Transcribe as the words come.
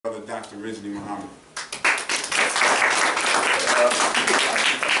Brother Dr. Rizli Muhammad.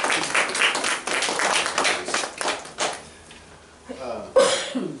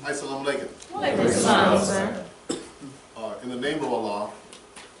 Assalamu alaikum. In the name of Allah,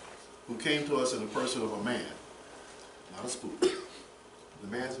 who came to us in the person of a man, not a spook. The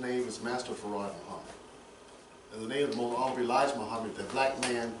man's name is Master Farad Muhammad. In the name of Mullah Honorable Elijah Muhammad, the black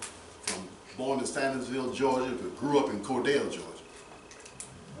man born in Stantonville, Georgia, but grew up in Cordell, Georgia,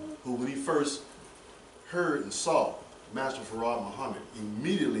 who when he first heard and saw Master Farad Muhammad,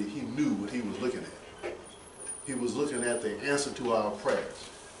 immediately he knew what he was looking at. He was looking at the answer to our prayers,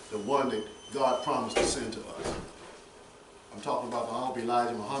 the one that God promised to send to us. I'm talking about the Honorable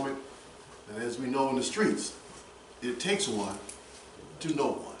Elijah Muhammad, and as we know in the streets, it takes one to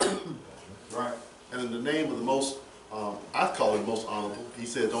know one. Right. And in the name of the most, I call him most honorable. He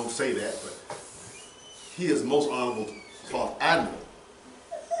said don't say that, but he is most honorable as far as I know.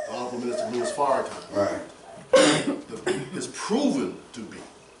 The Honorable Minister Louis Farrakhan. Right. Is proven to be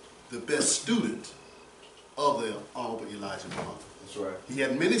the best student of the Honorable Elijah Muhammad. That's right. He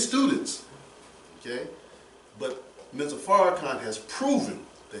had many students, okay? But Mr. Farrakhan has proven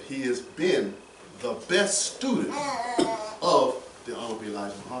that he has been the best student of the Honorable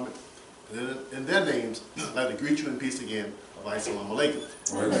Elijah Muhammad. And in their names, I'd like to greet you in peace again. Assalamu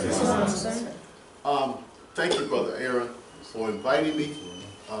alaikum. Thank you, Brother Aaron, for inviting me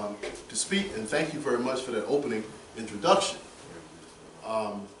to speak, and thank you very much for that opening introduction.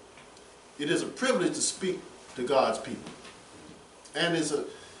 It is a privilege to speak to God's people, and it's a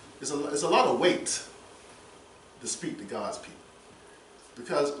lot of weight to speak to God's people,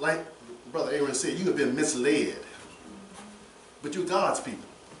 because like Brother Aaron said, you have been misled, but you're God's people,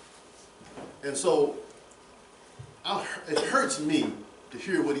 and so it hurts me to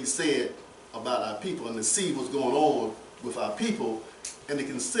hear what he said about our people and to see what's going on with our people, and to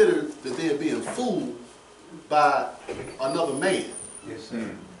consider that they're being fooled by another man. Yes,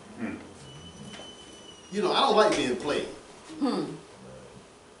 sir. You know, I don't like being played.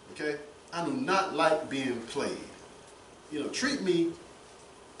 Okay? I do not like being played. You know, treat me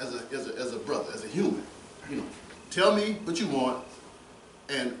as a brother, as a human. You know, tell me what you want,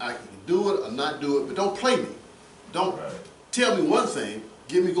 and I can do it or not do it, but don't play me. Don't tell me one thing,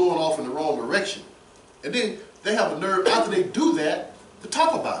 get me going off in the wrong direction. And then they have a nerve, after they do that, to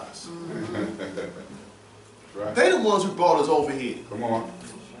talk about us. Right. They the ones who brought us over here. Come on.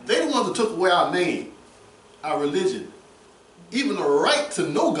 They the ones that took away our name, our religion, even the right to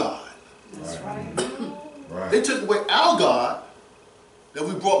know God. That's right. They took away our God that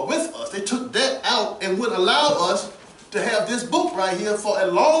we brought with us. They took that out and would allow us to have this book right here for a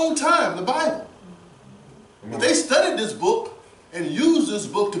long time, the Bible. But they studied this book and used this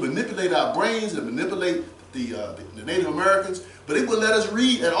book to manipulate our brains and manipulate the Native Americans, but they wouldn't let us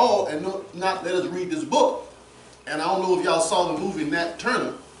read at all and not let us read this book. And I don't know if y'all saw the movie Nat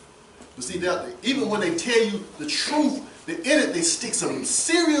Turner, but see, even when they tell you the truth, in it they stick some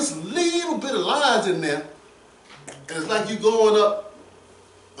serious little bit of lines in there, and it's like you going up,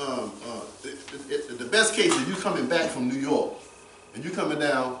 the best case is you coming back from New York, and you coming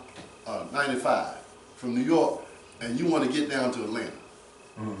down 95 from New York, and you want to get down to Atlanta.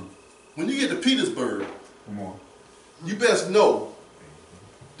 When you get to Petersburg, you best know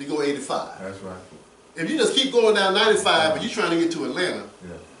to go 85. That's right. If you just keep going down 95 and you're trying to get to Atlanta,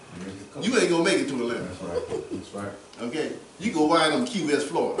 you ain't gonna make it to Atlanta. That's right. That's right. Okay? You go wind up Key West,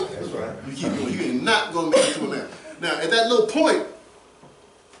 Florida. That's right. You keep going. You ain't not gonna make it to Atlanta. Now, at that little point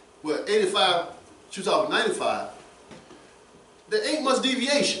where 85 shoots off at 95, there ain't much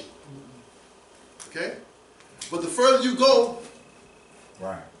deviation. Okay? But the further you go,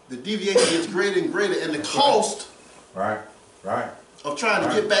 the deviation is greater and greater, and the cost of trying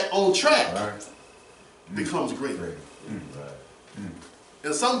to get back on track becomes greater.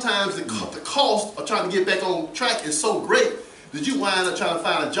 And sometimes the cost of trying to get back on track is so great that you wind up trying to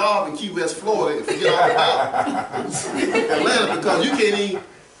find a job in Key West, Florida, and forget all about Atlanta, because you can't even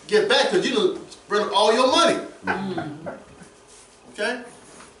get back because you done spread all your money. Okay?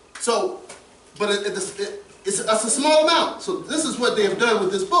 So, but it's a small amount. So this is what they have done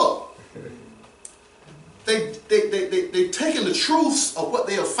with this book. They've taken the truths of what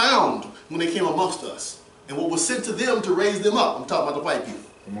they have found when they came amongst us and what was sent to them to raise them up. I'm talking about the white people.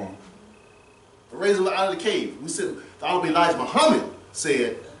 Come on. To raise them out of the cave. We sent, the Honorable Elijah Muhammad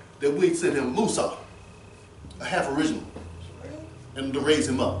said that we sent him Musa, a half original, and to raise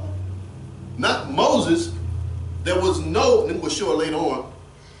him up. Not Moses. There was no, and we'll show it later on,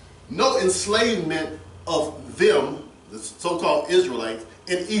 no enslavement of them, the so-called Israelites,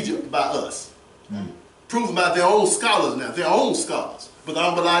 in Egypt by us. Proven by their own scholars now, their own scholars. But the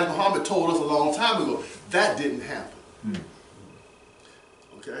Honorable Elijah Muhammad told us a long time ago, that didn't happen.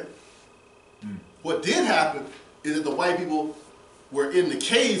 Okay? What did happen is that the white people were in the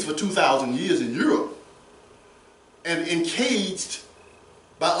caves for 2,000 years in Europe and encaged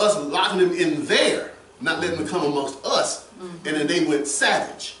by us locking them in there, not letting them come amongst us, and then they went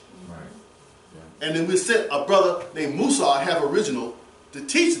savage. Right. Yeah. And then we sent a brother named Musa, half original, to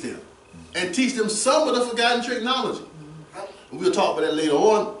teach them, and teach them some of the forgotten technology. We'll talk about that later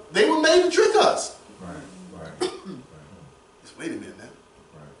on. They were made to trick us. Right. Wait a minute now.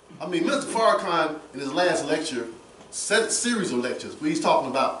 Right. I mean, Mr. Farrakhan, in his last lecture, set a series of lectures where he's talking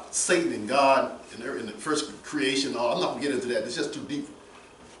about Satan and God in the first creation. I'm not going to get into that. It's just too deep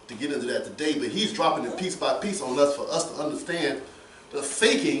to get into that today. But he's dropping it piece by piece on us for us to understand the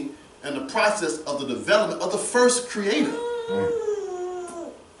thinking and the process of the development of the first creator.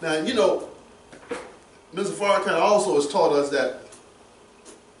 Now, you know, Mr. Farrakhan also has taught us that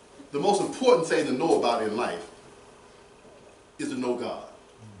the most important thing to know about in life is to know God.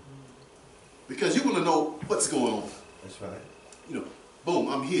 Because you want to know what's going on. That's right. You know, boom,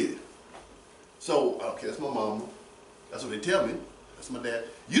 I'm here. So, okay, that's my mama. That's what they tell me. That's my dad.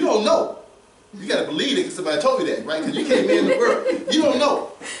 You don't know. You got to believe it because somebody told you that, right? Because you came in the world. You don't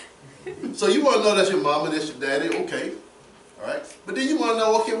know. So you want to know that's your mama, that's your daddy, okay. All right? But then you want to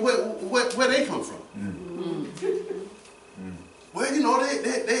know, okay, where they come from. Well, you know,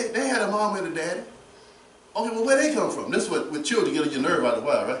 they had a mom and a daddy. Okay, well, where they come from? That's what with children get on your nerve out of the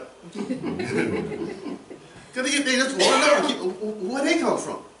while, right? Because they just want to know where they come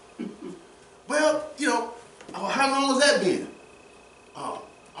from. Well, you know, how long has that been? I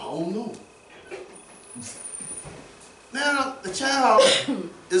don't know. Now the child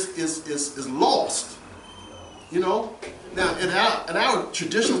is lost. You know. Now in our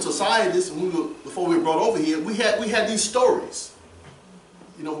traditional societies, before we were brought over here, we had these stories.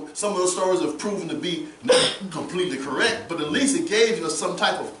 You know, some of those stories have proven to be not completely correct, but at least it gave us some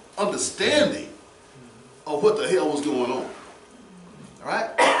type of understanding of what the hell was going on. All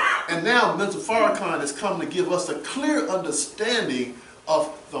right? And now Mr. Farrakhan has come to give us a clear understanding of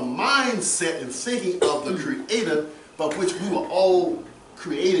the mindset and thinking of the Creator by which we were all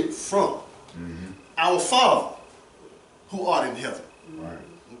created from. Our Father, who art in heaven. Right.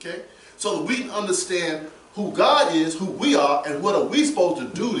 Okay? So that we can understand who God is, who we are, and what are we supposed to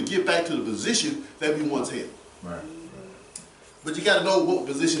do to get back to the position that we once had. Right. But you got to know what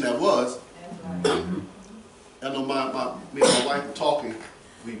position that was. I know me and my wife were talking.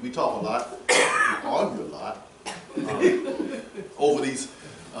 We talk a lot. We argue a lot over these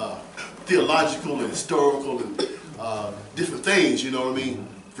theological and historical and different things, you know what I mean,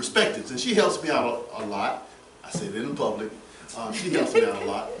 perspectives. And she helps me out a lot. I say it in public. She helps me out a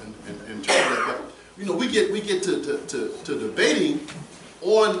lot and try that. You know, we get to debating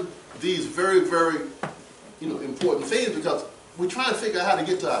on these very, very, you know, important things because we're trying to figure out how to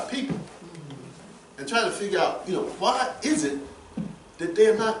get to our people and trying to figure out, you know, why is it that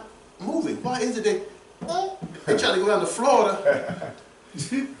they're not moving? Why is it they try to go down to Florida?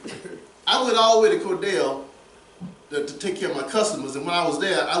 I went all the way to Cordell to take care of my customers, and when I was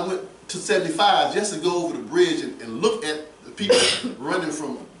there, I went to 75 just to go over the bridge and look at the people running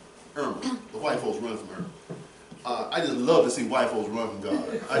from Irma, the white folks running from Irma. I just love to see white folks run from God.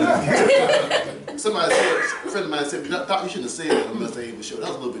 Somebody said, a friend of mine said, Doc, you shouldn't have said that on Mr. Amos show. That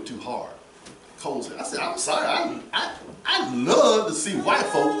was a little bit too hard. Cole said, I said, I'm sorry, I love to see white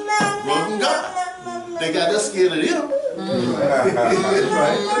folks run from God. They got us scared of them.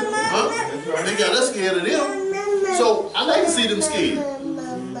 Huh? They got us scared of them. So I like to see them scared.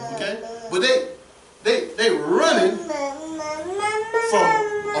 Okay? But they running from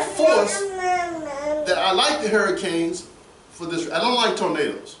a force that I like the hurricanes for this. I don't like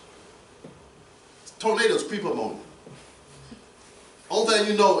tornadoes. Tornadoes creep up on you. Only thing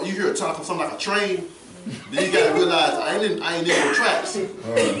you know, you hear something like a train, then you gotta realize I ain't in no tracks. Then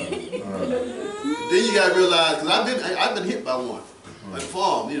you gotta realize, because I've been hit by one at the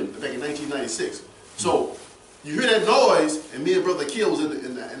farm, you know, back in 1996. So you hear that noise, and me and Brother Kill was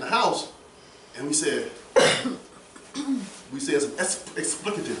in the house, and we said some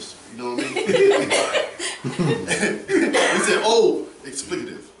explicatives, you know what I mean? We said, oh,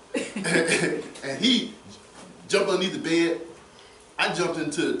 explicative. And he jumped underneath the bed. I jumped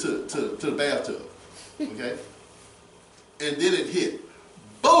into the bathtub, okay? And then it hit.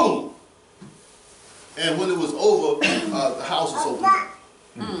 Boom! And when it was over, the house was open.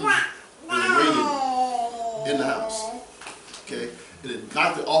 It was raining in the house, okay? And it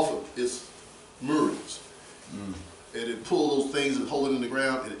knocked it off of its moorings. And it pulled those things and hold it in the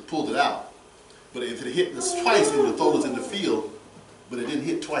ground, and it pulled it out. But if it hit us twice, it would have thrown us in the field but it didn't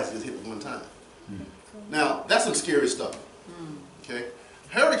hit twice, it just hit one time. Now, that's some scary stuff. Okay?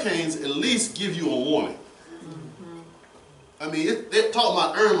 Hurricanes at least give you a warning. I mean, they're talking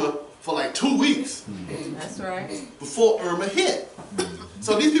about Irma for like 2 weeks. That's right. Before Irma hit.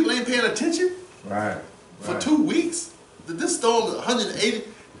 So these people ain't paying attention for 2 weeks. This storm is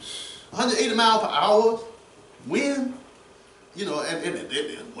 180 miles per hour wind. You know, and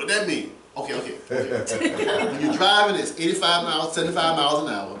what that mean? Okay. When you're driving, it's 85 miles, 75 miles an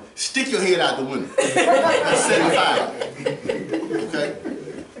hour. Stick your head out the window. That's 75. Okay?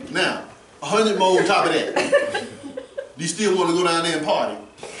 Now, 100 more on top of that. You still want to go down there and party?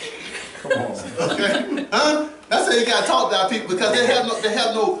 Come on. Okay? Huh? That's how you got to talk to our people, because they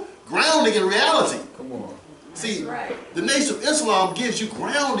have no grounding in reality. Come on. See, right. The Nation of Islam gives you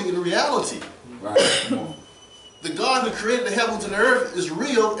grounding in reality. Right. Come on. The God who created the heavens and the earth is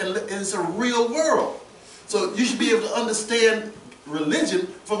real, and it's a real world. So you should be able to understand religion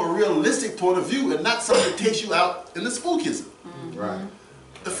from a realistic point of view, and not something that takes you out in the spookism. Right.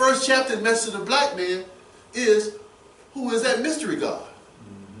 The first chapter in Message of the Black Man is, who is that mystery God?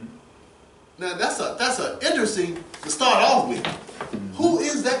 Now that's a interesting to start off with. Who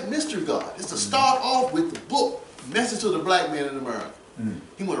is that mystery God? It's to start off with the book, Message to the Black Man in America.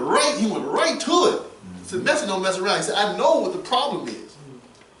 He went right to it. He said, Message don't mess around. He said, I know what the problem is.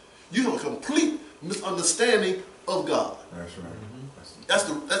 You have a complete misunderstanding of God. That's right. That's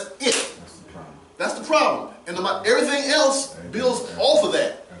it. That's the problem. That's the problem. And everything else builds off of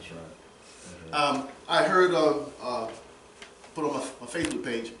that. That's right. That's right. I heard put on my Facebook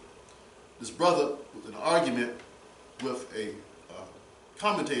page, this brother was in an argument with a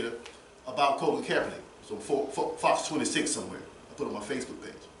commentator about Colin Kaepernick. So Fox 26 somewhere. I put it on my Facebook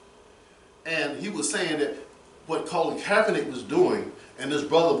page. And he was saying that what Colin Kaepernick was doing, and this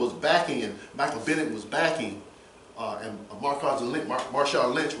brother was backing, and Michael Bennett was backing, and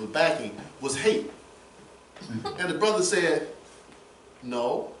Marshawn Lynch was backing, was hate. And the brother said,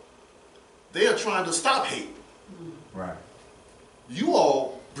 no, they are trying to stop hate. Right. You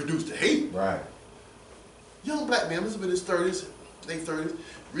all produced the hate. Right. Young black man, this has been in his 30s, late 30s,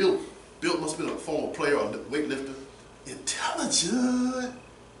 real built, must have been a former player or weightlifter, intelligent.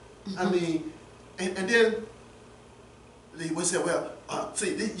 I mean, and then they would say, well,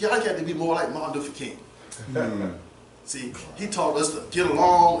 see, y'all got to be more like Martin Luther King. See, he taught us to get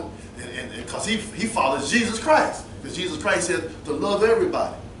along, and because he follows Jesus Christ. Because Jesus Christ said to love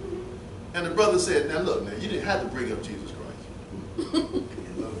everybody. And the brother said, now look, man, you didn't have to bring up Jesus Christ.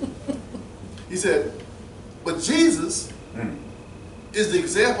 He said, but Jesus is the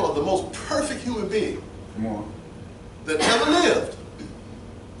example of the most perfect human being that ever lived.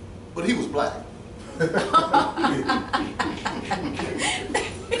 But he was black.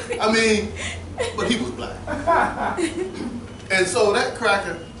 I mean, but he was black. And so that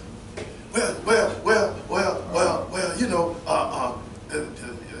cracker, well, you know,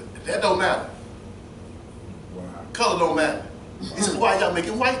 that don't matter. Wow. Color don't matter. He said, why y'all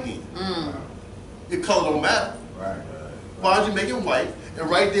making white then? Your color don't matter. Right. Why aren't you making white? And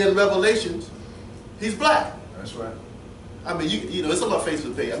right there in Revelations, he's black. That's right. I mean, you know, it's on my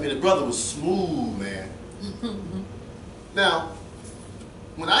Facebook page. I mean, the brother was smooth, man. Now,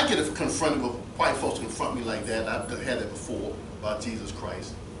 when I get confronted with white folks confront me like that, I've had that before about Jesus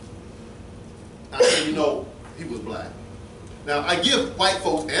Christ. I say, you know, he was black. Now, I give white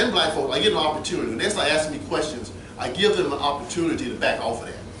folks and black folks, I give them an opportunity. When they start asking me questions, I give them an opportunity to back off of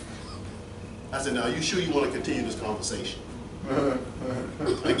that. I said, now, are you sure you want to continue this conversation? I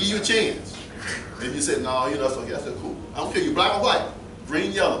give you a chance. And you said, no, you know, so okay. I said, cool. I don't care, you black or white,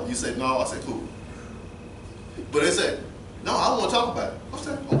 green, yellow. You said, no. I said, cool. But they said, no, I don't want to talk about it. I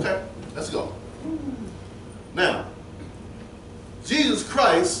said, okay, let's go. Now, Jesus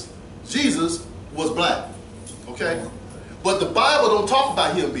Christ, Jesus was black, okay? But the Bible don't talk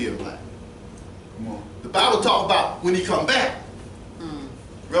about him being black. Come on. The Bible talk about when he come back.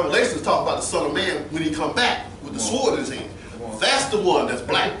 Revelations talk about the Son of Man when he come back with the sword in his hand. That's the one that's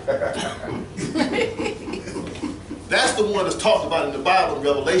black. That's the one that's talked about in the Bible in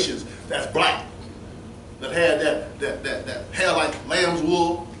Revelations that's black. That had that hair like lamb's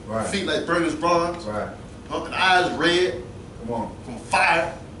wool, Right. feet like burnished bronze, Right. and eyes red Come on. from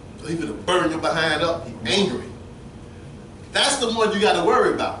fire. So he gonna burn your behind up. He's angry. That's the one you got to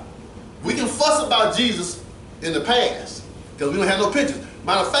worry about. We can fuss about Jesus in the past because we don't have no pictures.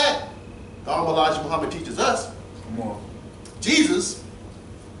 Matter of fact, the Elijah Muhammad teaches us Come on. Jesus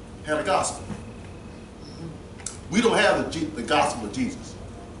had a gospel. We don't have the gospel of Jesus.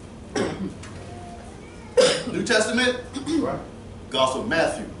 New Testament, That's right. Gospel of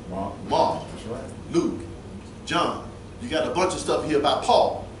Matthew, Mark. Mark, That's right. Luke, John, You got a bunch of stuff here about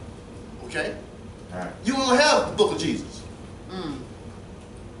Paul. Okay? Right. You don't have the book of Jesus.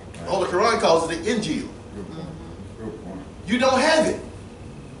 Oh, the Quran calls it the Injil. Good point. Good point. You don't have it.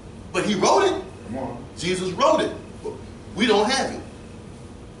 But he wrote it. Come on. Jesus wrote it. But we don't have it.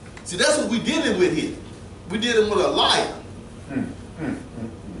 See, that's what we're dealing with here. We're dealing with a liar.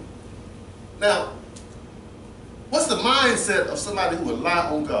 Now, what's the mindset of somebody who would lie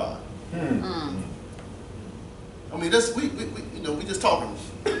on God? I mean, that's we just talking.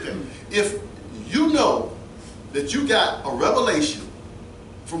 Okay. If you know that you got a revelation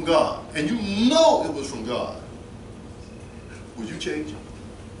from God, and you know it was from God, would you change it?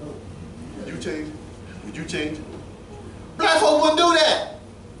 Would you change it? Would you change it? Black folk wouldn't do that.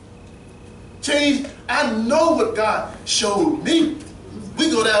 Change. I know what God showed me. We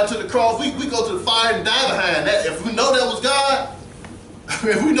go down to the cross. We go to the fire and die behind that. If we know that was God,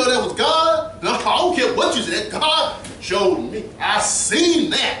 if we know that was God, I don't care what you said. God showed me. I seen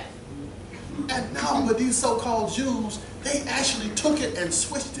that. And now with these so-called Jews, they actually took it and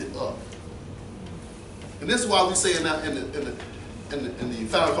switched it up. And this is why we say in the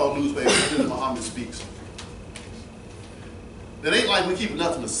Found Call newspaper, that Muhammad speaks. It ain't like we keep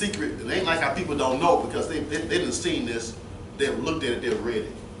nothing a secret. It ain't like how people don't know because they didn't seen this, they've looked at it, they've read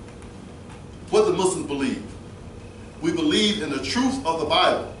it. What do Muslims believe? We believe in the truth of the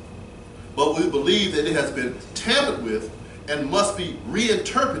Bible, but we believe that it has been tampered with and must be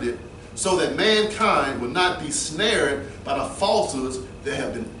reinterpreted so that mankind will not be snared by the falsehoods that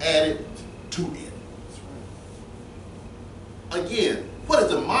have been added to it. Again, what is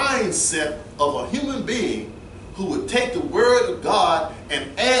the mindset of a human being who would take the word of God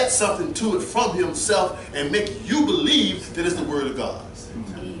and add something to it from himself and make you believe that it's the word of God?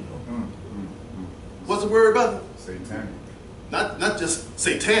 What's the word, brother? Satanic. Not just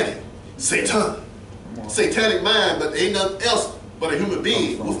satanic, Satan. Satanic mind, but ain't nothing else but a human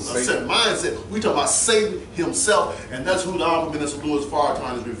being with a certain mindset. We talk about Satan himself, and that's who the Honorable Minister Louis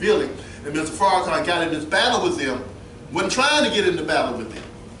Farrakhan is revealing. And Mr. Farrakhan got in this battle with them, wasn't trying to get into battle with them.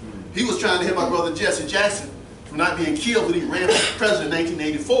 He was trying to hit my brother Jesse Jackson from not being killed when he ran for president in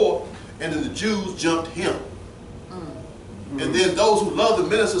 1984, and then the Jews jumped him. And then those who love the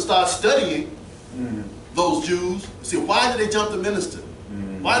minister start studying those Jews. See, why did they jump the minister?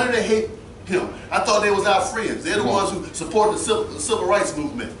 Why did they hate him? I thought they was our friends. They're the ones who supported the civil rights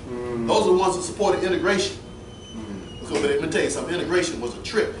movement. Those are the ones who supported integration. Because let me tell you something, integration was a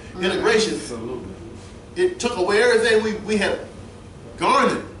trick. Integration, it took away everything we had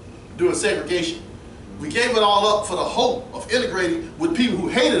garnered during segregation. We gave it all up for the hope of integrating with people who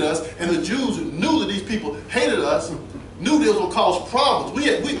hated us, and the Jews who knew that these people hated us, knew they was going to cause problems. We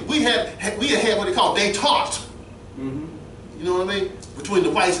had what they call détente. You know what I mean? Between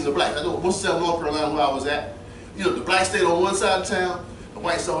the whites and the blacks. I know Winston, North Carolina, where I was at. You know, the blacks stayed on one side of town, the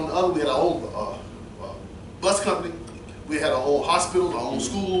whites on the other. We had our own bus company. We had our own hospitals, our own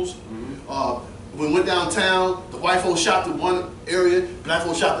schools. When we went downtown, the white folks shopped in one area, black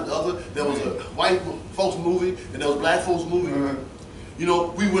folks shopped in the other. There was a white folks movie, and there was black folks movie. You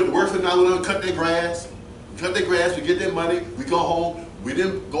know, we went to work for them, we went to cut their grass. Cut their grass, we get their money, we go home. We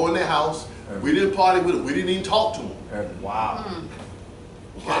didn't go in their house. We didn't party with them. We didn't even talk to them. Wow.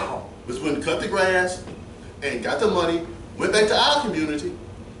 Wow. We just went to cut the grass and got the money, went back to our community,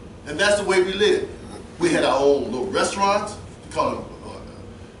 and that's the way we lived. We had our own little restaurants, we call them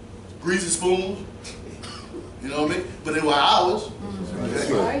greasy spoons, you know what I mean? But they were ours.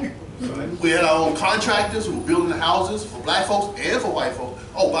 We had our own contractors who were building the houses for black folks and for white folks.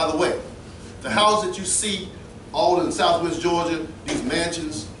 Oh, by the way, the houses that you see all in Southwest Georgia, these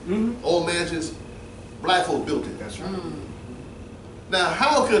mansions, old mansions, black folks built it. That's right. Now,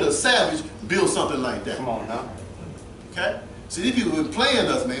 how could a savage build something like that? Come on now. Okay? See, these people have been playing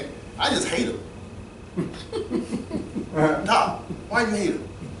us, man. I just hate them. Nah, why you hate them?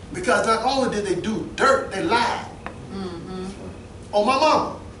 Because not only did they do dirt, they lied. On my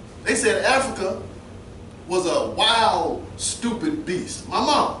mama. They said Africa was a wild, stupid beast. My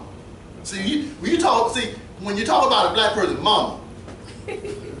mama. See, when you talk about a black person's mama,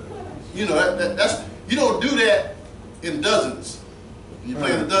 you know, that's you don't do that in dozens. You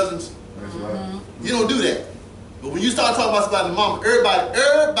play in the dozens, That's right. you don't do that. But when you start talking about somebody's mama,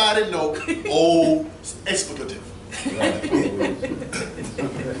 everybody know old explicative.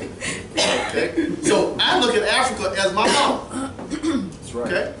 Okay? So I look at Africa as my mama. That's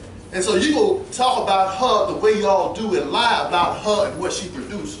right. Okay? And so you go talk about her the way y'all do and lie about her and what she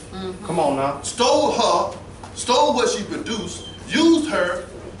produced. Come on now. Stole her, stole what she produced, used her,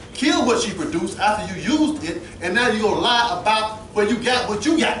 killed what she produced after you used it, and now you're gonna lie about where you got what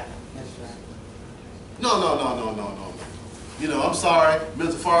you got. That's right. No. You know, I'm sorry,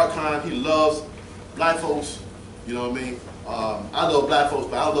 Mr. Farrakhan, he loves black folks. You know what I mean? I love black folks,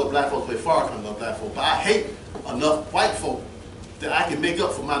 but I don't love black folks the way Farrakhan loves black folks. But I hate enough white folk that I can make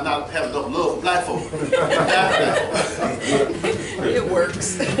up for my not having enough love for black folk. It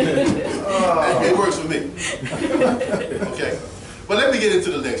works. It works for me. Okay. But let me get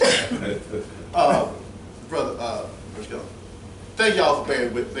into the next one. Brother, let's go. Thank y'all for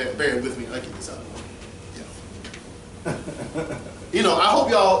bearing with me. I'll get this out. Yeah. You know, I hope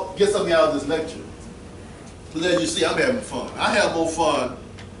y'all get something out of this lecture. But as you see, I'm having fun. I have more fun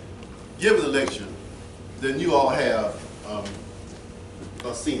giving a lecture than you all have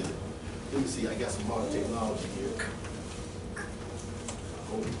seeing it. Let me see, I got some modern technology here.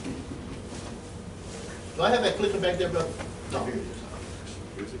 Do I have that clicker back there, brother? No, here it is.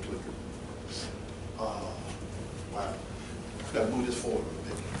 Here's the clicker. Wow. I gotta move this forward a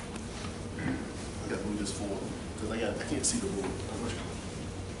bit. I gotta move this forward because I can't see the board.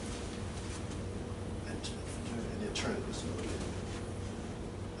 And then turn this a little bit.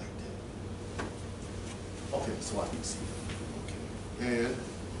 Like that. Okay, so I can see. Okay. And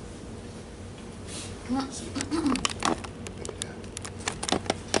let's see. Make it down.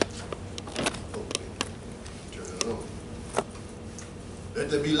 Okay. Turn it on. Let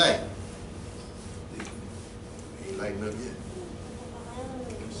there be light. Ain't lighting up yet.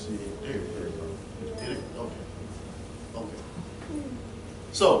 Let's see. There we go. Did it? Okay. Okay.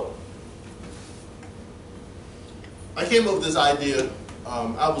 So, I came up with this idea.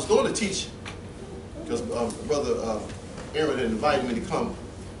 I was going to teach, because Brother Aaron had invited me to come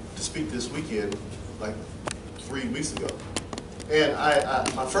to speak this weekend, like 3 weeks ago. And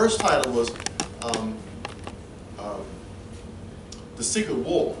my first title was The Secret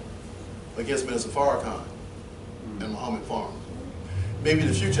War Against Minister Farrakhan and Muhammad Farm. Maybe in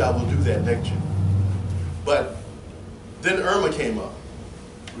the future I will do that lecture. But then Irma came up.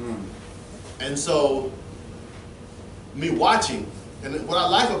 And so, me watching, and what I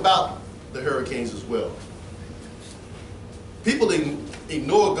like about the hurricanes as well, people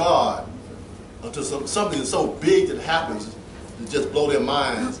ignore God until something so big that happens to just blow their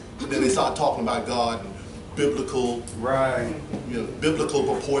minds, and then they start talking about God and biblical, Right. Biblical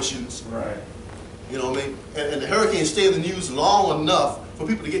proportions. Right. You know what I mean? And the hurricane stayed in the news long enough for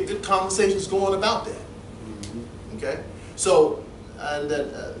people to get good conversations going about that. Okay, so and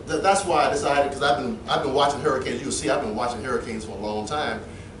that's why I decided, because I've been watching hurricanes. You'll see, I've been watching hurricanes for a long time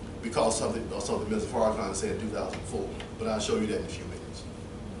because something Mr. Farrakhan said in 2004. But I'll show you that in a few minutes.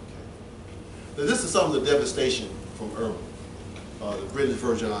 Okay. Now, this is some of the devastation from Irma, the British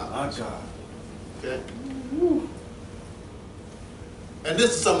Virgin Islands. My God. Okay. And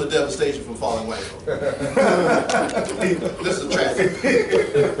this is some of the devastation from falling white folk. This is a tragedy.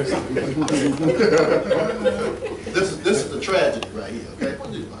 This is the tragedy right here. Okay.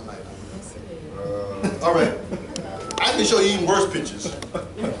 All right. I can show you even worse pictures.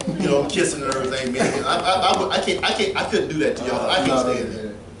 Kissing and everything. Man, I couldn't do that to y'all. I can't stand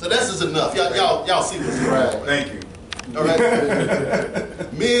it. So that's just enough. Y'all see what's going on. Thank you. All right.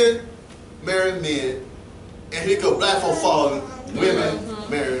 Men marrying men, and here go black folk following women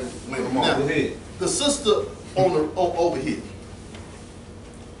marrying women. Now, the sister over here,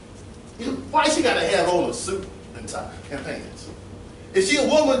 why she gotta have on a suit and tie and pants? If she a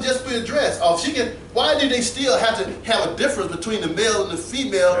woman, just be a dress. Or if she can, why do they still have to have a difference between the male and the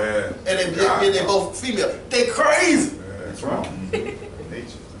female? Yeah. And they both female? They crazy. Yeah, that's wrong. It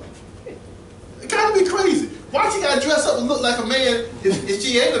gotta be crazy. Why she gotta dress up and look like a man if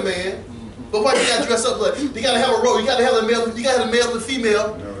she ain't a man? But why you gotta dress up like, you gotta have a role, you gotta have a male, you gotta have a male and a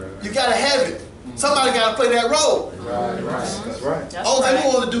female, you gotta have it. Somebody gotta play that role. Right. That's right. All thing we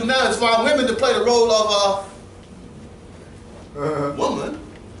want to do now is for our women to play the role of a woman.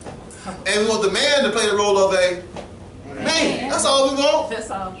 And we want the man to play the role of a man. That's all we want.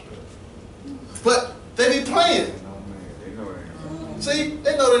 That's all. But they be playing. See,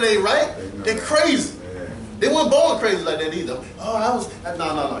 they know that ain't right. They're crazy. They weren't born crazy like that either. Oh,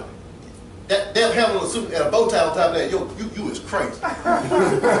 no. They'll have on a suit and a bow tie on top of that. You is crazy.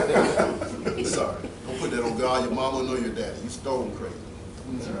 Sorry. Don't put that on God, your mama, nor your daddy. You stone crazy.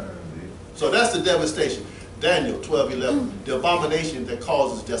 So that's the devastation. Daniel 12:11. The abomination that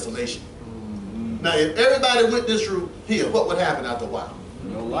causes desolation. Now, if everybody went this route here, what would happen after a while?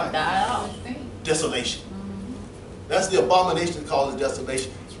 No life. Die out. Desolation. That's the abomination that causes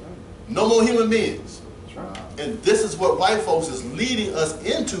desolation. No more human beings. And this is what white folks is leading us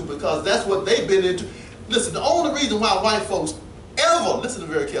into, because that's what they've been into. Listen, the only reason why white folks ever, listen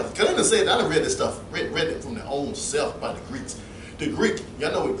very carefully, because I done said, I done read this stuff, read it from their own self by the Greeks. The Greek,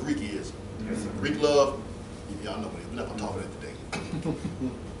 y'all know what Greek is. Greek love, y'all know what it is. not gonna talk about that today.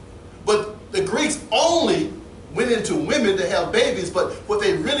 But the Greeks only went into women to have babies, but what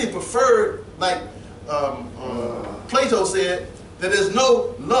they really preferred, like Plato said, that there's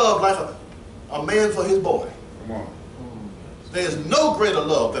no love like a man for his boy. Come on. There's no greater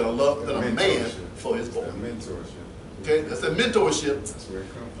love than a man for his boy. That mentorship. Okay, that's a mentorship. That's where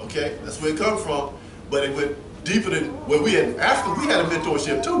it comes from. Okay, that's where it comes from. But it went deeper than where we had in Africa. We had a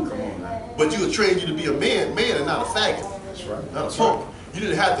mentorship too. Come on now. But you were trained you to be a man and not a faggot, That's right. not a That's punk. right. You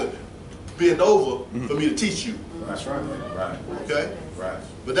didn't have to bend over for me to teach you. That's right. Right. Okay, Right.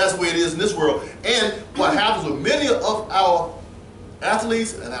 but that's the way it is in this world. And what happens with many of our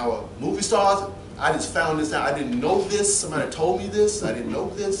athletes and our movie stars, I just found this out. I didn't know this. Somebody told me this. I didn't know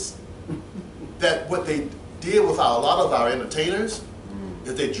this. That what they did with a lot of our entertainers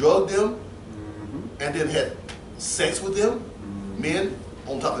is they drugged them and then had sex with them, men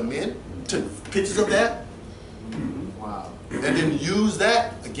on top of men, took pictures of that, Wow. and then used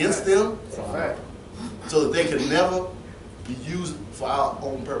that against them It's a fact. so that they could never be used for our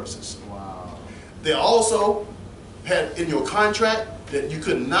own purposes. Wow. They also had in your contract that you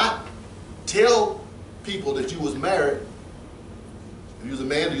could not tell people that you was married. If you was a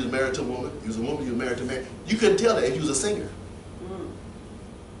man, you was married to a woman. If you was a woman, you was married to a man. You couldn't tell that if you was a singer.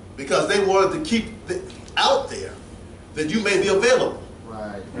 Because they wanted to keep it out there that you may be available.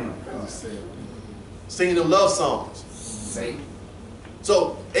 Right. You said, Singing them love songs. say,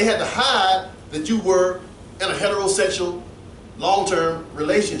 So they had to hide that you were in a heterosexual long-term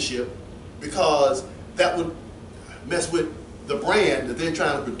relationship because that would mess with the brand that they're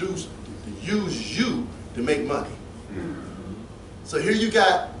trying to produce to use you to make money. So here you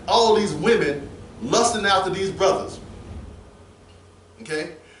got all these women lusting after these brothers.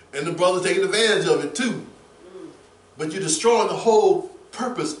 Okay? And the brothers taking advantage of it too. But you're destroying the whole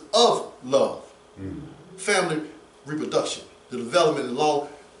purpose of love. Family reproduction, the development and long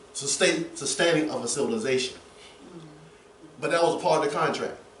sustaining of a civilization. But that was a part of the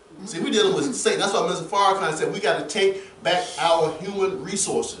contract. See, we're dealing with Satan. That's why Mr. Farrakhan said we got to take back our human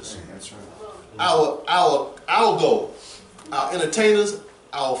resources. That's right. Our goal. Our entertainers,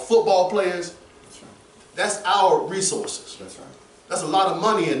 our football players, That's right. that's our resources. That's right. That's a lot of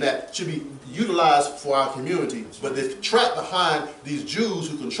money in that should be utilized for our community, but they're trapped behind these Jews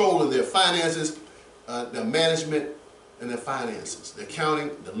who control their finances, their management, and their finances. The accounting,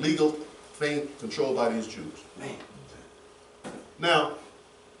 the legal thing controlled by these Jews. Man. Now,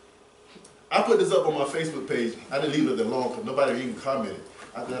 I put this up on my Facebook page. I didn't leave it that long because nobody even commented.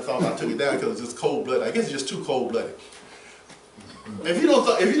 I thought I took it down because it's just cold-blooded. I guess it's just too cold-blooded. If you don't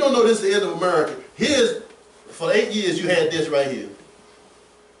know this is the end of America, here's, for 8 years you had this right here.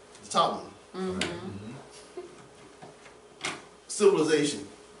 The top one. Civilization.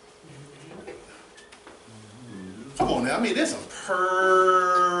 Come on now, I mean, there's some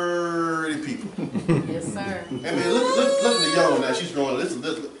pretty people. Yes, sir. I mean, look at the young one now. She's growing.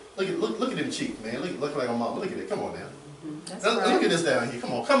 Look at them cheeks, man. Look like a mama. Look at it. Come on now. That's Now, right. look at this down here.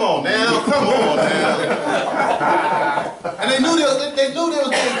 Come on now. Come on now. And they knew they was being a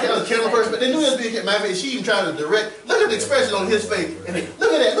camera person, but they knew they was being a camera. She even tried to direct. Look at the expression on his face. And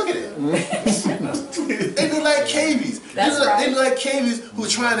look at it. They look like cavies. That's They look like cavies who are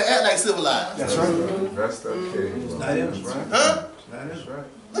trying to act like civilized. That's right. That's okay. not in That's right. Huh? That's right.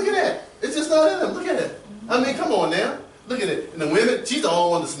 Look at that. It's just not in them. Look at it. I mean, come on now. Look at it. And the women, she's the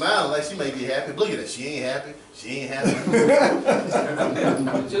only one to smile like she may be happy. Look at it. She ain't happy. She ain't happy.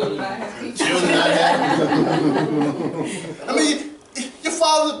 Children not happy. Children not happy. I mean, your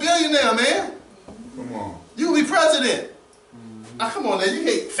father's a billionaire, man. Come on. You will be president. Come on now. You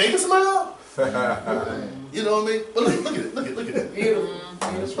can't fake a smile. You know what I mean? But look at it. Look at it. Beautiful.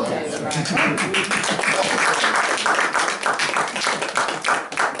 Beautiful. That's right.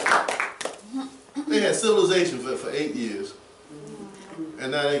 They had civilization for 8 years.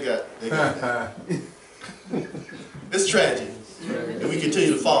 And now they got that. It's tragic. And we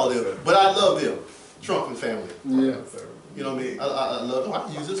continue to follow them. But I love them. Trump and family. yeah. You know what I mean? I love them. I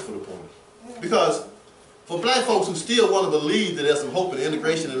can use this for the point. Because for black folks who still want to believe that there's some hope in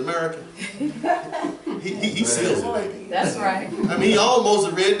integration in America, he seals it, baby. That's right. I mean, he almost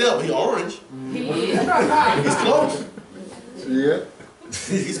a red devil. He orange. He is. He's close. Yeah.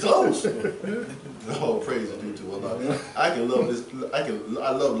 He's close. Oh, praise the due to Allah. I love this. I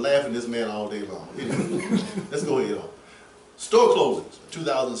love laughing this man all day long. Anyway, let's go ahead on. Store closings,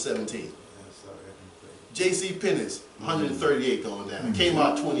 2017. J.C. Penney's, 138 going down.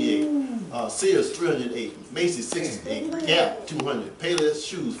 Kmart, 28. Sears, 308. Macy's, 68. Gap, 200. Payless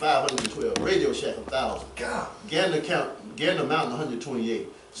Shoes, 512. Radio Shack, 1,000. Gander Mountain, 128.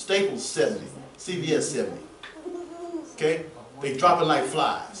 Staples, 70. CVS, 70. Okay? They dropping like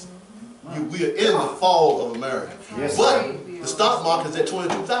flies. We are in the fall of America. Yes, But the stock market's at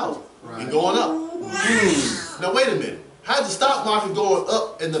 22,000 and going up. Now wait a minute. How's the stock market going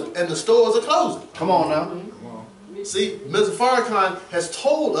up and the stores are closing? Come on now. Come on. See, Mr. Farrakhan has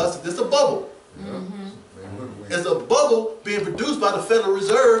told us that there's a bubble. There's a bubble being produced by the Federal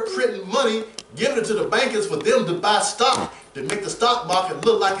Reserve, printing money, giving it to the bankers for them to buy stock, to make the stock market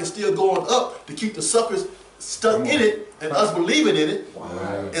look like it's still going up, to keep the suckers stuck in it and us believing in it,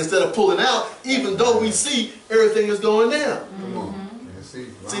 instead of pulling out, even though we see everything is going down. Come on. You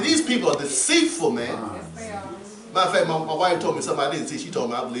see these people are deceitful, man. Yes, they are. Matter of fact, my wife told me something I didn't see. She told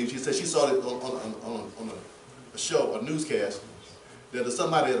me, I believe, she said she saw it on a show, a newscast, that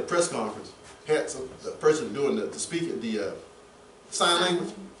somebody at a press conference had the person doing the speaking, the sign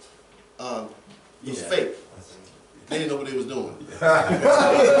language, was fake. They didn't know what they was doing. Now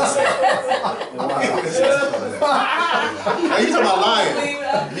you talking about lying.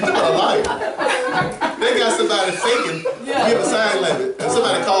 You talking about a liar. They got somebody faking, giving sign language, and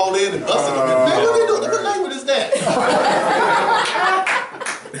somebody called in and busted them. Man, what are they doing? What language is that?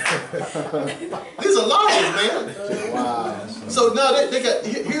 These are liars, man. Wow. So now they got,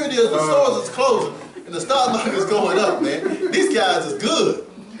 here it is, the stores is closing, and the stock market is going up, man. These guys is good.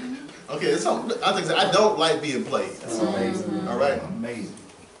 Okay, so I don't like being played. That's amazing. All right? Amazing.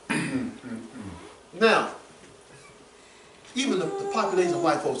 Now, even the population of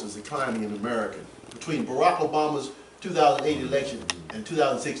white folks is declining in America. Between Barack Obama's 2008 election and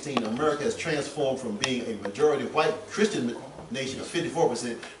 2016, America has transformed from being a majority white Christian nation of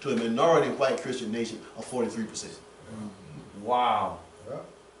 54% to a minority white Christian nation of 43%. Wow.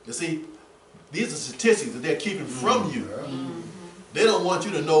 You see, these are statistics that they're keeping from you. They don't want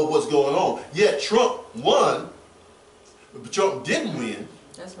you to know what's going on. Yet Trump won, but Trump didn't win.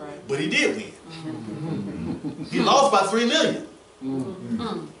 That's right. But he did win. He lost by 3 million.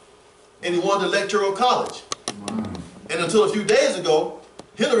 And he won the Electoral College. And until a few days ago,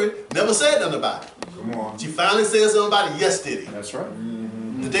 Hillary never said nothing about it. Come on. She finally said something about it yesterday. That's right.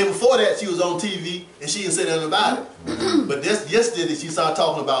 The day before that, she was on TV and she didn't say nothing about it. But yesterday, she started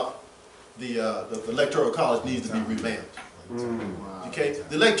talking about the Electoral College needs to be revamped. Okay,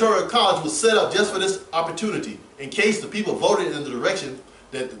 the Electoral College was set up just for this opportunity, in case the people voted in the direction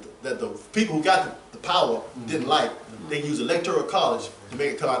that the people who got the power didn't like. They use Electoral College to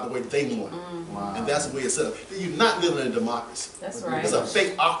make it come out the way they want. Wow. And that's the way it's set up. You're not living in a democracy. That's right. It's a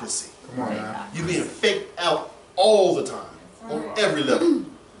fakeocracy. Come on now. You're being faked out all the time, on every level.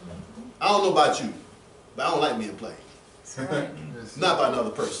 I don't know about you, but I don't like being played. Not by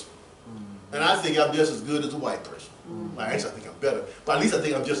another person. And I think I'm just as good as a white person. Well, actually, I think I'm better, but at least I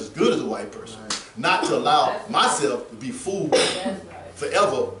think I'm just as good as a white person. Not to allow myself to be fooled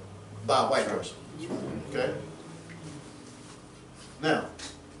forever by a white person. Okay? Now,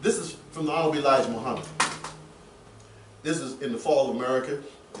 this is from the Honorable Elijah Muhammad. This is in the Fall of America.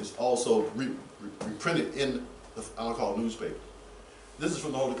 It's also reprinted in the, I'll call it, newspaper. This is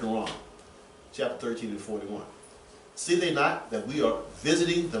from the Holy Quran, chapter 13 and 41. See they not that we are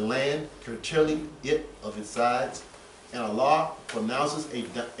visiting the land, curtailing it of its sides, and Allah pronounces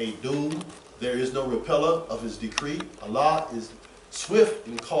a doom. There is no repeller of his decree. Allah is swift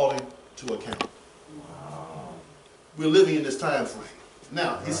in calling to account. Wow. We're living in this time frame.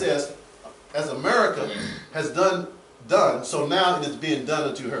 Now, he says, as America has done, so now it is being done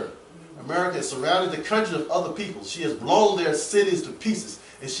unto her. America has surrounded the country of other people. She has blown their cities to pieces,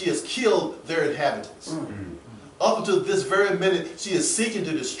 and she has killed their inhabitants. Up until this very minute, she is seeking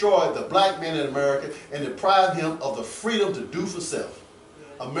to destroy the black man in America and deprive him of the freedom to do for self.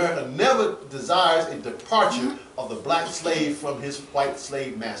 America never desires a departure of the black slave from his white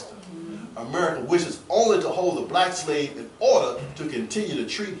slave master. America wishes only to hold the black slave in order to continue to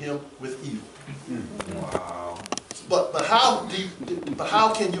treat him with evil. Wow. But how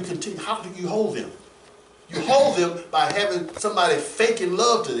can you continue? How do you hold them? You hold them by having somebody faking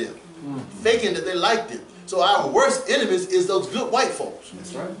love to them, faking that they like them. So our worst enemies is those good white folks.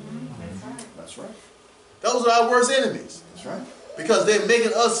 That's right. That's right. Those are our worst enemies. That's right. Because they're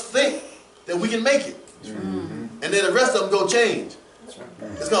making us think that we can make it. And then the rest of them go change. That's right.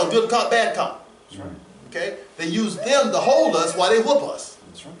 It's called good cop, bad cop. That's right. Okay? They use them to hold us while they whoop us.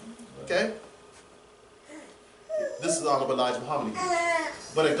 That's right. Okay? This is Honorable Elijah Muhammad again.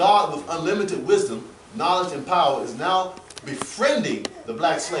 But a God with unlimited wisdom, knowledge, and power is now befriending the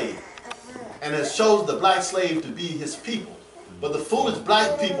black slave and has chosen the black slave to be his people. But the foolish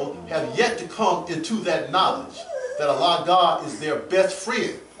black people have yet to come into that knowledge that Allah God is their best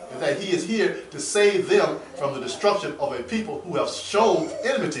friend and that he is here to save them from the destruction of a people who have shown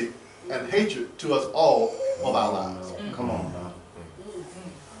enmity and hatred to us all of our lives. Come on now.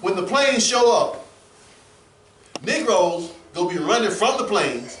 When the planes show up, Negroes gonna be running from the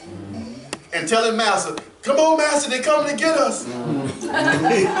planes and telling master, come on master, they coming to get us.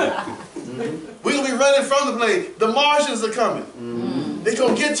 We're gonna be running from the plane. The Martians are coming. They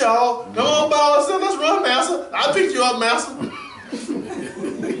gonna get y'all. Come on, boss, let's run, master. I'll pick you up, master.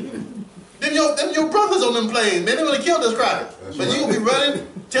 Them your brothers on them planes, man, they're gonna kill this cracker. That's But right. you gonna be running,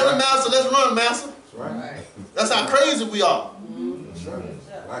 telling master, let's run, master. That's right. That's how crazy we are. That's right.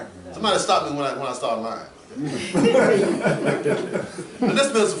 Like, Somebody stop me when I start lying. And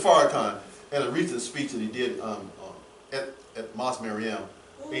this Mr. Farrakhan had a recent speech that he did at Mos Mariam,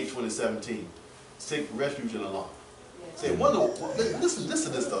 8/2017, seek refuge in Allah. Say, listen to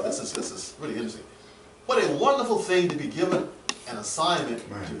this though. This is really interesting. What a wonderful thing to be given an assignment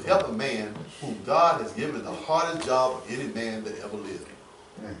to help a man whom God has given the hardest job of any man that ever lived.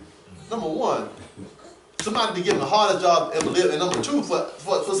 man. Number one, somebody be given the hardest job ever lived, and number two,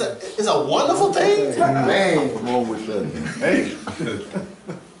 it's a wonderful thing. Man. Come on with that. Hey.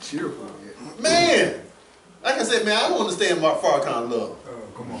 Cheerful. Man, like I said, man, I don't understand Mark Farrakhan love.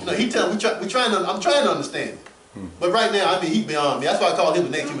 Come on. You know, he tell I'm trying to understand. But right now, I mean, he's beyond me. That's why I call him a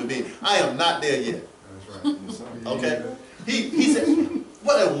next human being. I am not there yet. That's right. Okay? He said,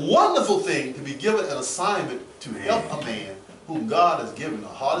 what a wonderful thing to be given an assignment to help a man whom God has given the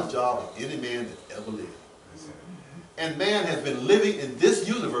hardest job of any man that ever lived. And man has been living in this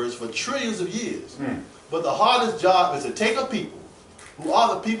universe for trillions of years. But the hardest job is to take a people who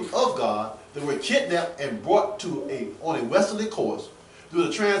are the people of God that were kidnapped and brought on a westerly course through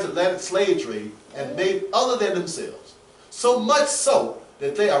the transatlantic slave trade and made other than themselves. So much so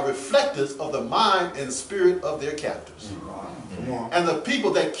that they are reflectors of the mind and spirit of their captors. Come on. And the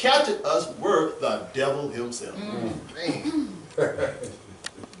people that captured us were the devil himself.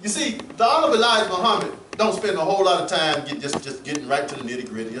 You see, the Honorable Elijah Muhammad don't spend a whole lot of time just getting right to the nitty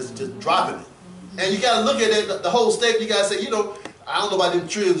gritty, just dropping it. And you got to look at it, the whole statement. You got to say, you know, I don't know about them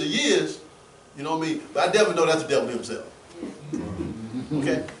trillions of years, you know what I mean, but I definitely know that's the devil himself.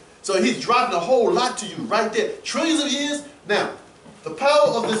 Okay? So he's dropping a whole lot to you right there. Trillions of years. Now, the power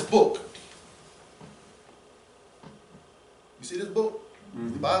of this book. You see this book?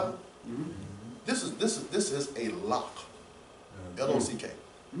 The Bible? This is a lock. L-O-C-K.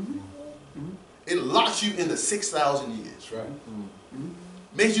 It locks you into 6,000 years. That's right.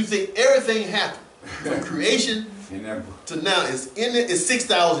 Makes you think everything happened from creation In that book. to now is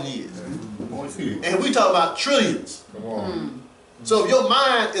 6,000 years. And we talk about trillions. Come on. So if your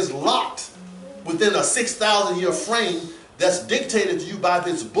mind is locked within a 6,000 year frame that's dictated to you by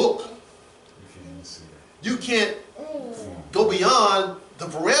this book, you can't go beyond the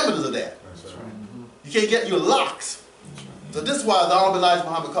parameters of that. That's right. You can't get your locks. So this is why the Honorable Elijah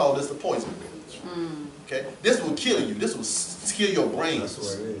Muhammad called this the poison. Okay? This will kill you. This will kill your brains.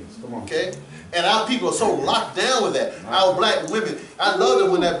 That's what it is. Come on. Okay? And our people are so locked down with that. Our black women, I loved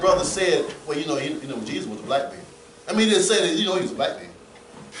it when that brother said, well, you know, Jesus was a black man. I mean, he didn't say that, you know, he was a black man.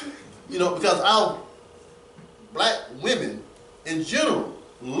 You know, because our black women, in general,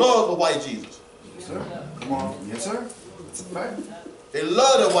 love the white Jesus. Yes, sir. Come on. Yes, sir. It's a fact. They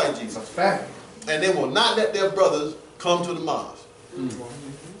love the white It's a Jesus. fact. And they will not let their brothers come to the mosque.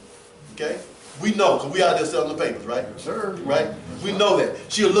 Okay? We know, because we out there selling the papers, right? Yes, sir. Right? We know that.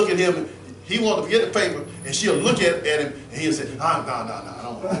 She'll look at him, he wants to get the paper, and she'll look at him, and he'll say, no, I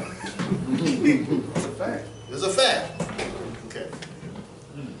don't want that. It's a fact. It's a fact. Okay.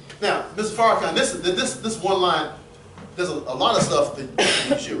 Now, Mr. Farrakhan, this one line, there's a lot of stuff that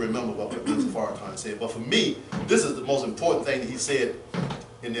you should remember about what Mr. Farrakhan said, but for me, this is the most important thing that he said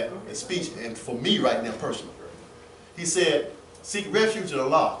in that speech, and for me right now personally. He said, seek refuge in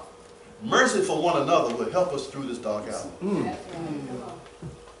Allah. Mercy for one another will help us through this dark hour.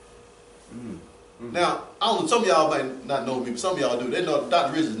 Now, I don't know, some of y'all might not know me, but some of y'all do. They know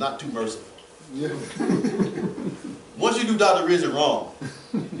Dr. Ridge is not too merciful. Yeah. Once you do Dr. Ridge wrong,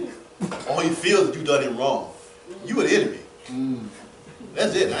 or he feels that you done him wrong, you an enemy.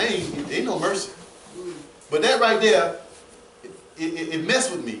 That's it. Ain't no mercy. But that right there, it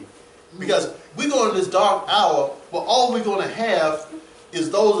messed with me. Because we go in this dark hour where all we're going to have is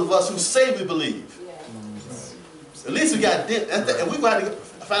those of us who say we believe. At least we got and we got to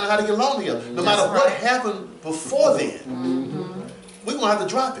find out how to get along together. No matter what happened before then, we're going to have to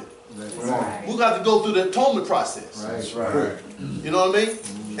drop it. Come on. We're going to have to go through the atonement process. That's right. You know what I mean?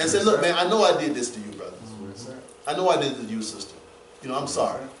 And say, look, man, I know I did this to you, brother. I know I did this to you, sister. You know, I'm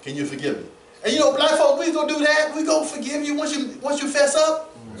sorry. Can you forgive me? And you know, black folk, we gonna do that. We gonna forgive you once you fess up.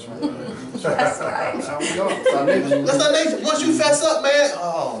 That's That's right. how we go. That's our nature. That's our nature. Once you fess up, man.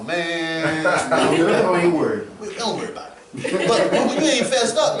 Oh man. Don't even worry. Don't worry about it. But when you ain't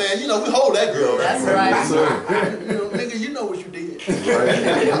fessed up, man, you know, we hold that girl. That's right. You know, nigga, you know what you did.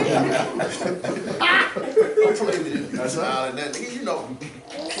 Don't play with it. That's right. And that, nigga, you know,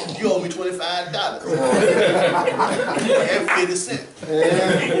 you owe me $25. And 50 cents.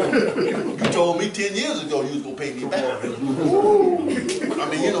 You told me 10 years ago you was gonna pay me back. I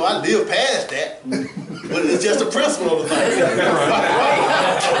mean, you know, I live past that. But it's just a principle of the thing.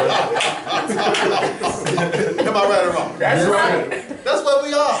 Am I right or wrong? That's right. That's what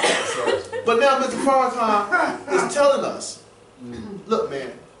we are. But now Mr. Farrakhan is telling us, look,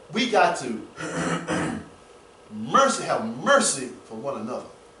 man, we got to have mercy for one another,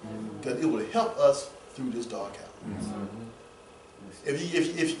 because it will help us through this dark hour.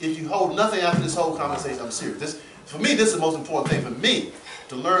 If you hold nothing after this whole conversation, I'm serious. For me, this is the most important thing for me,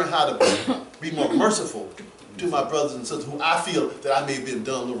 to learn how to be more merciful to my brothers and sisters who I feel that I may have been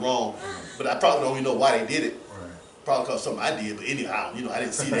done a little wrong, but I probably don't even know why they did it. Probably because something I did, but anyhow, you know, I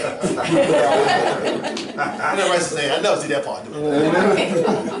didn't see that. I never say, I never see that part. You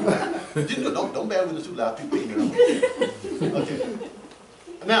know, don't bear with us too loud. People hear me. Okay.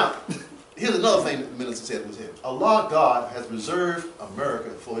 Now, here's another thing that the minister said was here. Allah God has reserved America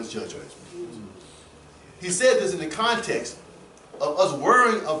for his judgment. He said this in the context of us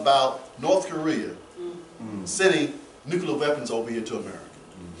worrying about North Korea sending nuclear weapons over here to America.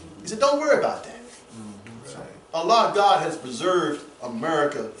 He said, don't worry about that. Allah God has preserved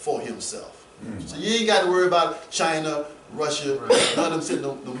America for himself. So you ain't got to worry about China, Russia, none of them sending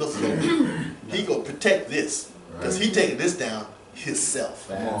no missiles over. He gonna protect this, because he taking this down himself.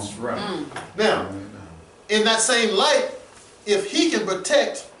 That's right. Now, in that same light, if he can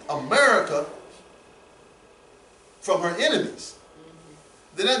protect America from her enemies,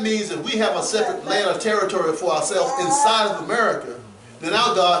 then that means that we have a separate land or territory for ourselves inside of America, then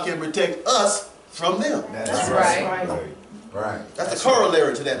our God can protect us from them. That's right. Right. That's a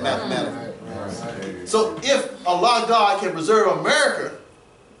corollary to that mathematics. So if Allah God can preserve America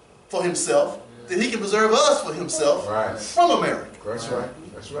for himself, then he can preserve us for himself from America. That's right.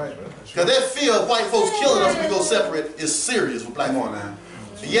 That's right. Because that fear of white folks killing us when we go separate is serious with black Come people. on now.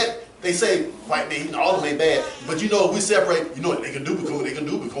 And yet they say white men, all of them ain't bad, but you know if we separate, you know what they can do because they can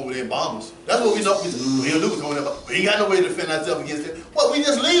do because they're bomb us. That's what we know. We can do because we ain't got no way to defend ourselves against it. What, we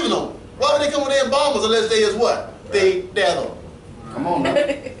just leaving them? Why would they come over there and bomb us unless they is what? They devil. Come on now.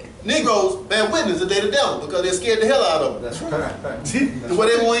 Negroes bear witness that they the devil because they're scared the hell out of them. That's right. And where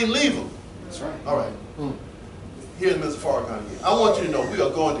they won't even leave them. That's right. All right. Here's Mr. Farrakhan again. I want you to know we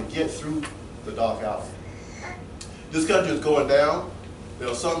are going to get through the dark hour. This country is going down. There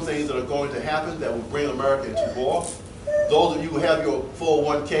are some things that are going to happen that will bring America into war. Those of you who have your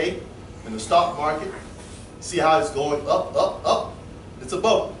 401k in the stock market, see how it's going up, up, up. It's a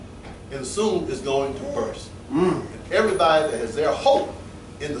bubble. And soon it's going to burst. And everybody that has their hope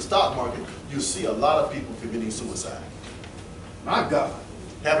in the stock market, you see a lot of people committing suicide. My God.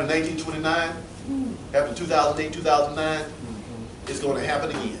 Happened in 1929, happened in 2008, 2009, it's going to happen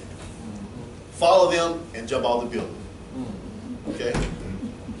again. Follow them and jump off the building. Okay?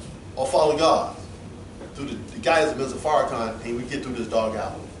 Or follow God through the guidance of Mr. Farrakhan, and we get through this dark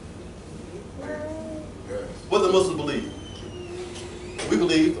hour. What do the Muslims believe? We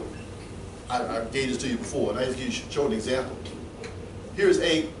believe, I gave this to you before, and I just show an example. Here's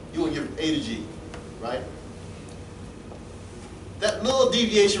A, you want to give A to G, right? That little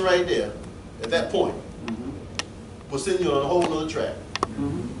deviation right there, at that point, will send you on a whole other track.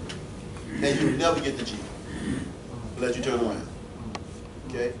 And you'll never get the G, unless you turn around.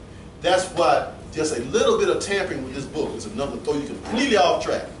 Okay? That's why just a little bit of tampering with this book is enough to throw you completely off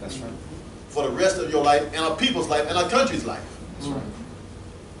track. That's right. For the rest of your life, and our people's life, and our country's life. That's right.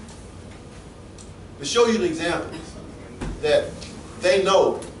 To show you an example that they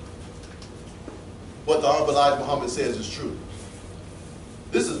know what the Honorable Elijah Muhammad says is true.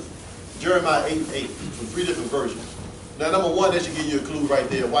 This is Jeremiah 8:8 from 3 different versions. Now, number one, that should give you a clue right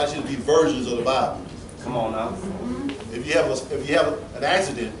there. Why should it be versions of the Bible? Come on now. If you have an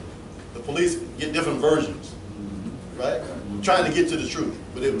accident, the police get different versions, right? Trying to get to the truth,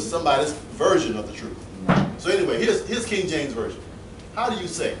 but it was somebody's version of the truth. So anyway, here's King James Version. How do you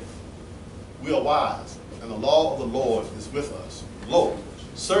say, we are wise, and the law of the Lord is with us? Lo,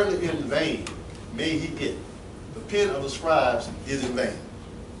 certainly in vain may he get. The pen of the scribes is in vain.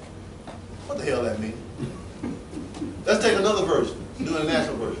 What the hell that mean? Let's take another version, New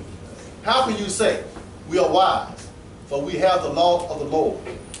International Version. How can you say, we are wise, for we have the law of the Lord,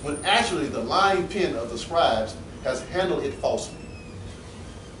 when actually the lying pen of the scribes has handled it falsely?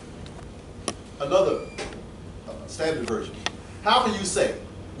 Another Standard Version. How can you say,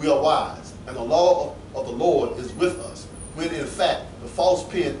 we are wise, and the law of the Lord is with us, when in fact the false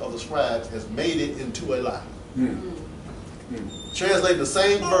pen of the scribes has made it into a lie. Translate the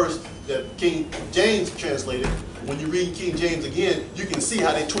same verse that King James translated. When you read King James again, you can see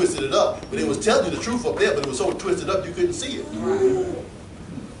how they twisted it up. But it was telling you the truth up there, but it was so twisted up you couldn't see it.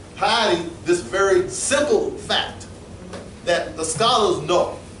 Hiding this very simple fact that the scholars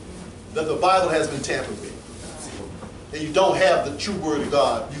know that the Bible has been tampered with. And you don't have the true word of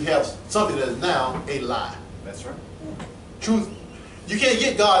God. You have something that is now a lie. That's right. Truth. You can't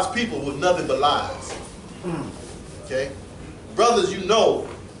get God's people with nothing but lies. Okay? Brothers, you know,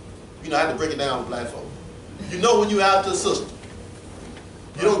 I have to break it down with black folk. You know when you're out to a sister,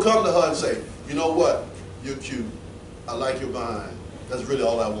 you don't come to her and say, you know what, you're cute, I like your behind, that's really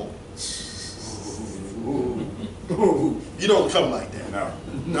all I want. You don't come like that. No.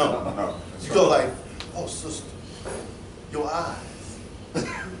 No. You go like, oh sister, your eyes.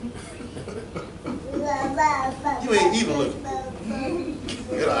 You ain't even looking.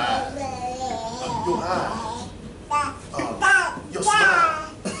 Your eyes. Your eyes. Your smile.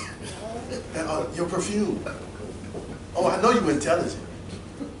 And your perfume. Oh, I know you're intelligent.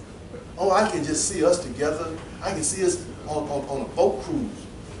 Oh, I can just see us together. I can see us on a boat cruise,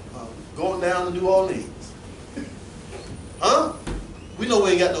 going down to New Orleans. Huh? We know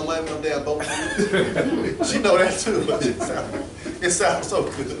we ain't got no money for no damn boat cruise. She know that too, but it sounds so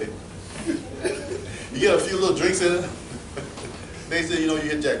good. You get a few little drinks in it. They say, you know, you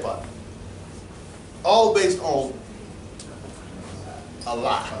hit jackpot. All based on a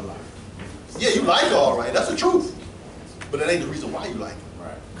lie. Yeah, you like her all right. That's the truth. But that ain't the reason why you like her.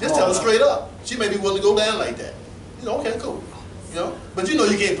 Right. Just tell her straight up. She may be willing to go down like that. You know, okay, cool. You know, but you know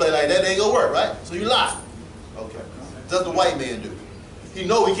you can't play like that. It ain't gonna work, right? So you lie. Okay. That's the white man do. He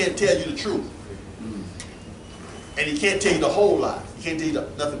know he can't tell you the truth. And he can't tell you the whole lie. He can't tell you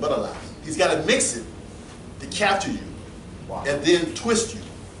nothing but a lie. He's got to mix it to capture you and then twist you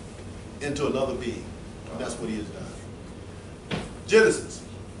into another being. And that's what he has done. Genesis.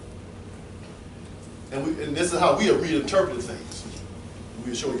 And this is how we have reinterpreted things.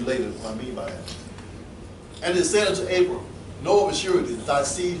 We'll show you later what I mean by that. And it said unto Abram, know of a surety that thy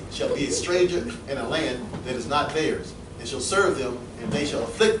seed shall be a stranger in a land that is not theirs, and shall serve them, and they shall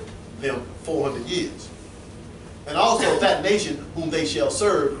afflict them 400 years. And also that nation whom they shall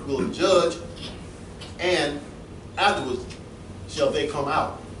serve will judge, and afterwards shall they come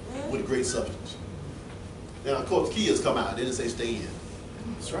out with great substance. Now, of course, key has come out. It didn't say stay in.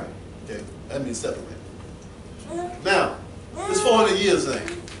 That's right. Okay, that means separate. Now, this 400 years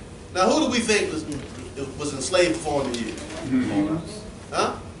thing. Now, who do we think was enslaved for 400 years?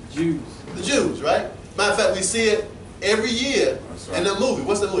 Huh? Jews. The Jews, right? Matter of fact, we see it every year in the movie.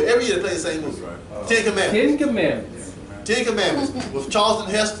 What's the movie? Every year they play the same movie. Right. Ten Commandments. 10 Commandments. 10 Commandments with Charlton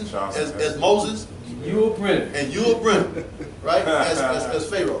Heston as Moses Yul Brynner. and Yul Brynner, right? As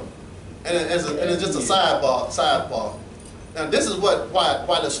Pharaoh. And it's just a sidebar. Now this is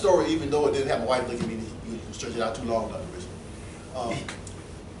why the story, even though it didn't have a wife look at me, you stretch it out too long, Dr. Richard.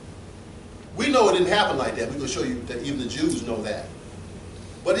 We know it didn't happen like that. We're going to show you that even the Jews know that.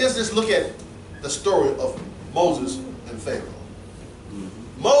 But let's just look at the story of Moses and Pharaoh.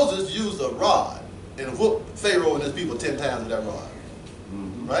 Moses used a rod and whooped Pharaoh and his people 10 times with that rod.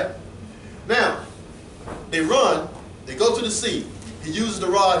 Right? Now, they run, they go to the sea. He uses the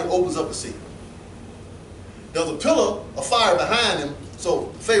rod, he opens up the sea. There's a pillar of fire behind him,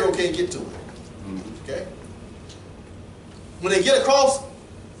 so Pharaoh can't get to it. Okay? When they get across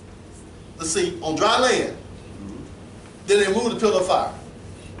the sea on dry land, then they move the pillar of fire.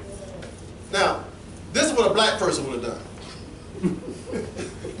 Now, this is what a black person would have done.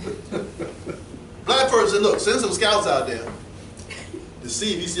 Black person, look, send some scouts out there to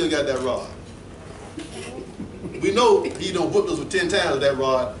see if he still got that rod. We know he done whooped us with 10 times with that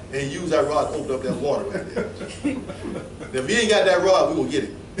rod, and he used that rod to open up that water right there. Now, if he ain't got that rod, we're going to get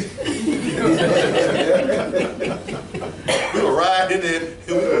him. We're going to ride in there, and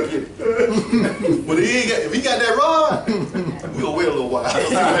we're going to get him. But if he got that rod, we're going to wait a little while.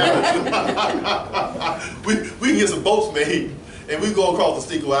 we can get some boats made, and we go across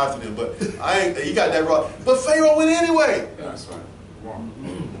the sea, go after them. But he got that rod. But Pharaoh went anyway. That's right. Wow.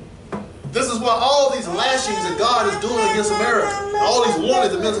 This is why all these lashings that God is doing against America, all these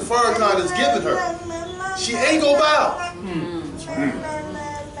warnings that Mr. Farrakhan has given her, she ain't gonna bow.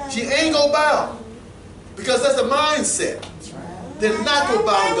 She ain't gonna bow. Because that's the mindset. They're not gonna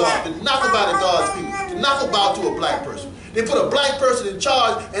bow to God. They're not gonna bow to God's people. They're not gonna bow to a black person. They put a black person in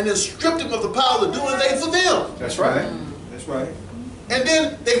charge and then stripped him of the power to do anything for them. That's right. That's right. And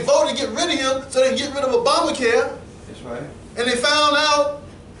then they voted to get rid of him so they can get rid of Obamacare. That's right. And they found out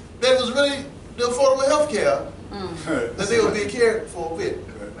that it was really the Affordable Health Care And they were being cared for a bit.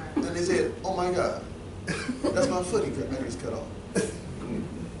 And they said, oh my God, that's my foot he just cut off.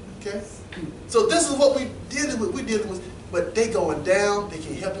 Okay? So this is what we dealing with. But they going down, they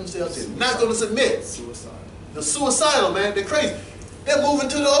can't help themselves, they're not going to submit. Suicide. They're suicidal, man, they're crazy. They're moving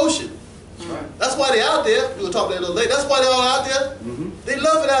to the ocean. That's right. That's why they're out there. We'll talk about that a little later. That's why they're all out there. They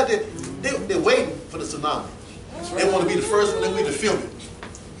love it out there. They're waiting for the tsunami. They want to be the first one, they want to film it.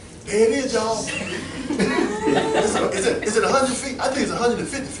 There it is, y'all. Is it 100 feet? I think it's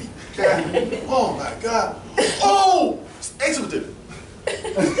 150 feet. Oh my God. Oh! Expletive.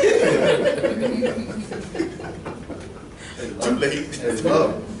 Too late.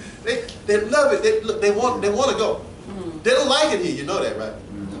 They love it. They want to go. They don't like it here. You know that, right?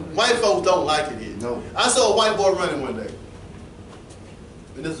 White folks don't like it here. No. I saw a white boy running one day.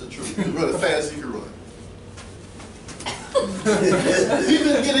 And this is the truth. He was running as fast as he could run. He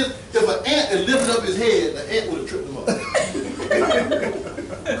couldn't get his, if an ant had lifted up his head, the ant would have tripped him up.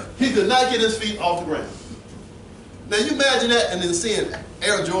 He could not get his feet off the ground. Now you imagine that and then seeing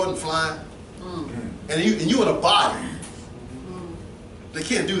Air Jordan flying, and you in a body. They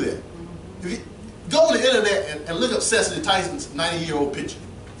can't do that. If you go on the internet and look up Cecily Tyson's 90-year-old picture.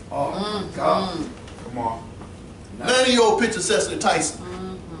 Oh, God. Come on. 90-year-old picture of Cecily Tyson.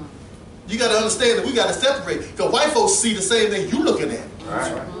 You got to understand that we got to separate. Because white folks see the same thing you looking at.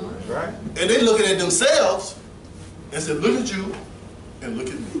 Right. That's right. And they looking at themselves and say, look at you and look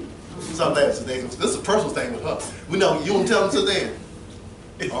at me. So I'm laughing today. This is a personal thing with her. We know you don't tell them to then.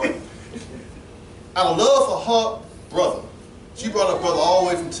 Out of love for her brother, she brought her brother all the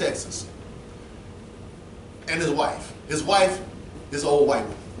way from Texas. And his wife. His wife is an old white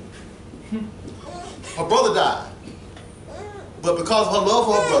woman. Her brother died. But because of her love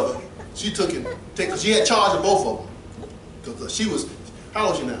for her brother, she took him. She had charge of both of them. Because she was, how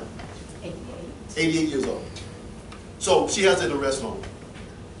old is she now? 88 years old. So she has an arrest home.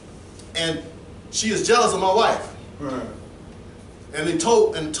 And she is jealous of my wife. Right. And they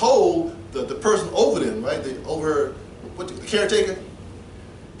told the person over them, right? Over her, the caretaker,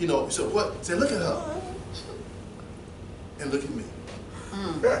 you know, so what? Say, look at her. And look at me.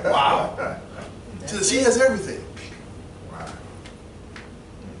 Wow. She said, she has everything.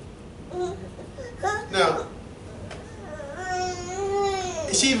 Wow. Now,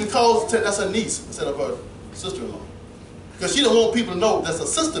 she even calls, that's her niece instead of her sister-in-law. Because she don't want people to know that's her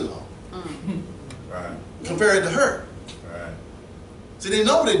sister-in-law. Right. Compared to her. Right. See, they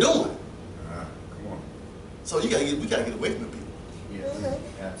know what they're doing. Come on. So we gotta get away from the people. Yes,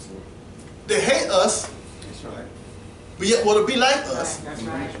 absolutely. They hate us, That's right. but yet want to be like us. That's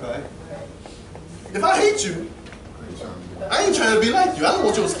right. That's right. If I hate you, I ain't trying to be like you. I don't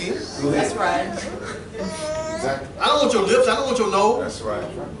want your skin. That's right. Exactly. I don't want your lips. I don't want your nose. That's right.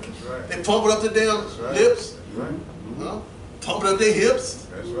 That's right. They pump it up their damn That's right. lips. That's right. Pump it up their hips.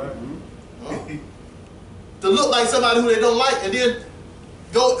 That's right. To look like somebody who they don't like and then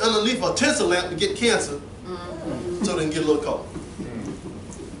go underneath a tinsel lamp to get cancer so they can get a little cold.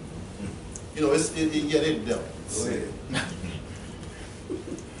 You know, yeah, they're the devil.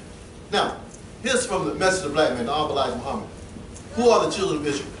 Now, here's from the Message of the Black Man, the Honorable Elijah Muhammad. Who are the children of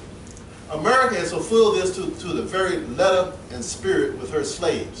Israel? America has fulfilled this to the very letter and spirit with her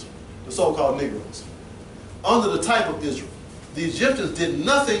slaves, the so-called Negroes. Under the type of Israel, the Egyptians did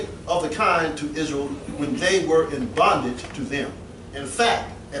nothing of the kind to Israel when they were in bondage to them. In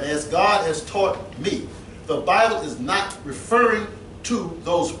fact, and as God has taught me, the Bible is not referring to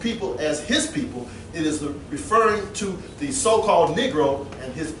those people as his people. It is referring to the so-called Negro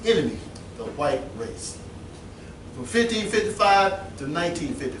and his enemy, the white race. From 1555 to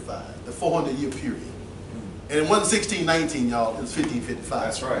 1955, the 400-year period. And it wasn't 1619, y'all, it was 1555.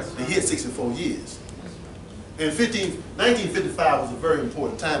 That's right. They hit 64 years. And 1955 was a very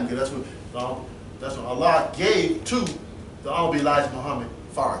important time because that's when Allah gave to the Honorable Elijah Muhammad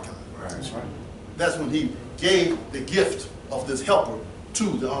Farrakhan. Right. That's right. That's when he gave the gift of this helper to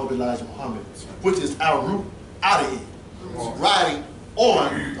the Honorable Elijah Muhammad, which is our root out of here. Riding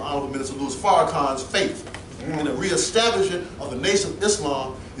on the Honorable Minister Louis Farrakhan's faith. And the reestablishment of the Nation of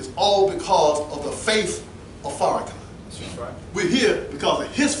Islam is all because of the faith of Farrakhan. That's right. We're here because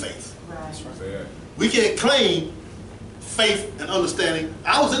of his faith. That's right. Yeah. We can't claim faith and understanding.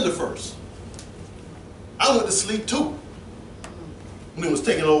 I was in the first. I went to sleep too when it was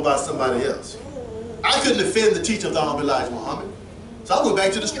taken over by somebody else. I couldn't defend the teaching of the Honorable Elijah Muhammad, so I went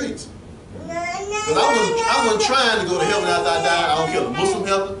back to the streets. Because I wasn't trying to go to heaven after I died. I don't care the Muslim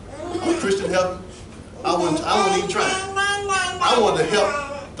heaven or Christian heaven. I wasn't even trying. I wanted to help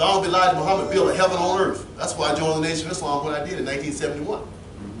the Honorable Elijah Muhammad build a heaven on earth. That's why I joined the Nation of Islam when I did in 1971.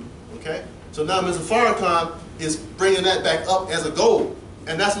 Okay? So now Mr. Farrakhan is bringing that back up as a goal.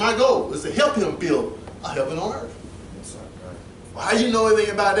 And that's my goal, is to help him build a heaven on earth. That's right. Well, how do you know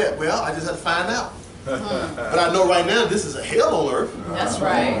anything about that? Well, I just have to find out. But I know right now this is a hell on earth. That's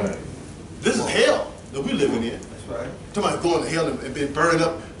right. This is hell that we're living in. That's right. Talking about going to hell and being burned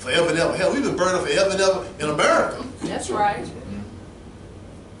up forever and ever. Hell, we've been burned up forever and ever in America. That's right.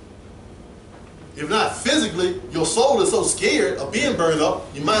 If not physically, your soul is so scared of being burned up,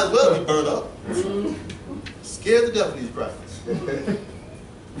 you might as well be burned up. Scared to death of these crackers.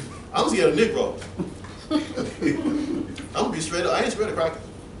 I'm scared of Negroes. I'm gonna be straight up. I ain't scared of crackers.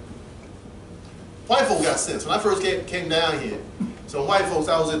 White folks got sense. When I first came down here, some white folks,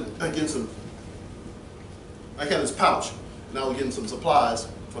 I was getting some. I had this pouch, and I was getting some supplies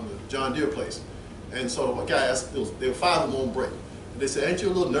from the John Deere place. And so a guy asked, there were 5 of them on break. And they said, "Ain't you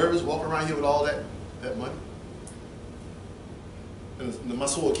a little nervous walking around here with all that money?" And my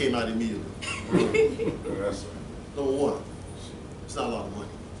sword came out immediately. That's Number 1, it's not a lot of money.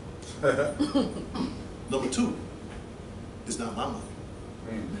 Number 2, it's not my money.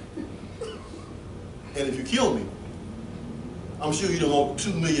 And if you kill me, I'm sure you don't want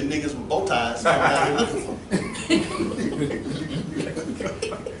 2 million niggas with bow ties coming out here looking for me.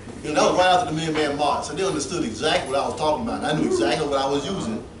 You know, that was right after the Million Man March. So they understood exactly what I was talking about. I knew exactly what I was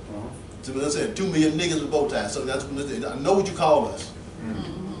using. So when I said 2 million niggas with bow ties, so that's when I know what you call us.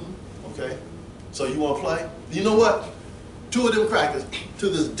 Okay? So you want to play? You know what? 2 of them crackers, to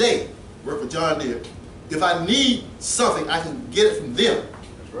this day, work for John Deere. If I need something, I can get it from them.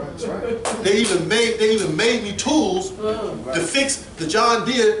 That's right. They even made me tools to fix the John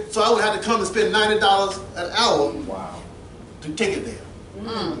Deere, so I would have to come and spend $90 an hour Wow. to take it there.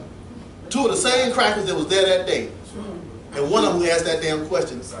 2 of the same crackers that was there that day, and one of them who asked that damn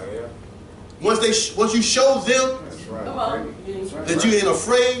question. right. Once you show them That's right. Come on. that you ain't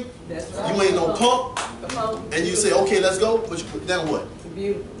afraid, That's right. you ain't no punk, Come on. and you say, okay, let's go, but you put down what?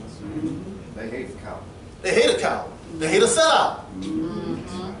 Beautiful. They hate the cow. They hate a cow. They hate a sellout.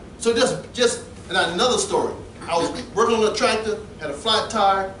 So just and another story. I was working on a tractor, had a flat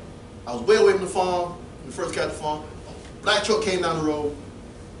tire. I was way away from the farm. When we first got the farm, a black truck came down the road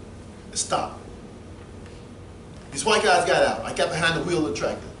and stopped. These white guys got out. I got behind the wheel of the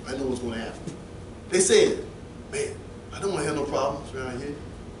tractor. I knew what was going to happen. They said, "Man, I don't want to have no problems around here.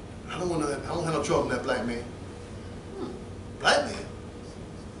 I don't have no trouble with that black man." Black man?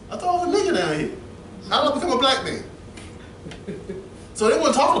 I thought I was a nigga down here. How did I become a black man? So they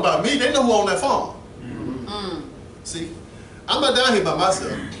weren't talking about me. They know who owned that farm. See, I'm not down here by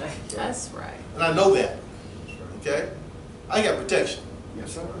myself, That's right. and I know that. Okay, I got protection,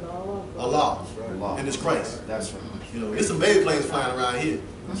 Yes, sir. Allah, Allah. and His Christ. That's right. You know, there's some baby planes flying around here.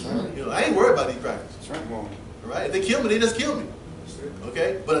 That's right. You know, I ain't worried about these crackers. That's right. All right, if they kill me, they just kill me. That's it.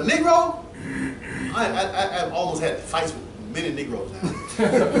 Okay, but a Negro, I've almost had fights with many Negroes now.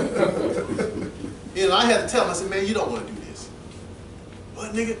 You know, I had to tell them, I said, "Man, you don't want to do this."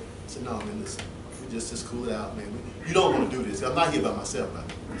 "What, nigga?" I said, "No, man, listen, we just cool it out, man. You don't want to do this. I'm not here by myself, man.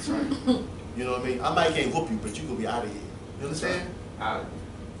 That's right. You know what I mean? I might can't whoop you, but you gonna be out of here. You understand?" Out.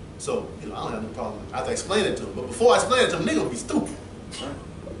 So, you know, I don't have no problem. I have to explain it to them. But before I explain it to them, nigga will be stupid. That's right.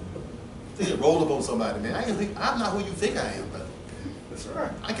 They just roll up on somebody, man. I'm not who you think I am, brother. That's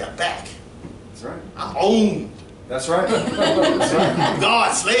right. I got back. That's right. I'm owned. That's right. That's right. I'm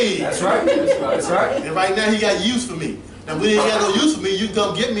God's slave. That's right. That's right. And right now he got use for me. Now when he ain't got no use for me, you can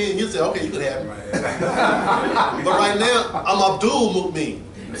come get me and he'll say, "Okay, you can have me." But right now, I'm Abdul Mu'min.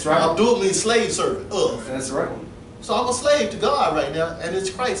 That's right. Abdul means slave servant. That's right. So I'm a slave to God right now, and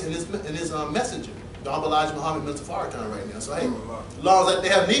it's Christ and his messenger. The Honorable Elijah Muhammad Mr. Farrakhan right now. So hey, as long as they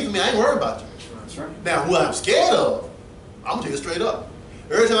have need for me, I ain't worried about you. That's right. Now who I'm scared of, I'm gonna tell you straight up.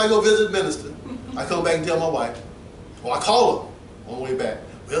 Every time I go visit the minister, I come back and tell my wife, or I call her on the way back.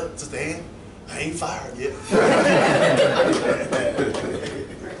 "Well, Sister Ann, I ain't fired yet."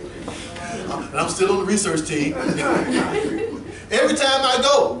 And I'm still on the research team. Every time I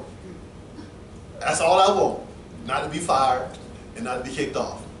go, that's all I want. Not to be fired and not to be kicked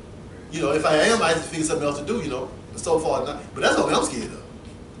off. You know, if I am, I have to figure something else to do, you know. But so far, not. But that's what I'm scared of.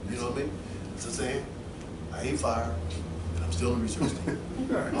 You know what I mean? So saying, I ain't fired, and I'm still on the research team.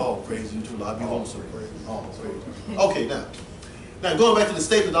 Oh, praise you too, Lord. I'll be home soon. Oh, praise. Okay, now going back to the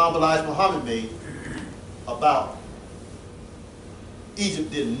statement that Honorable Elijah Muhammad made about Egypt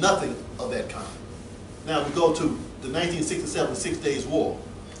did nothing of that kind. Now we go to the 1967 Six Days War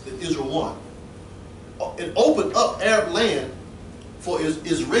that Israel won. It opened up Arab land for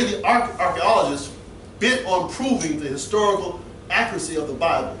Israeli archaeologists bent on proving the historical accuracy of the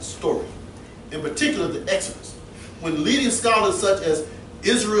Bible story, in particular the Exodus. When leading scholars such as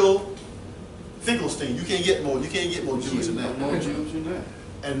Israel Finkelstein. You can't get more Jewish than that. More Jews than that.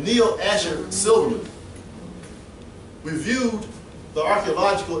 And Neil Asher Silverman reviewed the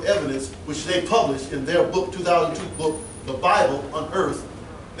archaeological evidence which they published in their book, 2002 book, The Bible Unearthed.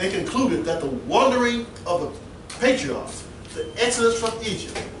 They concluded that the wandering of the patriarchs, the exodus from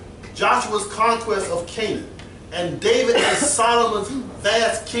Egypt, Joshua's conquest of Canaan, and David and Solomon's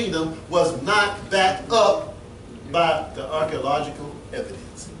vast kingdom was not backed up by the archaeological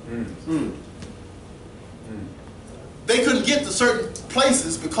evidence. They couldn't get to certain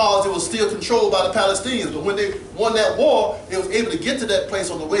places because it was still controlled by the Palestinians. But when they won that war, they was able to get to that place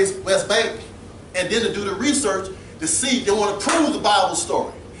on the West Bank and then to do the research to see, they want to prove the Bible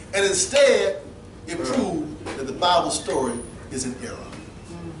story. And instead, it proved that the Bible story is an error.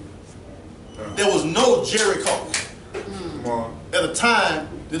 There was no Jericho Come on. at the time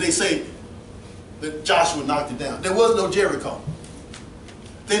that they say that Joshua knocked it down. There was no Jericho.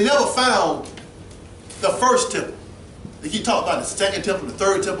 They never found the first temple. They keep talking about the second temple, the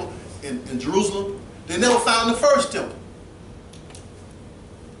third temple in Jerusalem. They never found the first temple.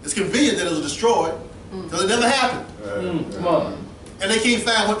 It's convenient that it was destroyed because it never happened. Come on. And they can't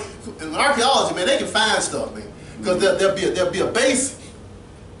find what, in archaeology, man, they can find stuff, man. Because there'll be a base,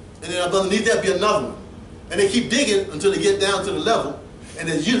 and then underneath there'll be another one. And they keep digging until they get down to the level, and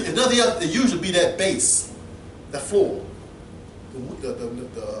there's if nothing else, there usually be that base, that floor,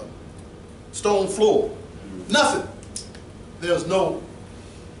 the stone floor. Nothing. There's no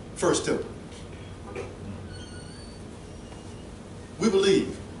first temple. We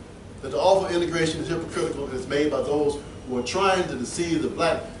believe that the awful integration is hypocritical and is made by those who are trying to deceive the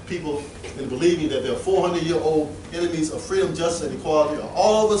black people in believing that their 400-year-old enemies of freedom, justice, and equality are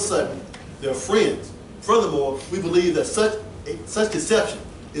all of a sudden their friends. Furthermore, we believe that such deception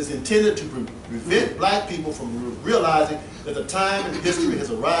is intended to prevent black people from realizing that the time in history has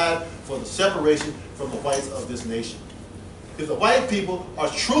arrived for the separation from the whites of this nation. If the white people are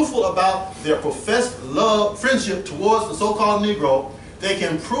truthful about their professed love, friendship towards the so-called Negro, they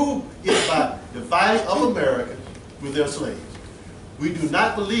can prove it by dividing up America with their slaves. We do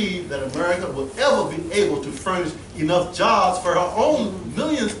not believe that America will ever be able to furnish enough jobs for her own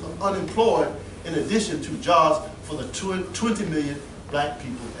millions of unemployed, in addition to jobs for the 20 million black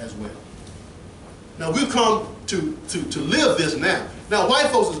people as well. Now we've come to live this now. Now white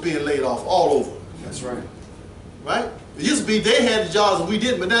folks is being laid off all over. That's right. Right? It used to be they had the jobs and we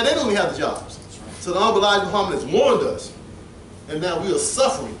didn't, but now they don't even have the jobs. So the Honorable Elijah Muhammad has warned us, and now we are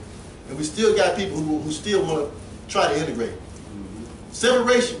suffering, and we still got people who still want to try to integrate.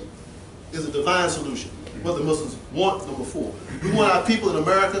 Separation is a divine solution, what the Muslims want, number 4. We want our people in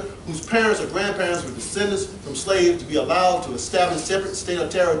America whose parents or grandparents were descendants from slaves to be allowed to establish separate state or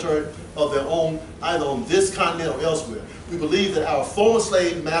territory of their own, either on this continent or elsewhere. We believe that our former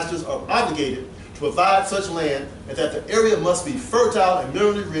slave masters are obligated to provide such land and that the area must be fertile and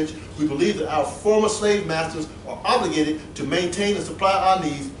minerally rich. We believe that our former slave masters are obligated to maintain and supply our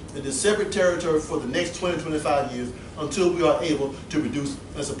needs in this separate territory for the next 20-25 years until we are able to produce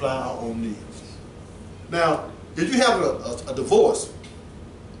and supply our own needs. Now, if you have a divorce,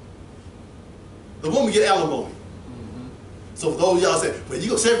 the woman get alimony. So for those of y'all say, well,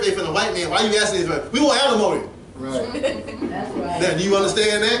 you go separate from the white man, why are you asking this? We want alimony. Right. That's right. Now, do you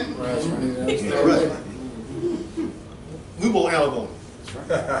understand that? Right. All right. We want alimony.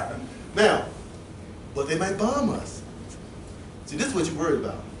 Now, but they might bomb us. See, this is what you're worried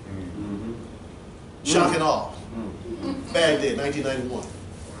about. Shock and awe. Baghdad, 1991.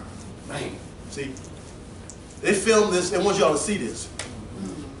 Man. See, they filmed this. They want y'all to see this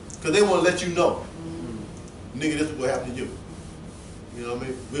because they want to let you know, nigga, this is what happened to you. You know what I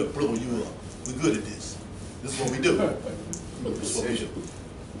mean? We'll blow you up. We're good at this. This is what we do. This is what we do.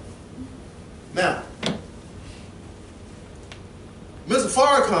 Now, Mr.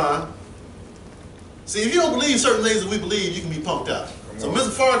 Farrakhan, see, if you don't believe certain things that we believe, you can be punked out. So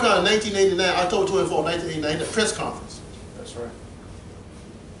Mr. Farrakhan in 1989, October 24, 1989, had a press conference That's right.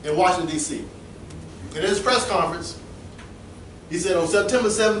 in Washington, D.C. In his press conference, he said on September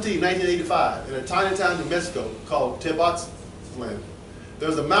 17, 1985, in a tiny town in Mexico called Tepoztlán,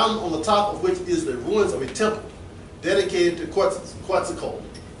 there's a mountain on the top of which is the ruins of a temple dedicated to Quetzalcoatl,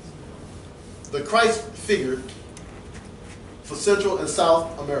 the Christ figure for Central and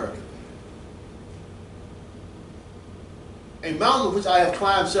South America. A mountain which I have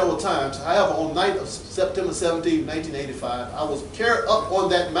climbed several times. However, on the night of September 17, 1985, I was carried up on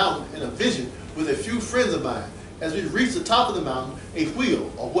that mountain in a vision with a few friends of mine. As we reached the top of the mountain, a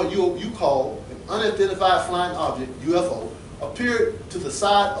wheel, or what you call an unidentified flying object, UFO, appeared to the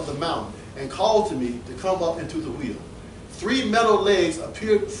side of the mountain and called to me to come up into the wheel. 3 metal legs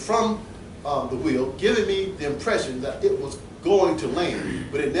appeared from the wheel, giving me the impression that it was going to land,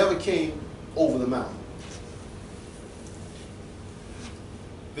 but it never came over the mountain.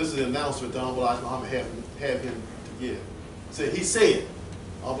 This is the announcement that Honorable Elijah Muhammad had him to give. He said,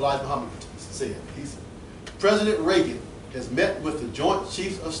 Honorable Elijah Muhammad said, President Reagan has met with the Joint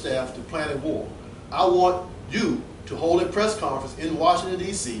Chiefs of Staff to plan a war. I want you to hold a press conference in Washington,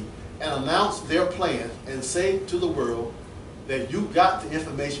 D.C. and announce their plan and say to the world that you got the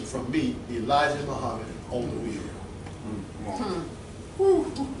information from me, Elijah Muhammad, on the wheel.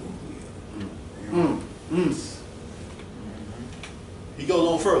 He goes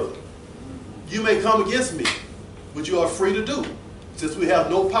on further. You may come against me, but you are free to do, since we have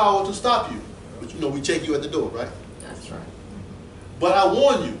no power to stop you. But you know, we check you at the door, right? That's right. But I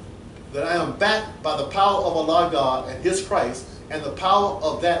warn you that I am backed by the power of Allah God and His Christ and the power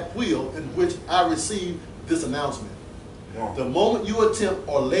of that wheel in which I received this announcement. Wow. The moment you attempt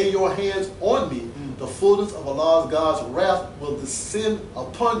or lay your hands on me, the fullness of Allah's God's wrath will descend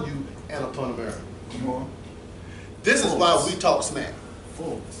upon you and upon America. Come on. This is why we talk smack.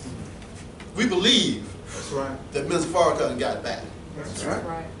 We believe That's right. that Mr. Farrakhan got back. That's That's right.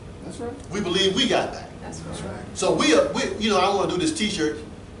 right. That's right. We believe we got back. That's That's right. right. So we you know, I want to do this T-shirt.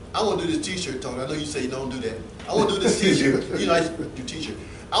 I want to do this T-shirt, Tony. I know you say you don't do that. I want to do this T-shirt. You know, I used to do T-shirt.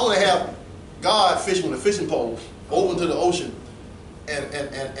 I want to have God fishing with a fishing pole over into the ocean,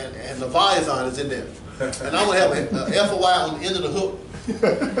 and Leviathan is in there. And I want to have an FOI on the end of the hook.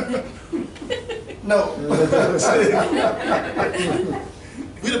 No.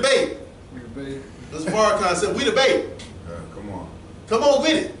 We the bait. Mr. Farrakhan said, we the bait. Come on. Come on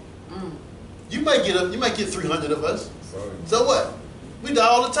with it. You might get 300 of us. Sorry. So what? We die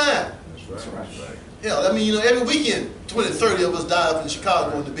all the time. That's right. That's right. Hell, I mean, you know, every weekend, 20, 30 of us die up in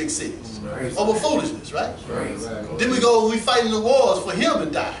Chicago in the big cities. Right. Over foolishness, right? Right. Then we fighting the wars for him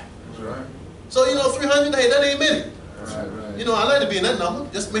to die. That's right. So, you know, 300, hey, that ain't many. That's right. You know, I like to be in that number.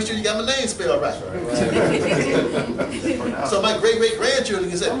 Just make sure you got my name spelled right. So my great-great-grandchildren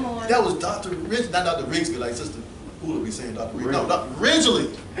can say, that was Dr. Ridgely, not Dr. Rigsby, like Sister Hula be saying Dr. Rigsby. No, Dr.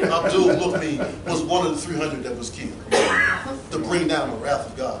 Ridgely Abdul Mukhmin was one of the 300 that was killed to bring down the wrath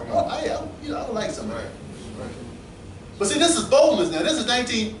of God. I like something. Right. But see, this is boldness now. This is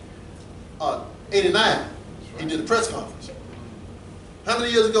 1989. He did a press conference. How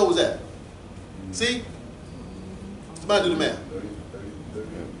many years ago was that? See? Somebody do the math. 30.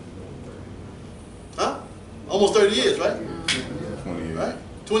 Huh? Almost 30 years, right? 28. Right?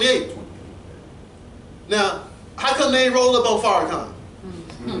 28. Now, how come they ain't rolled up on Farrakhan?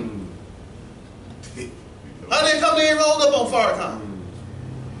 How they come they ain't rolled up on Farrakhan?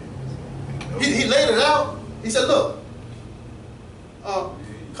 He laid it out. He said, look,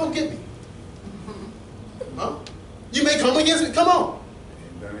 come get me. Huh? You may come against me. Come on.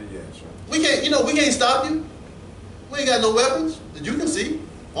 Ain't done it yet, sir. We can't stop you. We ain't got no weapons that you can see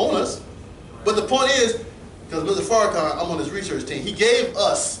on us. But the point is, because Mr. Farrakhan, I'm on his research team, he gave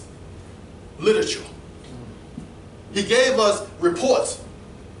us literature. He gave us reports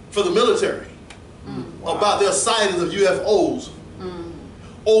for the military about their sightings of UFOs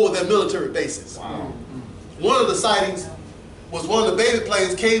over their military bases. Wow. One of the sightings was one of the baby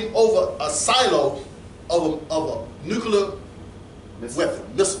planes came over a silo of a nuclear weapon,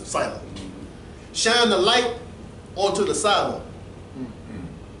 missile silo. Shined the light onto the silo.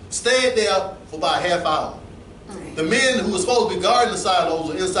 Stayed there for about a half hour. The men who were supposed to be guarding the silos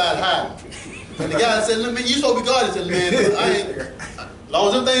were inside hiding. And the guy said, "Look, man, you supposed to be guarding." Said, "Man, I ain't. As long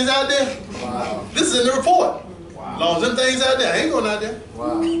as them things out there, this is in the report. As long as them things out there, I ain't going out there."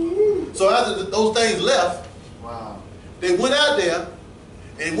 So after those things left, they went out there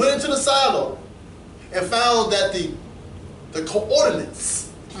and went into the silo and found that the coordinates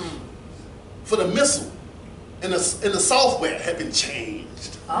for the missile in the software had been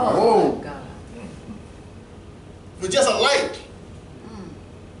changed. Oh, my God. With just a light,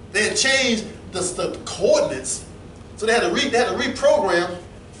 they had changed the coordinates, so they had to reprogram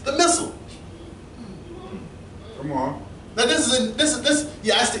the missile. Come on. Now this.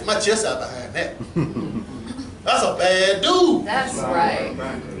 Yeah, I stick my chest out behind that. That's a bad dude. That's right.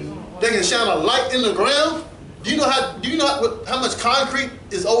 They can shine a light in the ground. Do you know how much concrete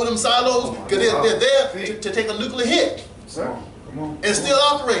is over them silos? Because they're there to take a nuclear hit Sir. Come on. and still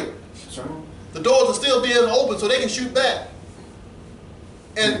operate. Sir. The doors will still be open so they can shoot back.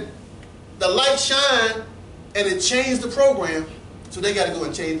 And the light shine and it changed the program, so they got to go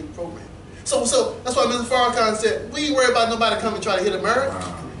and change the program. So that's why Mr. Farrakhan said, we ain't worried about nobody coming and trying to hit America.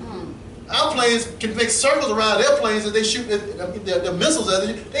 Our planes can make circles around their planes as they shoot the missiles at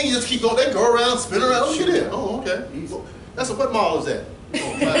it. They can just keep going. They go around, spin around. Look at it. Oh, okay. That's what model is that?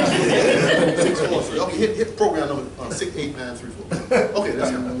 643. Okay, hit program number 68934. Okay,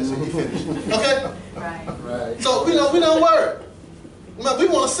 that's it. You finished. Okay? Right. Right. So we don't worry. We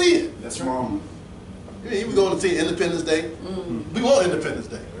want to see it. That's wrong. We going to see Independence Day. We want Independence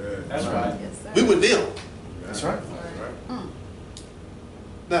Day. Yeah. That's right. Yes, sir. We with them. That's right.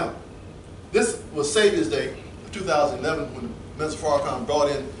 Now, this was Savior's Day, 2011, when Mr. Farrakhan brought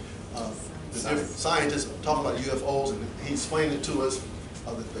in the different scientists talking about UFOs, and he explained it to us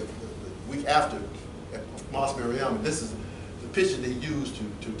the week after at Mos Maryam. And this is the picture that he used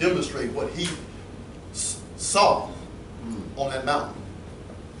to demonstrate what he saw on that mountain.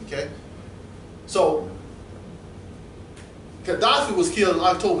 Okay? So, Gaddafi was killed in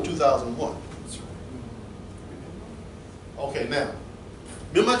October 2001. Okay, now,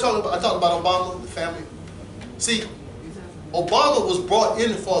 remember I talked about Obama, the family? See, Obama was brought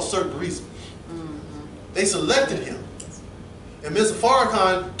in for a certain reason. They selected him. And Mr.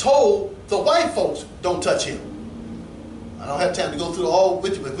 Farrakhan told the white folks, don't touch him. I don't have time to go through all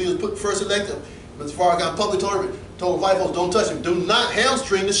with you, but we was put first elected, Mr. Farrakhan publicly told white folks, don't touch him. Do not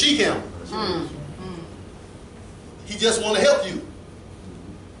hamstring the she camel. He just want to help you.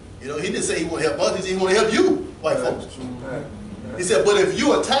 You know, he didn't say he want to help us, he said he want to help you, white folks. He said, but if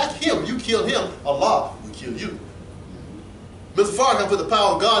you attack him, you kill him, Allah will kill you. Mr. Farrakhan put the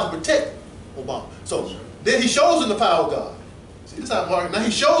power of God to protect Obama. So then he shows him the power of God. See, this how Mark. Now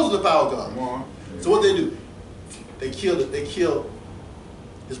he shows him the power of God. Come on. So what they do? They killed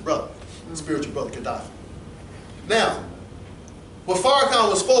his brother, spiritual brother Gaddafi. Now, what Farrakhan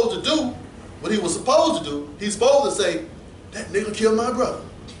was supposed to do, what he was supposed to do, he's supposed to say, that nigga killed my brother.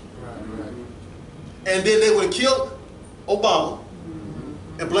 And then they would have killed Obama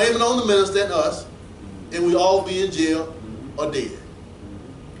and blame it on the minister and us, and we'd all be in jail or dead.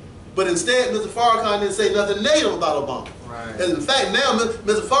 But instead, Mr. Farrakhan didn't say nothing negative about Obama. Right. And in fact, now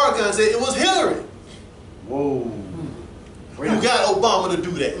Mr. Farrakhan said it was Hillary Whoa. who got Obama to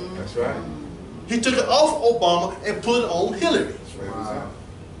do that. That's right. He took it off Obama and put it on Hillary. That's right. Wow.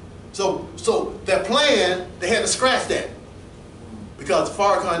 So that plan, they had to scratch that because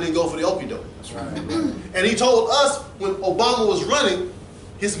Farrakhan didn't go for the okie doke. That's right. And he told us when Obama was running,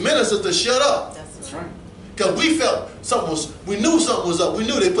 his ministers to shut up. That's right. Because we felt we knew something was up. We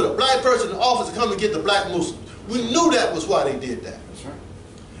knew they put a black person in office to come and get the black Muslims. We knew that was why they did that. That's right.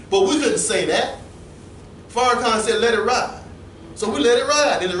 But we couldn't say that. Farrakhan said, let it ride. So we let it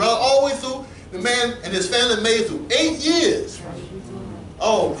ride. And it ride all the way through. The man and his family made it through 8 years.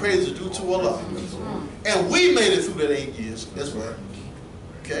 Oh, praise is due to Allah. And we made it through that 8 years as well.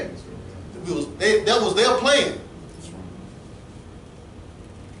 Okay? That was their plan.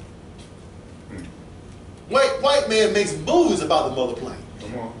 White man makes movies about the mother plane,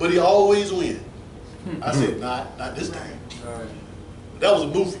 Come on. but he always wins. I said, not this time. That was a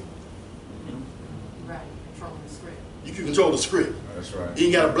movie. Right. Controlling the script. You can control the script. That's right. You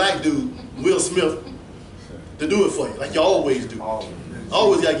ain't got a black dude, Will Smith, to do it for you, like you always do.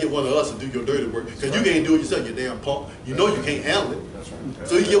 Always got to get one of us to do your dirty work, because you can't do it yourself, you damn punk. You know you can't handle it. That's right.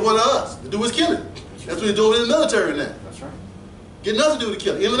 So you get one of us to do his killing. That's what he's doing in the military now. That's right. Get nothing to do with the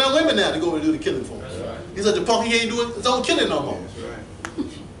killing. Even our women now to go and do the killing for him. That's right. He's such a punk, he ain't doing his own killing no more. That's right.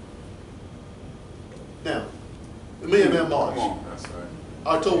 Now, the Million Man March, Come on. That's right.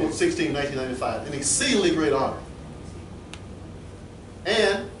 October 16, 1995, an exceedingly great honor.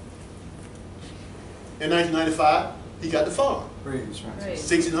 And in 1995, he got the farm, Praise, right. Right.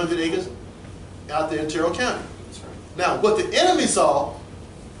 1,600 acres out there in Terrell County. That's right. Now, what the enemy saw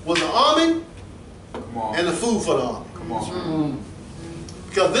was the army Come on. and the food for the army. Come on.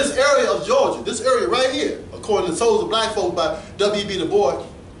 Because this area of Georgia, this area right here, according to Souls of Black Folk by W.B. Du Bois,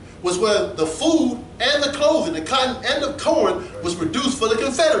 was where the food and the clothing, the cotton and the corn was produced for the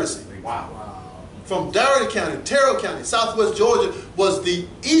Confederacy. Wow. From Dougherty County, Terrell County, Southwest Georgia was the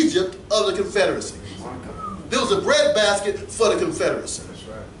Egypt of the Confederacy. There was a breadbasket for the Confederacy. That's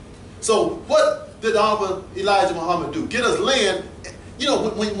right. So what did Elijah Muhammad do? Get us land. You know,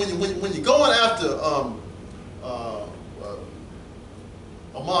 when you're going after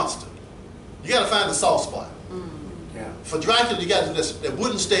a monster, you got to find the soft spot. Yeah. For Dracula, you got to do that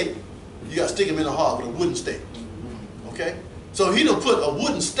wooden stake. You got to stick him in the heart with a wooden stake. Okay? So he done put a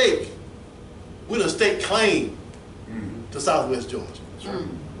wooden stake with a stake claim to Southwest Georgia. That's right.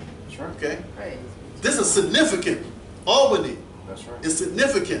 That's right. Okay? Right. This is significant. Albany That's right. is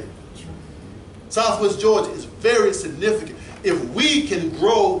significant. That's right. Southwest Georgia is very significant. If we can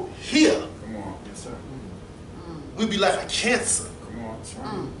grow here, Come on. Yes, sir. we'd be like a cancer Come on. That's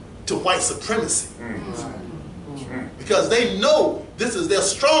right. to white supremacy. That's right. That's right. Because they know this is their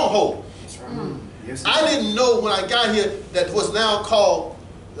stronghold. That's right. Yes, I didn't know when I got here that what's now called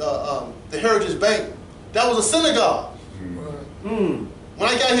the Heritage Bank, that was a synagogue. Mm. When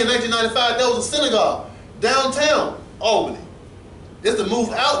I got here in 1995, that was a synagogue downtown Albany. It's to move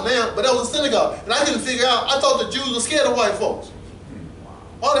out now, but that was a synagogue. And I couldn't figure out, I thought the Jews were scared of white folks.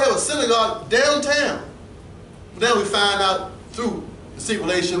 Why do they have a synagogue downtown? But then we find out through the secret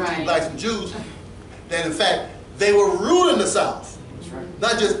relationship between Right. blacks and Jews that in fact they were ruling the South. That's right.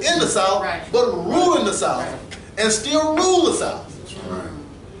 Not just in the South, Right. but ruling the South. Right. And still rule the South. That's right.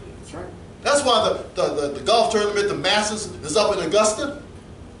 That's right. That's why the golf tournament, the Masters, is up in Augusta.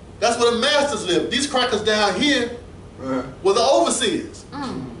 That's where the Masters live. These crackers down here were the overseers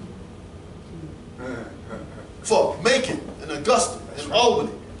for Macon and Augusta and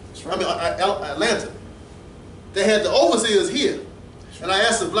Albany. That's I right. mean, Atlanta. They had the overseers here. And I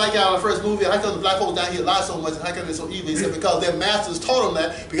asked the black guy in the first movie, how come the black folks down here lie so much and how come they're so evil? He said, because their masters taught them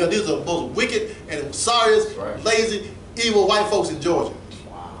that, because these are both wicked and sorriest, Right. lazy, evil white folks in Georgia,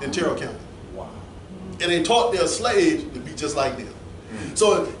 Wow. in Terrell County. Wow. And they taught their slaves to be just like them.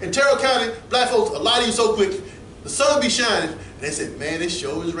 So in Terrell County, black folks lie to you so quick, the sun be shining, and they said, man, it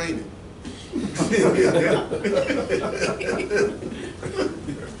sure is raining.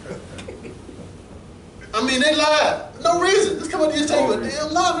 I mean, they lied. No reason. Just come up here and tell you a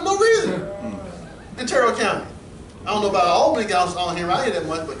damn lie for no reason. In Terrell County. I don't know about all the guys on here right here that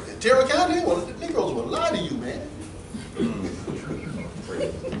much, but in Terrell County, well, the Negroes will lie to you, man.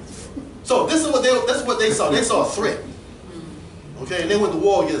 So this is what they saw. They saw a threat. Okay, and then when the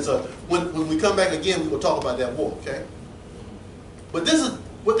war again, so when we come back again, we will talk about that war, okay? But this is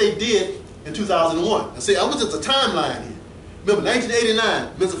what they did in 2001. And see, I was just a timeline here. Remember,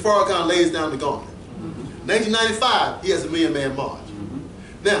 1989, Mr. Farrakhan lays down the gauntlet. 1995, he has a Million Man March.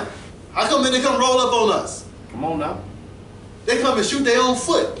 Now, how come they come roll up on us? Come on now. They come and shoot their own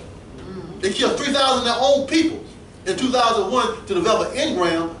foot. They killed 3,000 of their own people in 2001 to develop an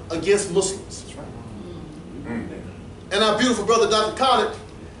engram against Muslims. That's right. And our beautiful brother, Dr. Khaled,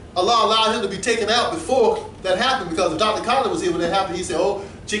 Allah allowed him to be taken out before that happened, because if Dr. Khaled was here when that happened, he said, oh,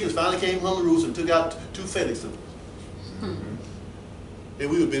 chickens finally came from the roost and took out 2 FedEx symbols. And we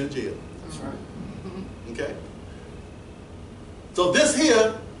would have been in jail. That's right. Okay? So this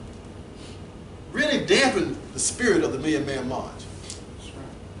here really dampened the spirit of the Million Man March. That's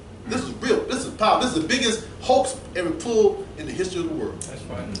right. This is real. This is power. This is the biggest hoax ever pulled in the history of the world. That's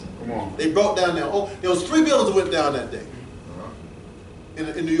right. Come on. They brought down their own. There was 3 buildings that went down that day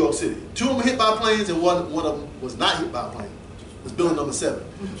in New York City. 2 of them were hit by planes, and one of them was not hit by a plane. It was building number 7.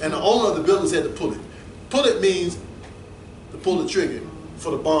 And the owner of the building said to pull it. Pull it means to pull the trigger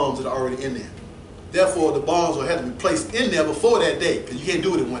for the bombs that are already in there. Therefore, the bombs will have to be placed in there before that day, because you can't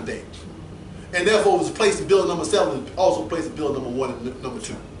do it in one day. And therefore, it was placed in building number 7, and also placed in building number 1 and number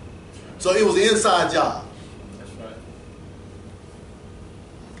 2. So it was an inside job. That's right.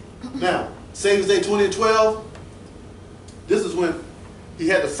 Now, Savings Day 2012, this is when he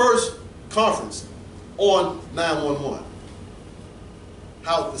had the first conference on 911.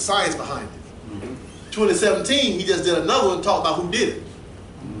 How the science behind it. 2017, he just did another one and talked about who did it.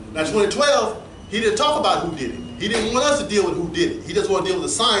 Now 2012, he didn't talk about who did it. He didn't want us to deal with who did it. He just wanted to deal with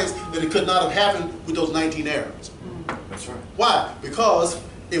the science that it could not have happened with those 19 Arabs. That's right. Why? Because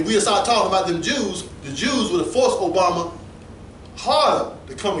if we had started talking about them Jews, the Jews would have forced Obama harder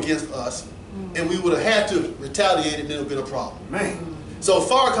to come against us, and we would have had to retaliate, and then it would have been a problem. Man. So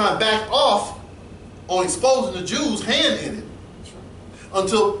Farrakhan backed off on exposing the Jews' hand in it That's right.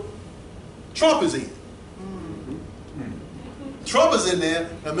 until Trump is in. Trump is in there,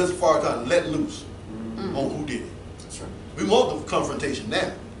 and Mr. Farrakhan let loose on who did it. That's right. We want the confrontation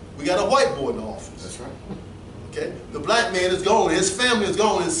now. We got a white boy in the office. That's right. Okay? The black man is gone, his family is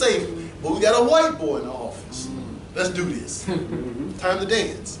gone and safe, but we got a white boy in the office. Let's do this. Time to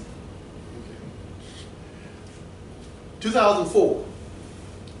dance. 2004,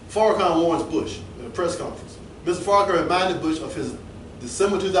 Farrakhan warns Bush in a press conference. Mr. Farrakhan reminded Bush of his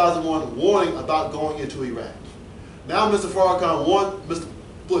December 2001 warning about going into Iraq. Now Mr. Farrakhan warned Mr.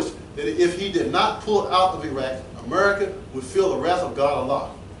 Bush that if he did not pull out of Iraq, America would feel the wrath of God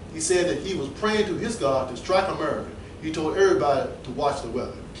Allah. He said that he was praying to his God to strike America. He told everybody to watch the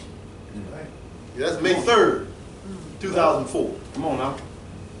weather. Yeah, that's May 3rd, 2004. Come on now.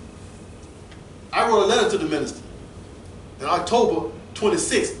 I wrote a letter to the minister in October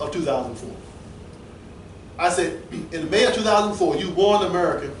 26th of 2004. I said, in May of 2004, you warned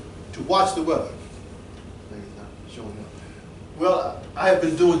America to watch the weather. Maybe it's not showing up. Well, I have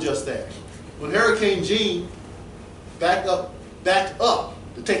been doing just that. When Hurricane Jean backed up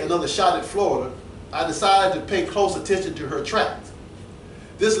to take another shot at Florida, I decided to pay close attention to her tracks.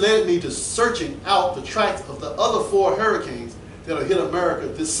 this led me to searching out the tracks of the other 4 hurricanes that have hit America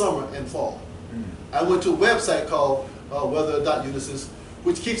this summer and fall. I went to a website called weather.unisys,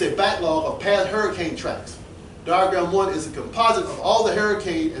 which keeps a backlog of past hurricane tracks. Diagram 1 is a composite of all the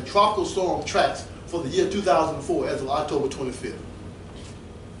hurricane and tropical storm tracks for the year 2004 as of October 25th.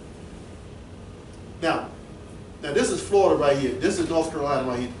 Now this is Florida right here. This is North Carolina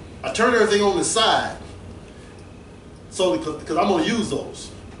right here. I turned everything on the side, so because I'm going to use those.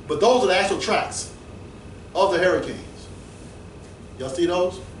 But those are the actual tracks of the hurricanes. Y'all see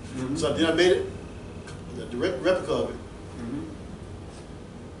those? Mm-hmm. So then I made it, the replica of it. Mm-hmm.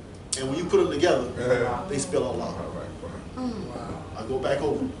 And when you put them together, they spell Allah. Wow. I go back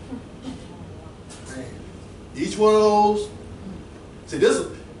over. Each one of those. See, this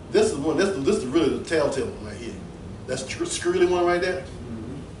is one. This is really the telltale one right here. That's the squiggly one right there.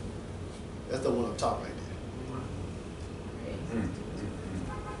 Mm-hmm. That's the one up top right there.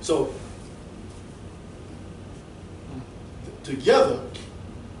 So together,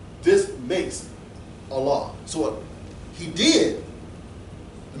 this makes Allah. So what he did,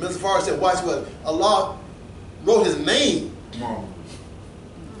 the Minister Farr said, watch what Allah wrote his name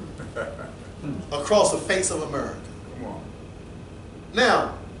across the face of America. Come on.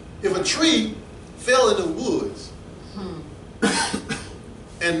 Now, if a tree fell in the woods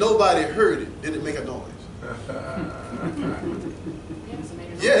and nobody heard it, did it make a noise?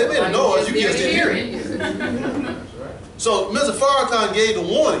 Yeah, it made a noise. You just didn't hear it. That's right. So Mr. Farrakhan gave the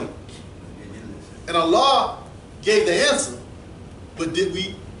warning, and Allah gave the answer, but did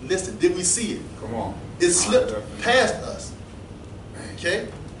we listen? Did we see it? Come on. It slipped past us, okay?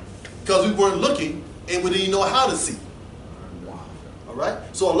 Because we weren't looking, and we didn't know how to see. All right?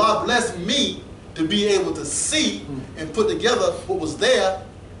 So Allah blessed me to be able to see and put together what was there.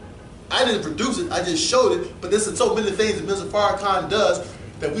 I didn't produce it, I just showed it, but there's so many things that Mr. Farrakhan does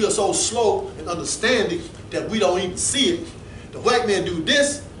that we are so slow in understanding that we don't even see it. The white man do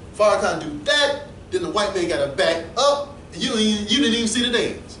this, Farrakhan do that, then the white man got to back up, and you didn't even see the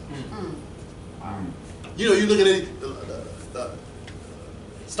dance. You know, you looking at the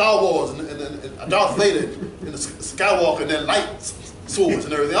Star Wars and Darth Vader and the Skywalker and then light swords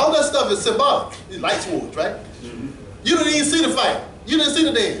and everything. All that stuff is symbolic. Light swords, right? You didn't even see the fight. You didn't see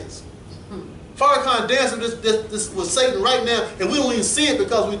the dance. Farrakhan dancing this with Satan right now, and we don't even see it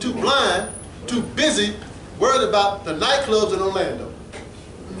because we're too blind, too busy, worried about the nightclubs in Orlando.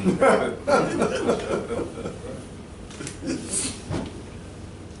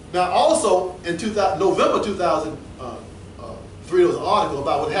 Now also, in November 2003, there was an article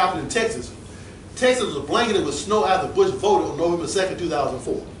about what happened in Texas. Texas was blanketed with snow after Bush voted on November 2nd,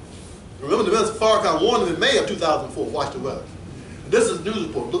 2004. Remember, the Minister Farrakhan warned in May of 2004, watch the weather. This is a news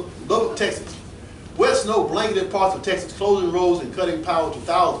report. Look at Texas. Wet snow blanketed parts of Texas, closing roads and cutting power to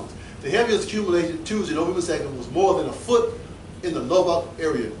thousands. The heaviest accumulation Tuesday, November 2nd, was more than a foot in the Lubbock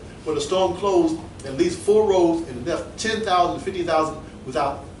area, where the storm closed at least 4 roads and left 10,000 to 50,000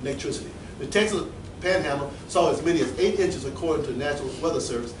 without electricity. The Texas Panhandle saw as many as 8 inches, according to the National Weather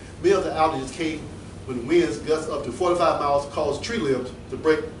Service. Many of the outages came when winds gusts up to 45 miles caused tree limbs to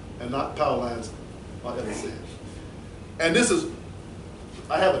break and knock power lines, like I said. And this is,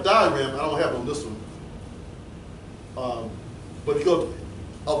 I have a diagram, I don't have it on this one. But if you go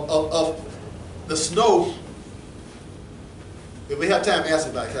of the snow, if we have time, ask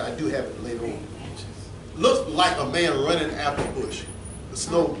about it, because I do have it later on. Looks like a man running after a bush. The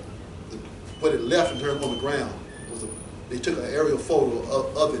snow, what it left in terms on the ground, was they took an aerial photo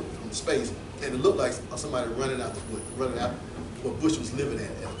of it from space, and it looked like somebody running after what Bush was living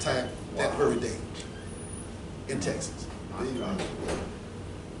at the time, that very day, in Texas.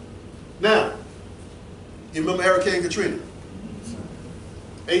 Now, you remember Hurricane Katrina?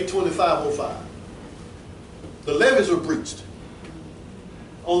 8/25/05. The levees were breached.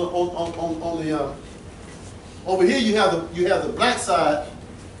 On the over here you have the black side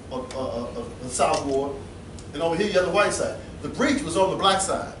of the South Ward, and over here you have the white side. The breach was on the black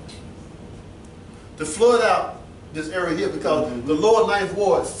side to flood out this area here because the lower 9th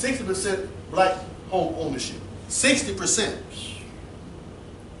Ward, 60% black home ownership, 60%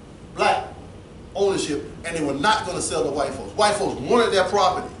 black ownership, and they were not going to sell to white folks. White folks wanted their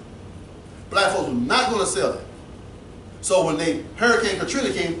property. Black folks were not going to sell it. So when Hurricane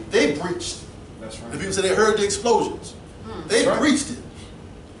Katrina came, they breached. That's right. The people said they heard the explosions. They breached it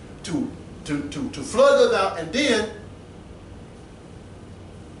to flood it out, and then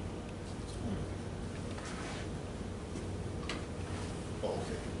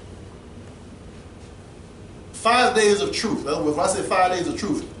okay. 5 days of truth. In other words, if I say 5 days of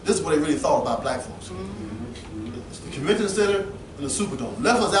truth, this is what they really thought about black folks. The convention center, in the Superdome.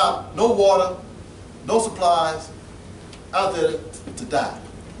 Left us out, no water, no supplies, out there to die.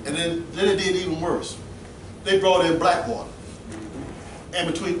 And then it did even worse. They brought in Blackwater.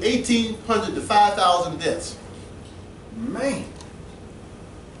 And between 1,800 to 5,000 deaths. Man.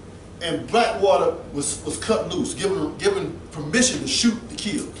 And Blackwater was cut loose, given permission to shoot the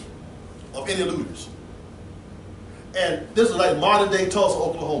kill of any looters. And this is like modern day Tulsa,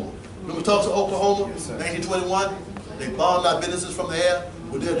 Oklahoma. Remember Tulsa, Oklahoma, Yes, sir. 1921? They bombed our businesses from the air.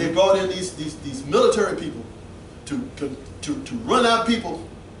 Well, they brought in these military people to run our people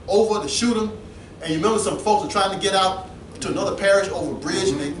over, to shoot them. And you remember some folks were trying to get out to another parish over a bridge,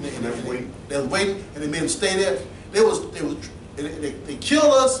 and they was waiting, and they made them stay there. They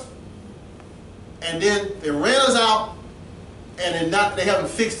killed us, and then they ran us out, and they haven't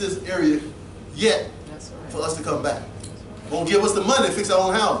fixed this area yet for us to come back. Won't give us the money to fix our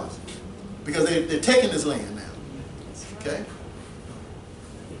own houses because they're taking this land now. Okay?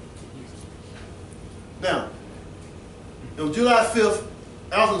 Now, on July 5th,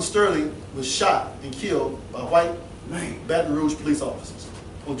 Alton Sterling was shot and killed by white Baton Rouge police officers.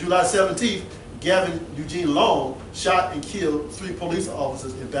 On July 17th, Gavin Eugene Long shot and killed 3 police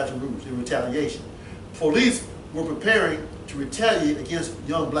officers in Baton Rouge in retaliation. Police were preparing to retaliate against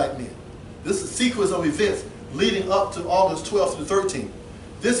young black men. This is a sequence of events leading up to August 12th to the 13th.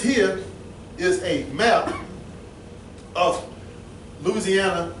 This here is a map of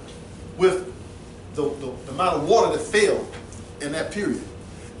Louisiana with the amount of water that fell in that period.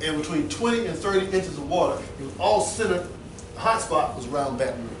 And between 20 and 30 inches of water, it was all centered, the hot spot was around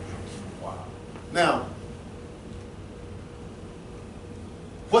Baton Rouge. Wow. Now,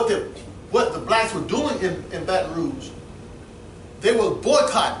 what the blacks were doing in Baton Rouge, they were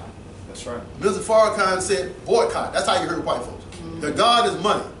boycotting. That's right. Mr. Farrakhan said boycott. That's how you heard white folks. Their God is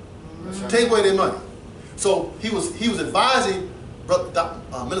money. That's right. Take away their money. So he was advising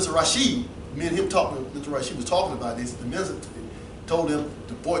Minister Rashid. Me and him talking. Mr. Rashid was talking about this. The minister told him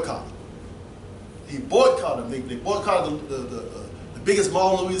to boycott. He boycotted them. They boycotted the biggest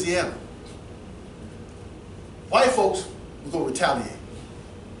mall in Louisiana. White folks were going to retaliate.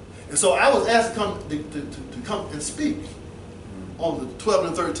 And so I was asked to come and speak on the 12th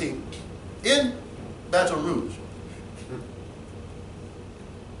and 13th in Baton Rouge.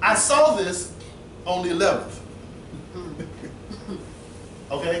 I saw this on the 11th.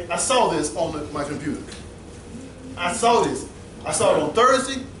 Okay, I saw this on my computer. I saw this. I saw it on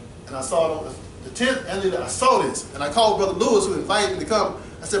Thursday, and I saw it on the 10th, and I saw this. And I called Brother Lewis, who invited me to come.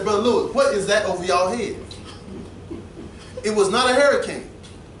 I said, Brother Lewis, what is that over y'all head? It was not a hurricane.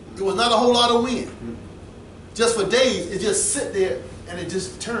 It was not a whole lot of wind. Just for days, it just sit there, and it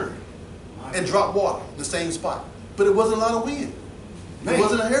just turned and dropped water in the same spot. But it wasn't a lot of wind. It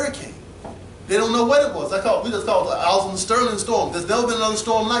wasn't a hurricane. They don't know what it was. We just called it the Alton Sterling storm. There's never been another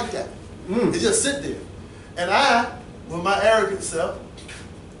storm like that. It just sit there. And I, with my arrogant self,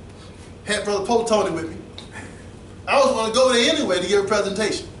 had Brother Poe Tony with me. I was going to go there anyway to give a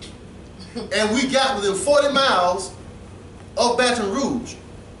presentation. And we got within 40 miles of Baton Rouge,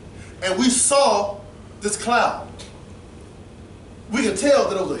 and we saw this cloud. We could tell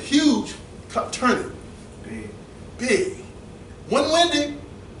that it was a huge turning. Big. Wasn't windy,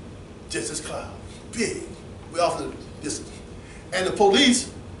 just this cloud. Big. We off in the distance. And the police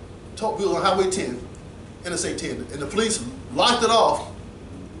we were on Highway 10, Interstate 10, and the police locked it off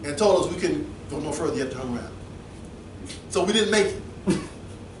and told us we couldn't go no further, you had to turn around. So we didn't make it.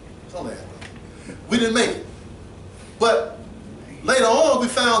 It's all that. We didn't make it. But later on, we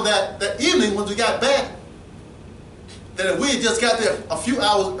found that evening when we got back, that if we had just got there a few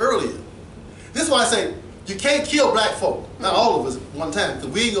hours earlier. This is why I say, you can't kill black folk. Not all of us at one time,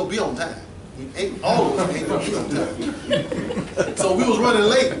 because we ain't going to be on time. All of us ain't going to be on time. So we was running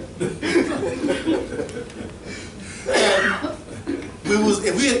late. And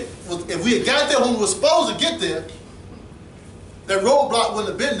if we had got there when we were supposed to get there, that roadblock wouldn't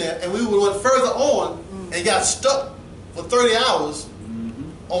have been there, and we would have went further on and got stuck for 30 hours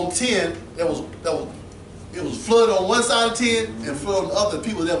on 10. It was flooded on one side of 10 and flooded on the other.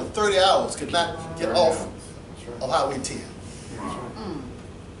 People there for 30 hours could not get off of Highway 10.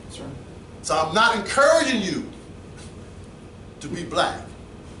 That's right. So I'm not encouraging you to be black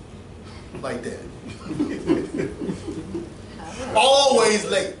like that. Always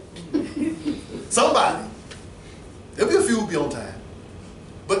late. Somebody. There'll be a few who be on time.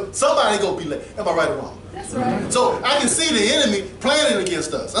 But somebody gonna be late. Am I right or wrong? That's right. So I can see the enemy planning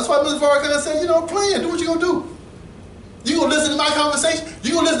against us. That's why Mr. Farrakhan said, plan, do what you're gonna do. You gonna listen to my conversation?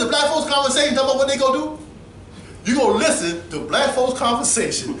 You gonna listen to black folks' conversation, talk about what they gonna do? You gonna listen to black folks'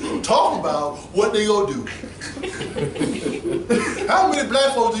 conversation, talk about what they gonna do. How many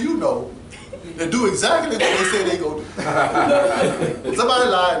black folks do you know that do exactly what they say they gonna do? Somebody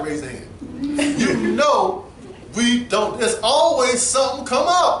lied, raise their hand. You know we don't. There's always something come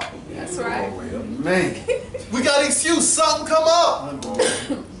up. That's right. Man. We got an excuse, something come up.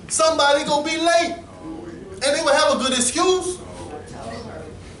 Somebody gonna be late. And they will have a good excuse.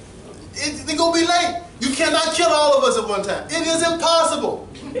 They gonna be late. You cannot kill all of us at one time. It is impossible.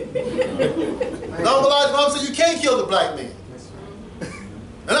 Elijah Muhammad said you can't kill the black man.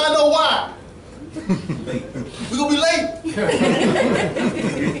 And I know why. We're gonna be late.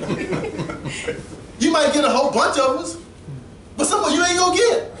 You might get a whole bunch of us, but some of you ain't gonna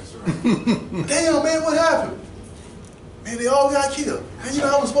get. Damn, man, what happened? Man, they all got killed. And you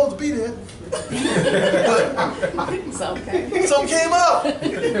know I was supposed to be there. But something came up.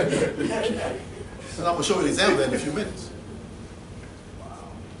 And I'm gonna show you an example of that in a few minutes.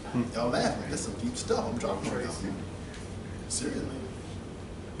 Y'all laughing. That's some deep stuff I'm dropping right now. Seriously.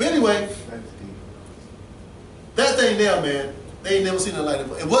 But anyway, that thing there, man, they ain't never seen it like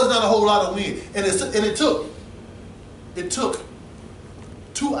that. It was not a whole lot of wind. And it took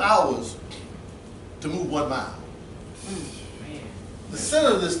 2 hours to move 1 mile. The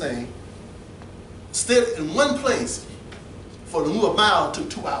center of this thing stayed in one place for to move a mile took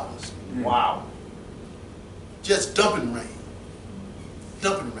 2 hours. Wow. Just dumping rain.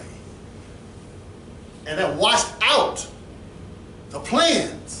 Dumping rain. And that washed out the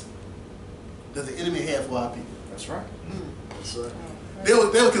plans that the enemy had for our people. That's right. That's right. They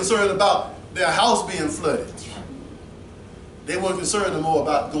were concerned about their house being flooded. They weren't concerned no more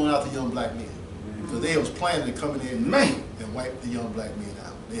about going after young black men. Because they was planning to come in and wipe the young black men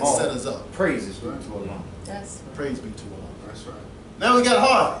out. They had set us up. Praise is right to Allah. That's Praise be to Allah. That's right. Now we got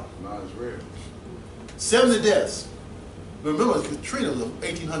Harvey. Not as real. 70 deaths. Remember, Katrina was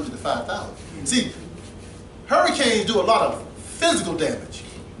 1,800 to 5,000. See, hurricanes do a lot of physical damage,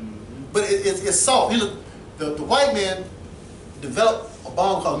 but it's soft. The white man developed a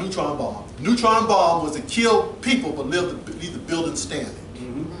bomb called neutron bomb. Neutron bomb was to kill people but leave the building standing.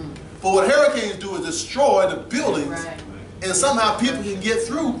 But what hurricanes do is destroy the buildings, and somehow people can get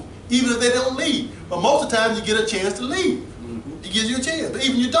through even if they don't leave. But most of the time you get a chance to leave. It gives you a chance, but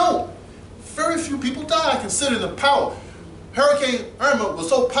even you don't. Very few people die considering the power. Hurricane Irma was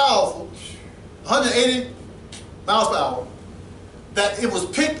so powerful, 180 miles per hour, that it was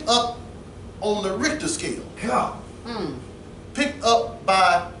picked up on the Richter scale. God. Picked up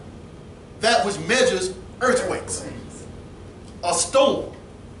by that which measures earthquakes. A storm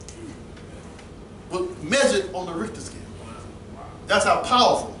was measured on the Richter scale. That's how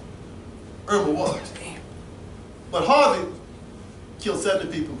powerful Irma was. But Harvey killed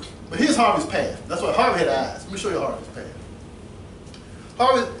 70 people. But here's Harvey's path. That's why Harvey had eyes. Let me show you Harvey's path.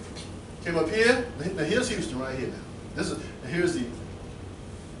 Harvey came up here. Now here's Houston right here now. Here's the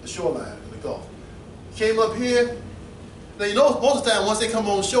shoreline in the Gulf. Came up here. Now you know most of the time once they come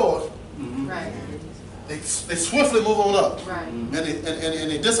on shore, they swiftly move on up. And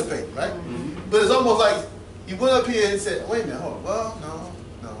they dissipate, right? But it's almost like he went up here and said, wait a minute, hold on. Well,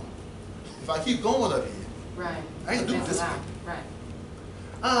 no. If I keep going up here, I ain't gonna do this.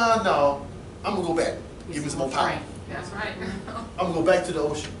 No, I'm gonna go back. Give me some more power. That's right. I'm gonna go back to the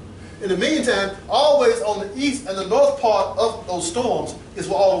ocean. In the meantime, always on the east and the north part of those storms is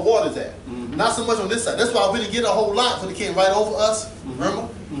where all the water's at. Not so much on this side. That's why we didn't get a whole lot when it came right over us. Remember?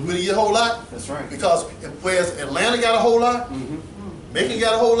 We didn't get a whole lot. That's right. Because whereas Atlanta got a whole lot, Macon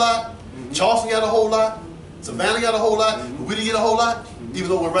got a whole lot, Charleston got a whole lot, Savannah got a whole lot, but we didn't get a whole lot, even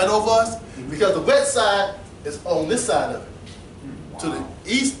though we're right over us, because the wet side is on this side of it, to the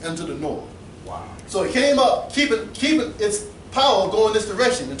east and to the north. Wow. So it came up, keeping its power going this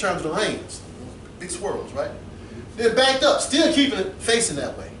direction in terms of the rains, big swirls, right? Then it backed up, still keeping it facing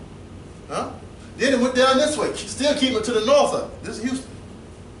that way. Then it went down this way, still keeping it to the north of it. This is Houston.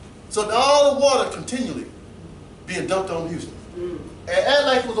 So all the water continually being dumped on Houston. And act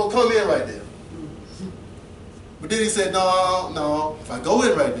like it was gonna come in right there. But then he said, no, if I go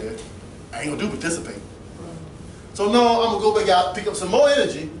in right there, I ain't gonna do but dissipate. So no, I'm gonna go back out, pick up some more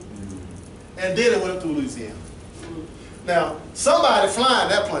energy, and then it went up through Louisiana. Now, somebody flying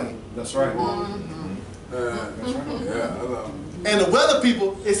that plane. That's right. That's right. Yeah, hello. And the weather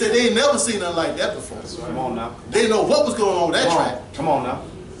people, they said they ain't never seen nothing like that before. Come on now. They didn't know what was going on with that track. Come on now.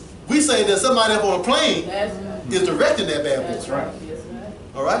 We say that somebody up on a plane is directing that bad boy. That's right.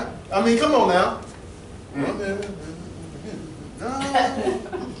 All right? I mean, come on now.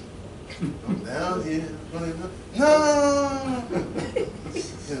 I'm down here. No.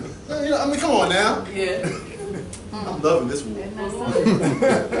 You know, I mean, come on now. I'm loving this war.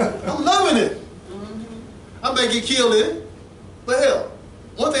 I'm loving it. I may get killed in it. But hell,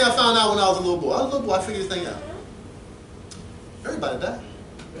 one thing I found out when I was a little boy, I figured this thing out. Everybody died.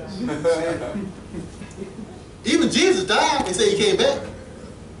 Even Jesus died. They say he came back,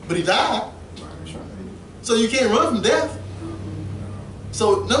 but he died. So you can't run from death.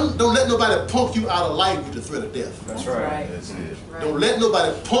 So don't let nobody punk you out of life with the threat of death. That's right. That's it. Don't let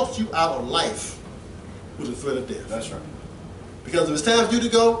nobody punk you out of life with the threat of death. That's right. Because if it's time for you to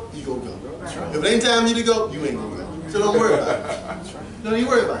go, you go. That's right. If it ain't time for you to go, you ain't gonna go. So don't worry about it. That's right. Don't even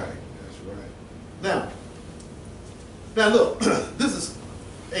worry about it. That's right. Now look, this is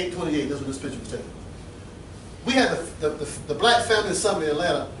 8/28. That's what this picture was taken. We had the Black Family Summit in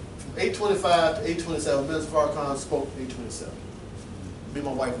Atlanta from 8:25 to 8:27. Minister Farrakhan spoke at 8:27. Me and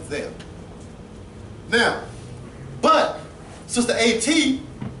my wife was there. Now, but Sister A.T.,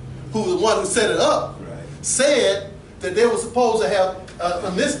 who was the one who set it up, said that they were supposed to have,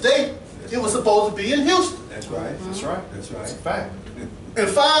 on this date, it was supposed to be in Houston. That's right. That's right. That's right. It's a fact. In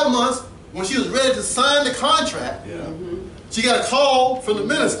 5 months, when she was ready to sign the contract, Yeah. she got a call from the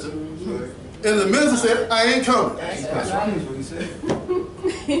minister, and the minister said, I ain't coming. That's right. That's what he said.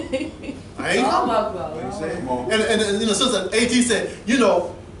 I ain't coming. What he said. Come on. And you know, Sister A.T. said, you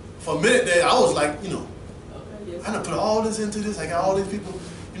know, for a minute there, I was like, you know, I done put all this into this. I got all these people,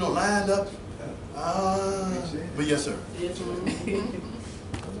 you know, lined up. But yes, sir.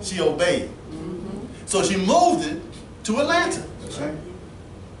 She obeyed. So she moved it to Atlanta. That's right.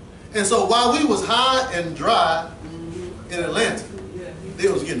 And so while we was high and dry in Atlanta, they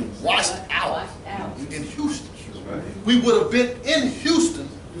was getting washed out in Houston. That's right. We would have been in Houston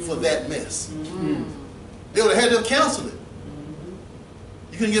for that mess. They would have had them cancel it.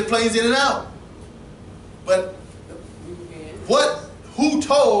 You couldn't get planes in and out. But who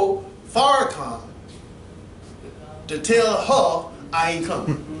told Farrakhan to tell her I ain't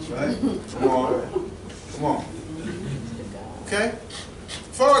coming? That's right. Come on. Come on. Okay?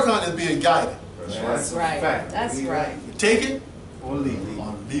 Farrakhan is being guided. That's right. Fact. That's right. You take it Or leave.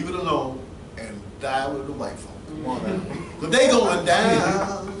 or leave it alone and die with the white folk. Come on now. But they going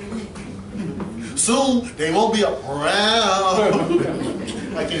down. Soon they won't be around.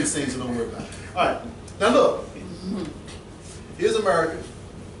 I can't sing, so don't worry about it. All right. Now look. Here's America.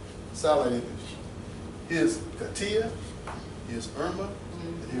 Sound like it. Here's Katia. Here's Irma.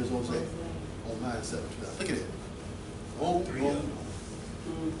 And here's Jose. On 9/7. Look at it. Oh,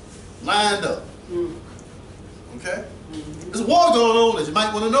 lined up. Okay? There's a war going on that you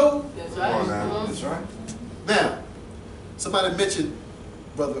might want to know. That's Come on now. That's right. Now, somebody mentioned,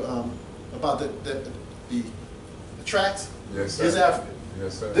 brother, about the tracks. Yes, sir. He's African.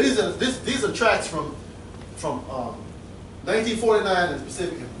 Yes, sir. These are tracks from 1949 in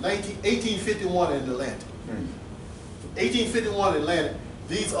Pacific, 1851 in Atlantic. 1851 in Atlantic.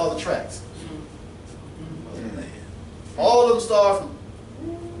 These are the tracks. All of them start from,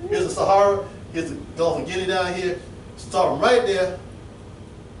 here's the Sahara, here's the Gulf of Guinea down here, start right there.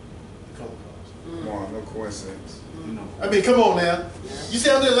 Come across. Come on, no coincidence. You know. I mean, come on now. You see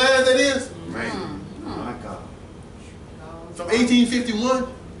how many lines that is? Man. My God. From 1851?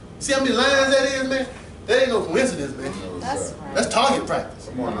 See how many lines that is, man? That ain't no coincidence, man. No, That's sir. right. That's target practice.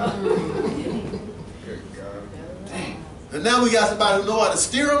 Come on now. Good God. And now we got somebody who know how to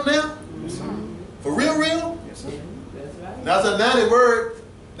steer them now? Yes, sir. For real, real? Yes, sir. Now, that's a 90 word.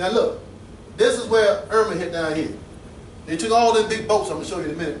 Now look, this is where Irma hit down here. They took all them big boats, I'm going to show you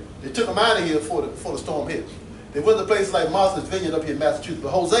in a minute. They took them out of here before the storm hit. They went to places like Martha's Vineyard up here in Massachusetts. But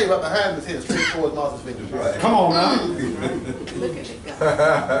Jose right behind us here, straight towards Martha's Vineyard. Right. Come on now. Look at it go.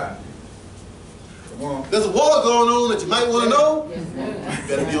 Come on. There's a war going on that you might want to know. Yes, sir. You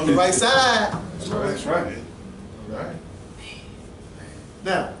better be on the right side. That's right. That's right. Right.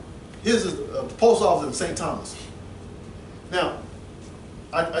 Now, here's the post office in St. Thomas. Now,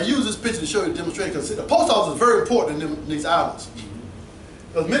 I use this picture to show you a demonstration because the post office is very important in these islands.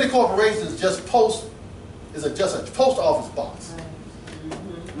 Because many corporations just post, just a post office box.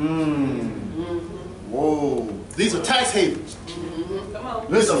 Whoa. These are tax havens. Come on.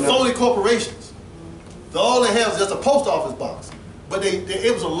 These are Listen now. phony corporations. All they have is just a post office box. But they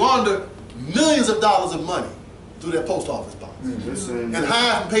able to launder millions of dollars of money through their post office box. Listen. And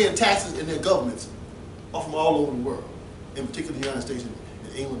hide from paying taxes in their governments from all over the world, in particular the United States and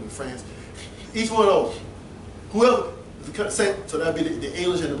England and France. Each one of those, whoever, so that'd be the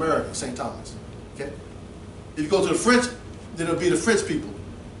English and American, St. Thomas. Okay? If you go to the French, then it'll be the French people,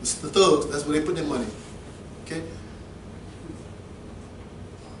 the thugs, that's where they put their money. Okay?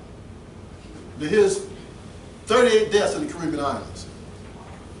 Now here's 38 deaths in the Caribbean islands.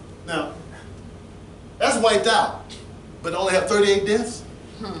 Now, that's wiped out, but only have 38 deaths?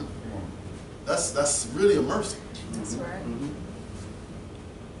 That's really a mercy. That's right.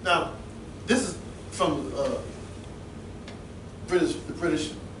 Now, this is from the British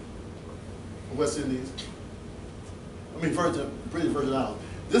West Indies. I mean, British Virgin Islands.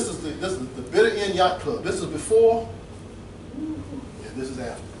 This is the Bitter End Yacht Club. This is before, and this is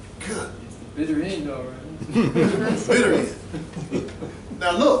after. Good. Bitter end, all right. Bitter End.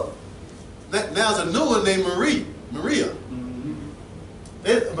 Now look, now there's a new one named Maria.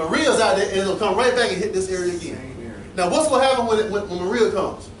 Maria's out there and it'll come right back and hit this area again. Same here. Now what's going to happen when Maria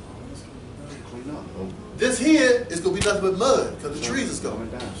comes? Clean up. This here is going to be nothing but mud because the trees is gone.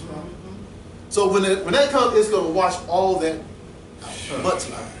 Going down. So when that comes, it's going to wash all that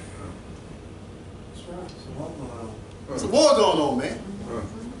mudslide. There's a war going on, man.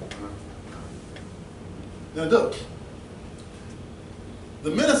 Now look,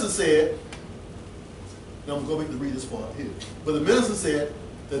 the minister said, now I'm going to read this part here, but the minister said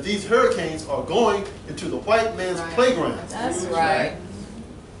that these hurricanes are going into the white man's playground. That's right.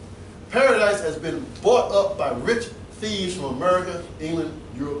 Paradise has been bought up by rich thieves from America, England,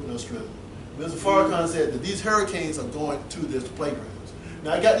 Europe, and Australia. Mr. Farrakhan said that these hurricanes are going to their playgrounds.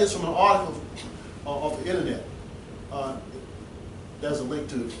 Now I got this from an article off the internet. There's a link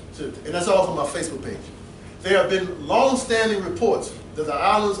to and that's all from my Facebook page. There have been long-standing reports that the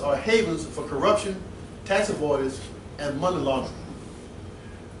islands are havens for corruption, tax avoidance, and money laundering.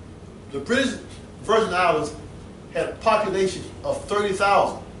 The British Virgin Islands had a population of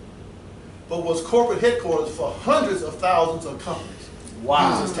 30,000, but was corporate headquarters for hundreds of thousands of companies.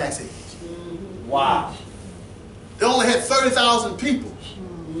 Wow. Used as tax havens. Wow. They only had 30,000 people,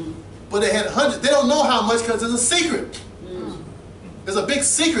 but they had hundreds. They don't know how much because it's a secret. It's a big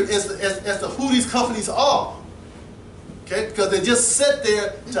secret as to who these companies are. Okay, because they just sit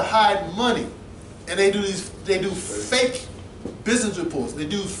there to hide money, and they do fake business reports. They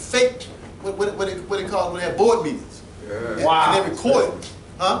do fake what they call it when they have board meetings. Yeah. Wow. And they record it,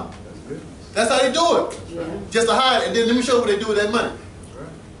 huh? That's good. That's how they do it, just to hide. And then let me show you what they do with that money.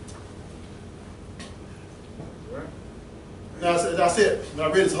 Now I said, when I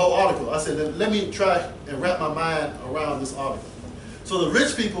read this whole article, I said, let me try and wrap my mind around this article. So the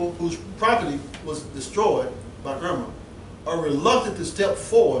rich people whose property was destroyed by Irma are reluctant to step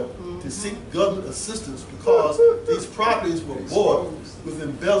forward to seek government assistance because these properties were bought with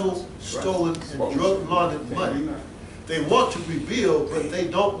embezzled, stolen, and drug laundered money. They want to rebuild, but they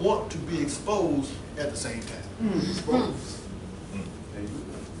don't want to be exposed at the same time.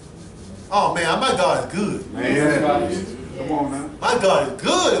 Oh man, my God is good. Man. Come on now. My God is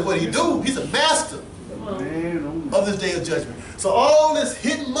good at what he do. He's a master Man, of this day of judgment. So all this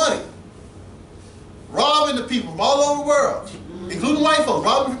hidden money, robbing the people from all over the world, including white folks,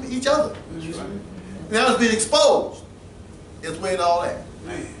 robbing from each other. Now it's being exposed. It's way and all that.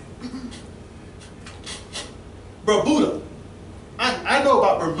 Bermuda. I know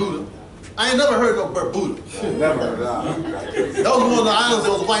about Bermuda. I ain't never heard of Bermuda. never heard that. That was one of the islands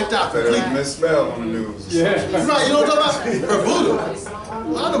that was wiped out They completely. misspelled on the news. Yeah. Right, you know what I'm talking about? Bermuda.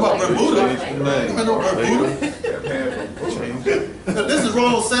 I know about Bermuda. I know Bermuda. Now, this is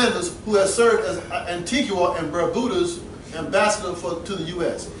Ronald Sanders, who has served as Antigua and Barbuda's ambassador to the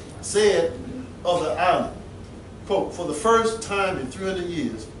U.S., said of the island, quote, "For the first time in 300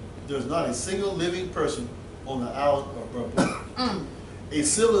 years, there's not a single living person on the island of Barbuda. A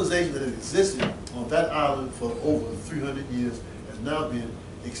civilization that has existed on that island for over 300 years has now been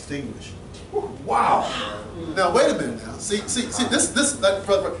extinguished." Wow. Now wait a minute now. See this like,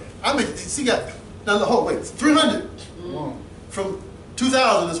 I mean see got now the whole wait 300 from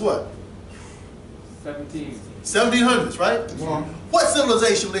 2000 is what? 1700s, right? Come on. What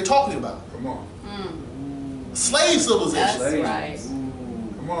civilization were they talking about? Come on. Slave civilization. That's right.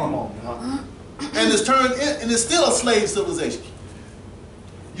 Come on. And it's turned in, and it's still a slave civilization.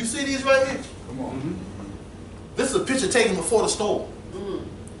 You see these right here? Come on. This is a picture taken before the storm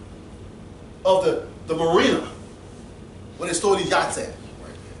of the marina where they store these yachts at.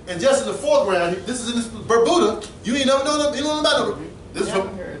 And just in the foreground, this is in this Bermuda. You ain't never known about it. This is Never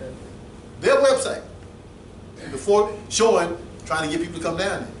from heard of it. their website. Before showing, trying to get people to come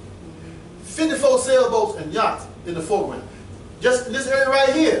down there. 54 sailboats and yachts in the foreground. Just in this area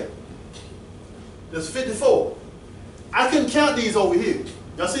right here, there's 54. I couldn't count these over here.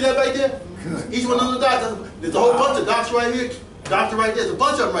 Y'all see that right there? Good. Each one of the docks, there's a whole bunch of docks right here, doctor right there, there's a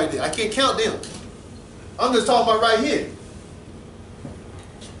bunch of them right there. I can't count them. I'm just talking about right here.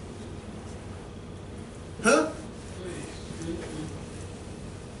 Huh?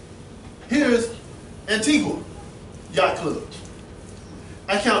 Here's Antigua Yacht Club.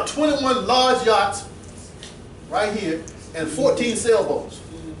 I count 21 large yachts right here and 14 sailboats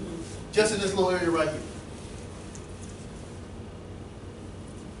just in this little area right here.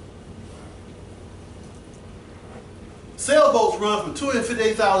 Sailboats run from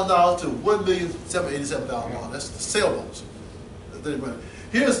 $258,000 to $1,787,000. That's the sailboats that they run.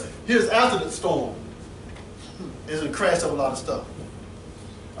 Here's after the storm. It's gonna crash up a lot of stuff.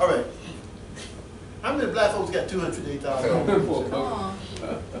 All right. How many black folks got $258,000 Come on.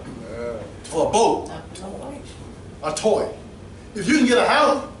 for a boat, a toy? If you can get a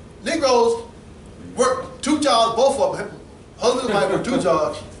house, Negroes work 2 jobs, both of them, husband and wife work 2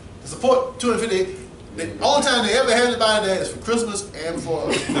 jobs to support 250. The only time they ever have anybody there is for Christmas and for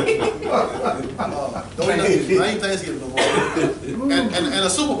don't ain't Thanksgiving no more, and a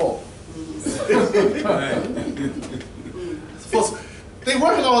Super Bowl. They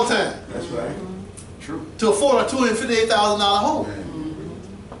working all the time. That's right. True. To afford a $258,000 home.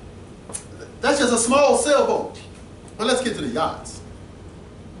 That's just a small sailboat. But let's get to the yachts.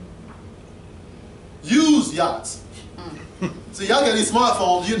 Used yachts. See, y'all got these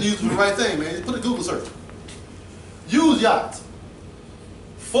smartphones, you can use them for the right thing, man. Put a Google search. Used yachts.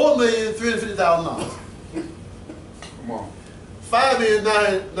 $4,350,000. Come on.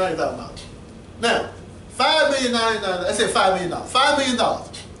 $5,090,000. Now, $5,090,000, I said $5 million. $5 million.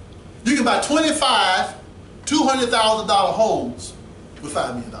 You can buy 25 $200,000 homes with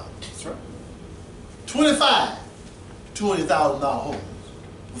 $5 million. That's right. 25 $200,000 homes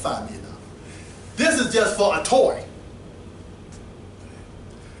with $5 million. This is just for a toy.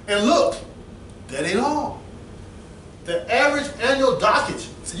 And look, that ain't all. The average annual dockage,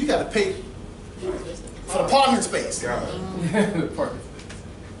 so you got to pay for the parking space. God.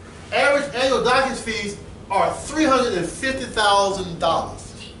 Average annual dockage fees are $350,000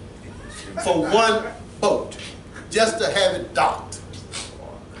 for one boat, just to have it docked.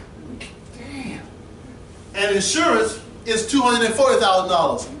 Damn. And insurance is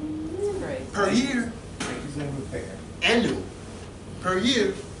 $240,000 Crazy. per year, annual, per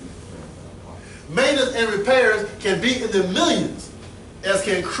year. Maintenance and repairs can be in the millions, as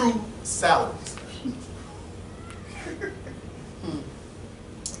can crew salaries.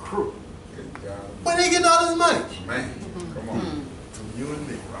 Crew. Good God. Where they getting all this money? Man, come on. From you and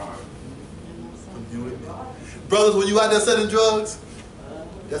me. From you and me. Brothers, when you out there selling drugs,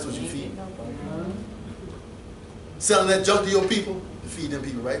 that's what you feed. Selling that junk to your people, you feed them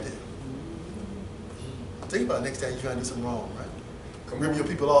people right there. Think about it next time you're trying to do something wrong, right? Rip your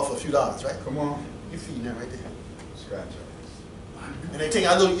people off for a few dollars, right? Come on. You feeding that right there. Scratch up. And they take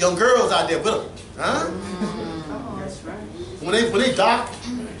our little young girls out there with them. Huh? That's right. When they dock,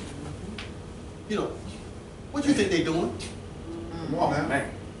 you know, what do you think they doing? Come on now. Man.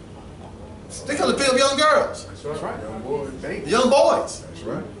 They come to pick up young girls, That's right. Young boy. the young boys. That's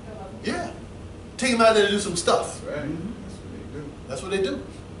right. Yeah. Take them out there to do some stuff. That's right. That's what they do.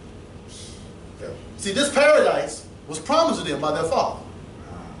 That's what they do. See, this paradise was promised to them by their father.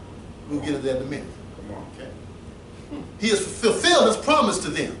 We'll get into that in a minute. Come on. Okay. He has fulfilled his promise to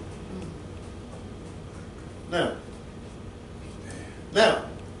them. Now,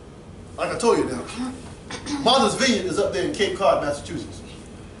 like I told you now, Martha's Vineyard is up there in Cape Cod, Massachusetts.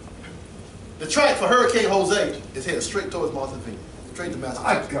 The track for Hurricane Jose is headed straight towards Martha's Vineyard, straight to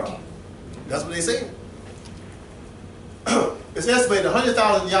Massachusetts. God. That's what they say. It's estimated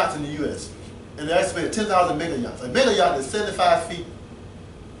 100,000 yachts in the U.S. and they estimated 10,000 mega yachts. A mega yacht is 75 feet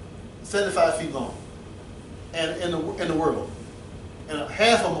long, and in the world, and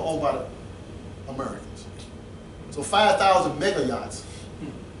half of them are owned by the Americans. So 5,000 mega yachts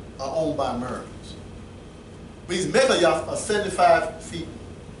are owned by Americans. These mega yachts are 75 feet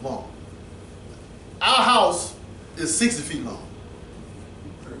long. Our house is 60 feet long,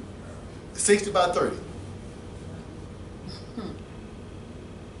 60 by 30.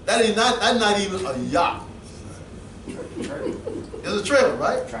 That's not even a yacht. It's a trailer,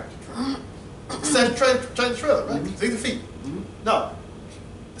 right? Tractor. It's a trailer, right? 60 feet. No,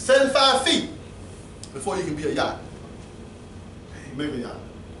 75 feet before you can be a yacht. Maybe a yacht.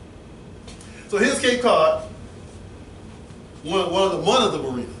 So here's Cape Cod, one of the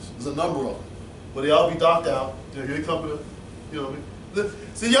marinas. There's a number of them, but they all be docked out. You know, here they come to, you know.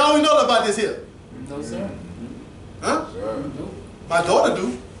 See, y'all don't know about this here, No, sir. huh? Sir. My daughter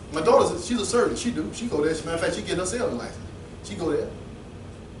do. My daughter's she's a surgeon. She do. She go there. As a matter of fact, she get her sailing license. She go there.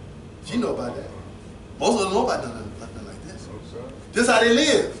 She know about that. Most of them know about nothing like this. No, sir. This is how they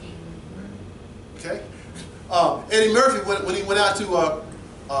live. Okay. Eddie Murphy when he went out to it was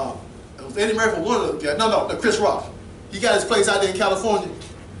Eddie Murphy one of them. No, Chris Rock. He got his place out there in California,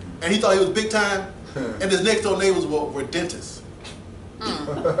 and he thought he was big time. And his next door neighbors were dentists.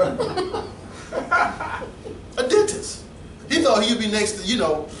 A dentist. He thought he'd be next to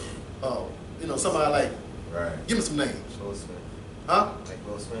somebody like. Right. Give me some names. Will Smith. Huh? Like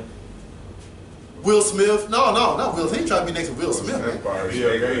Will Smith. Will Smith. No, not Will. He ain't trying to be next to Will Smith, man.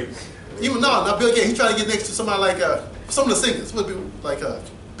 Bill Gates. Even not Bill Gates. He's trying to get next to somebody like some of the singers. Would be like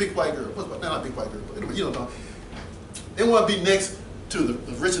Big White Girl. Not Big White Girl, but you know. They want to be next to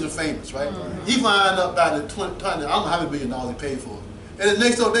the rich and the famous, right? He lined up by the 20, I don't know how many $1 million he paid for it. And his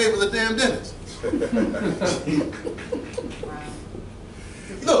next door neighbor was a damn dentist.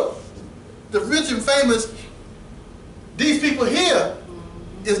 Look, the rich and famous, these people here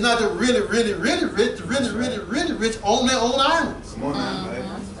is not the really rich, the really rich own their own islands. Come on now,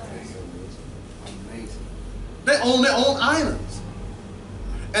 man. They own their own islands.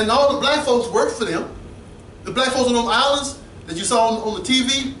 And all the black folks work for them. The black folks on those islands that you saw on the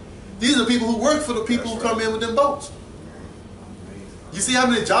TV, these are the people who work for the people who come in with them boats. You see how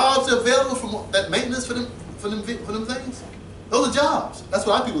many jobs are available from that maintenance for them things? Those are jobs. That's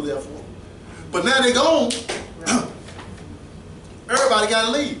what our people are there for. But now they're gone. Everybody got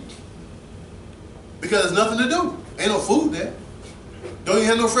to leave. Because there's nothing to do. Ain't no food there. Don't even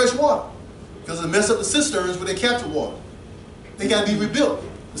have no fresh water. Because it messed up the cisterns where they capture water. They got to be rebuilt.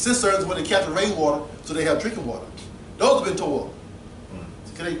 The cisterns where they capture rainwater so they have drinking water. Those have been tore up.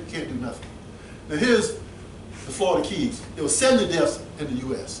 They can't do nothing. Now here's the Florida Keys. There were 70 deaths in the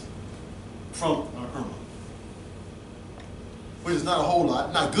U.S. from Irma. Which is not a whole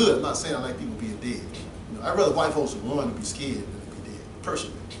lot. Not good. I'm not saying I like people being dead. You know, I'd rather white folks run and be scared than to be dead,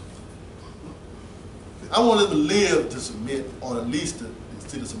 personally. I want them to live to submit, or at least to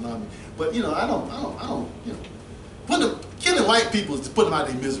see the tsunami. But you know, I don't, you know, killing white people is to put them out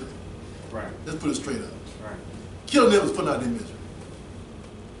of their misery. Right. Let's put it straight up. Right. Killing them is putting out their misery.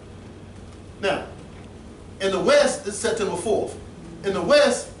 Now, in the West, this is September 4th. In the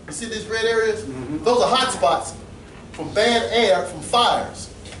West, you see these red areas? Those are hot spots from bad air, from fires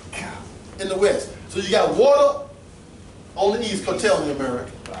in the West. So you got water on the East, curtailing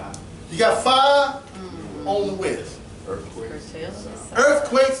America. You got fire on the West.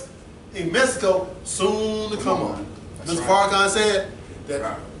 Earthquakes in Mexico soon to come on. Mr. Farrakhan said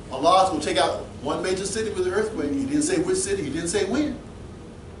that Allah's going to take out one major city with an earthquake. He didn't say which city, he didn't say when.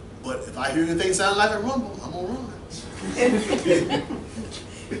 But if I hear anything sound like a rumble, I'm going to run.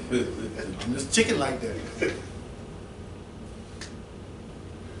 I'm just chicken like that.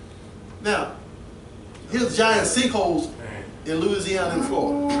 Now, here's giant sinkholes in Louisiana and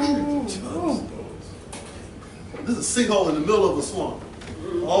Florida. This is a sinkhole in the middle of a swamp.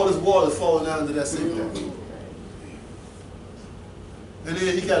 All this water is falling down into that sinkhole. And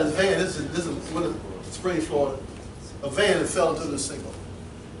then he got his van. This is Springs, Florida. A van that fell into the sinkhole.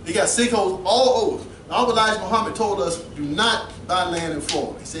 He got sinkholes all over. Now, Elijah Muhammad told us, do not buy land in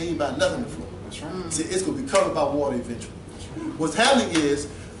Florida. He said he ain't buy nothing in Florida. That's right. He said it's going to be covered by water eventually. What's happening is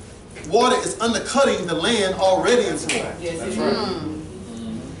water is undercutting the land already in Florida. Yes, That's right.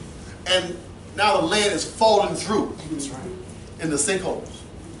 And now the land is falling through in the sinkholes.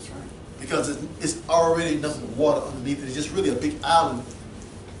 Because it's already nothing but water underneath it. It's just really a big island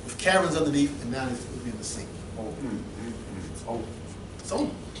with caverns underneath, and now it's in the sink. It's over.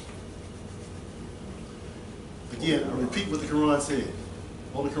 Again, I repeat what the Quran said.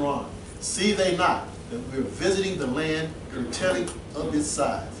 On the Quran, see they not that we're visiting the land, curtailing of its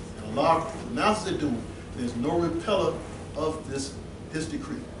size. And Allah announces it doing. There's no repeller of this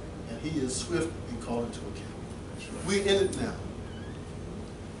decree, and He is swift in calling to account. We in it now.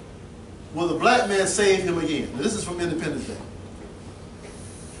 Will the black man save him again? Now, this is from Independence Day.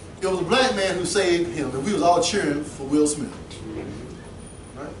 It was a black man who saved him, and we was all cheering for Will Smith.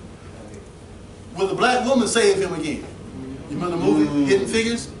 Right? Will the black woman save him again? You remember the movie Hidden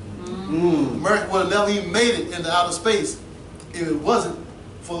Figures? America would have never even made it into outer space if it wasn't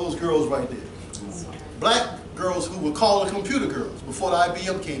for those girls right there. Black girls who were called the computer girls before the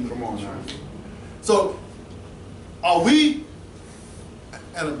IBM came in. Come on now. So, are we?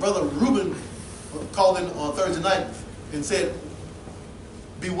 And Brother Reuben called in on Thursday night and said,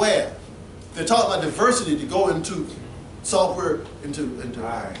 beware. They're talking about diversity to go into software, into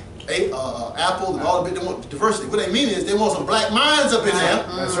Apple and all of it. They want diversity. What they mean is they want some black minds up in there.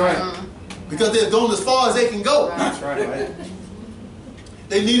 That's right. Because they're going as far as they can go. That's right.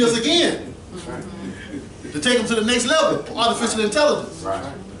 They need us again That's right. to take them to the next level, artificial intelligence.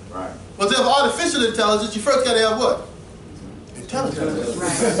 Right. Right. But to have artificial intelligence, you first got to have what? Intelligence. Right.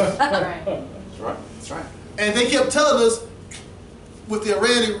 That's right. That's right. And they kept telling us with the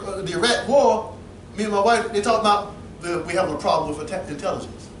Iraq war, me and my wife, they talked about we have a problem with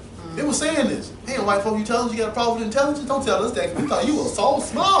intelligence. They were saying this. Hey, white folk, you tell us you got a problem with intelligence? Don't tell us that. We thought you were so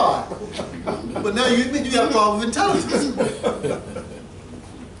smart. But now you admit you got a problem with intelligence.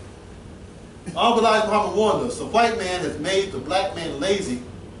 Elijah Muhammad warned us, the white man has made the black man lazy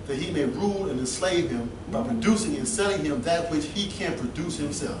that he may rule and enslave him by producing and selling him that which he can produce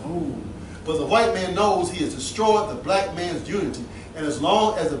himself. But the white man knows he has destroyed the black man's unity, and as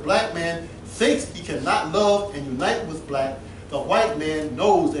long as the black man thinks he cannot love and unite with black, the white man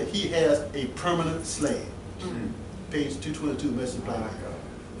knows that he has a permanent slave. Page 222, Message of Black Man.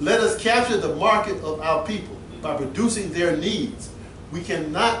 Let us capture the market of our people by producing their needs. We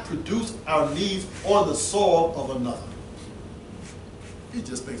cannot produce our needs on the soil of another. It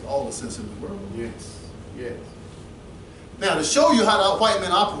just makes all the sense in the world. Yes. Yes. Now, to show you how the white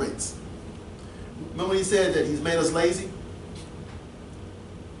man operates, remember when he said that he's made us lazy?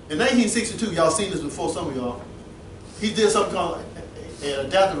 In 1962, y'all seen this before, some of y'all, he did something called an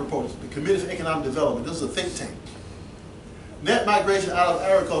adaptive approach, the Committee for Economic Development. This is a think tank. Net migration out of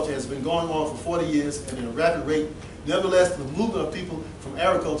agriculture has been going on for 40 years and at a rapid rate. Nevertheless, the movement of people from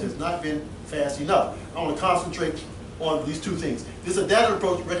agriculture has not been fast enough. I want to concentrate on these two things. This adaptive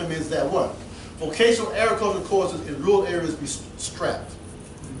approach recommends that one, vocational agricultural courses in rural areas be scrapped.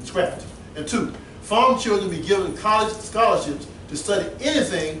 And two, farm children be given college scholarships to study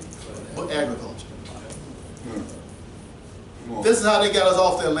anything but agriculture. This is how they got us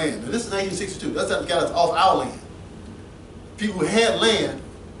off their land. Now, this is 1962. That's how they got us off our land. People who had land,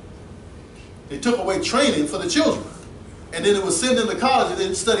 they took away training for the children. And then it was send them to college and they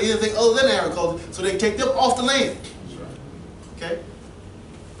didn't study anything other than agriculture, so they take them off the land. Okay?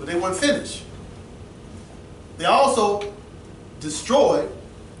 But they weren't finished. They also destroyed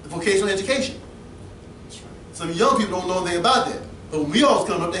the vocational education. Some young people don't know anything about that. But when we all was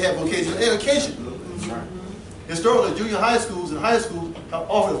coming up, they had vocational education. Historically, junior high schools and high schools have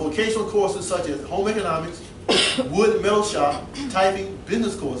offered vocational courses such as home economics, wood and metal shop, typing,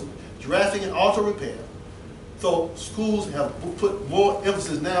 business courses, drafting and auto repair. So schools have put more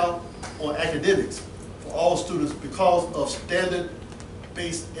emphasis now on academics for all students because of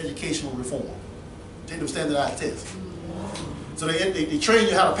standard-based educational reform. Take them standardized tests. So they train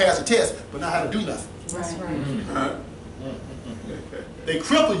you how to pass a test, but not how to do nothing. That's right. They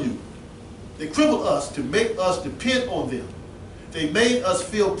cripple you. They crippled us to make us depend on them. They made us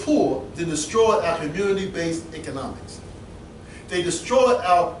feel poor, then destroyed our community-based economics. They destroyed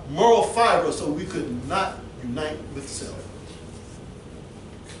our moral fiber so we could not unite with self.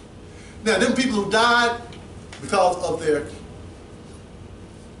 Now, them people who died because of their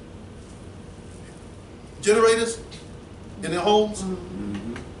generators in their homes,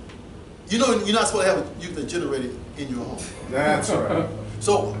 you know you're not supposed to have a generator in your home. That's right.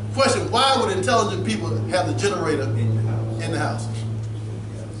 So, question, why would intelligent people have the generator in the house?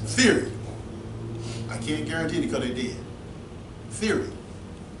 Theory. I can't guarantee it because they did. Theory.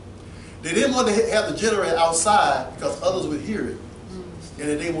 They didn't want to have the generator outside because others would hear it and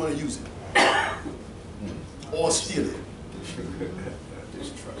they didn't want to use it. Or steal it.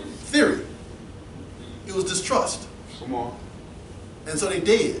 Theory. It was distrust. Come on. And so they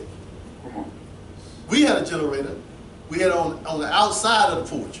did. Come on. We had a generator. We had it on the outside of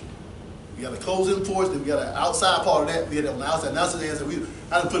the porch. We got a closed-in porch, then we got an outside part of that. We had it on the outside. Now, I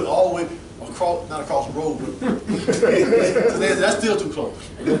had to put it all the way across, not across the road, but that's still too close.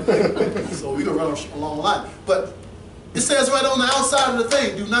 So we can run along the line. But it says right on the outside of the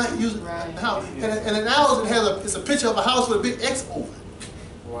thing, do not use the house. And in ours, it's a picture of a house with a big X over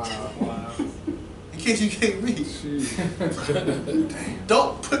it. Wow. In case you can't read.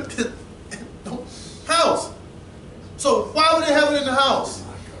 Don't put this house. So why would they have it in the house?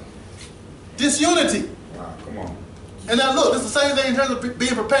 Disunity. Wow, come on. And now look, it's the same thing in terms of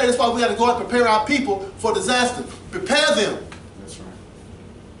being prepared. That's why we got to go out and prepare our people for disaster. Prepare them. That's right.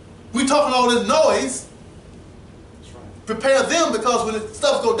 We talking all this noise. That's right. Prepare them because when the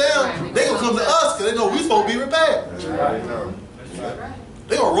stuff go down, they gonna come to us because they know we supposed to be prepared. That's right. Right.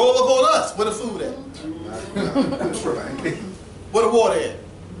 They gonna roll up on us. Where the food at? That's right. Where the water at?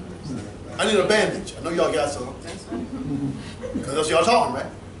 I need a bandage. I know y'all got some. That's right. Because that's y'all talking, right?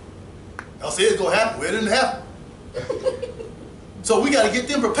 Y'all say it's gonna happen. Well, it didn't happen. So we got to get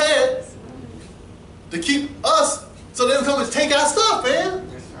them prepared to keep us so they don't come and take our stuff, man.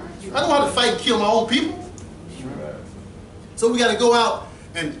 I don't know how to fight and kill my own people. So we got to go out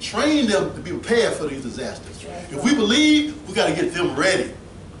and train them to be prepared for these disasters. If we believe, we got to get them ready.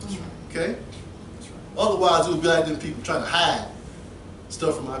 Okay? Otherwise, it would be like them people trying to hide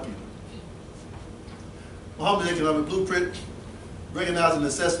stuff from our people. Muhammad's Economic Blueprint recognizes the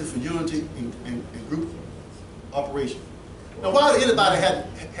necessity for unity and group operation. Now, why would anybody have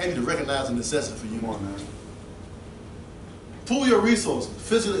you to recognize the necessity for unity? Come on, man. Pool your resources,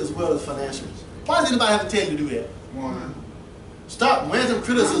 physically as well as financially. Why does anybody have to tell you to do that? Come on, man. Stop random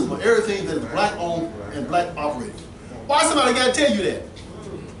criticism of everything that is black owned and black operated. Why somebody got to tell you that?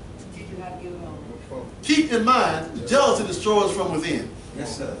 Keep in mind, jealousy destroys from within.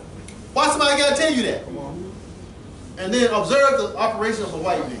 Yes, sir. Why somebody got to tell you that? Come on. And then observe the operation of a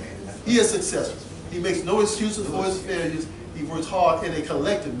white man. He is successful. He makes no excuses for his failures. He works hard in a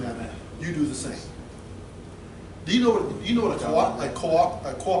collective manner. You do the same. Do you know what a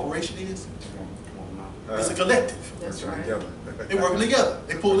cooperation is? Come on now. It's a collective. That's Working right. together. They're working together.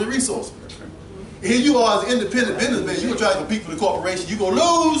 They pull their resources. Here you are as an independent businessman. You're gonna try to compete for the corporation. You're gonna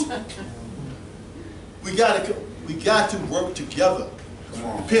lose. We got to work together. Come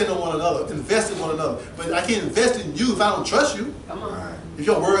on. Depend on one another. Invest in one another. But I can't invest in you if I don't trust you. Come on. If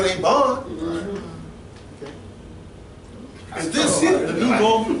your word ain't bond. Okay. Is this the new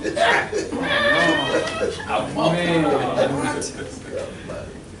normal?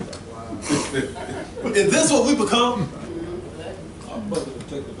 Is this what we become?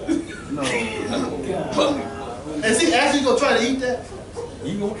 No. And see, actually gonna try to eat that?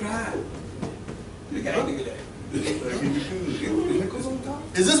 You gonna try? You gotta do that.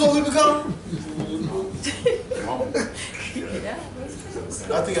 Is this what we become? Come on. Yeah.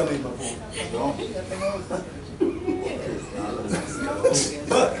 I think I made my point. Come on.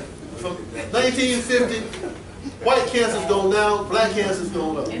 But from 1950, white cancer's going down, black cancer's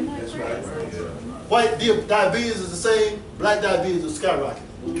going up. Isn't that crazy? White diabetes is the same, black diabetes is skyrocketing.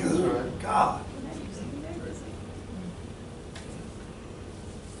 God.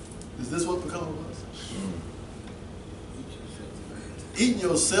 Is this what become of us? Eating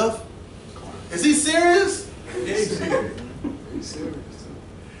yourself? Is he serious? He's serious.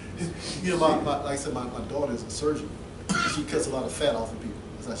 You know, like I said, my daughter is a surgeon. She cuts a lot of fat off of people.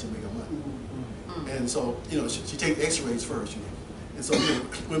 That's how she make her money. And so, you know, she takes X-rays first. You know. And so, you know,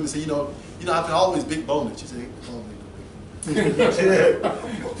 women say, you know, I can always big bone it. She said, bones ain't no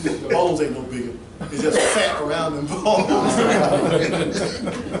bigger. Bones ain't no bigger. It's just fat around them bones.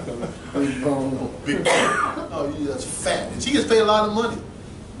 Big bone. Oh, you just fat. And she gets paid a lot of money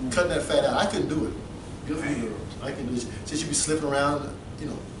cutting that fat out. I couldn't do it. Good for you. I can do it. She'd be slipping around, you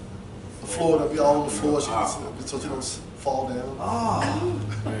know, the floor, they'll be all on the floor, so she don't fall down.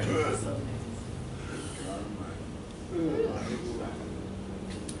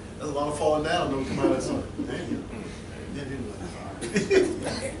 There's a lot of falling down, though, come out of that song.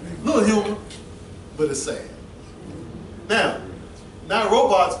 Little humor, but it's sad. Now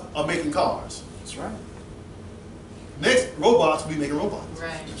robots are making cars. That's right. Next, robots will be making robots.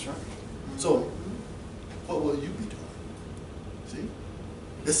 Right. That's right. So, what will you be doing? See?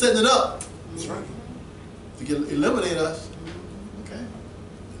 They're setting it up. That's right. If you can eliminate us, okay?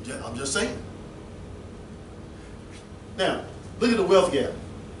 I'm just saying. Now, look at the wealth gap.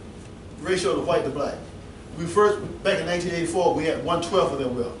 Ratio of white to black. We first, back in 1984, we had 1/12 of their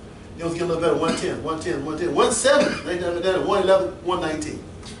wealth. It was getting a little better, 110, 110, 110, 170. They never done it, 111, 119.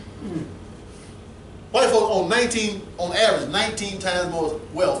 White folks own on average, 19 times more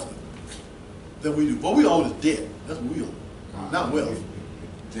wealth than we do. What we own is debt. That's what we own, not wealth.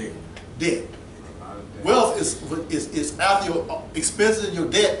 Debt. Wealth is after your expenses and your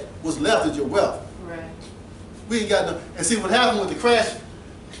debt, what's left is your wealth. Right. We ain't got no. And see what happened with the crash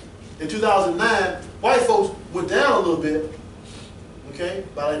in 2009, white folks went down a little bit, okay,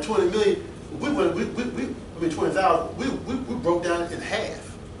 by like 20 million. I mean 20,000. We broke down in half.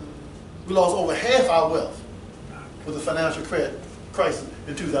 We lost over half our wealth with the financial crisis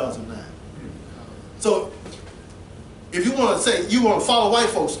in 2009. So, if you want to say you want to follow white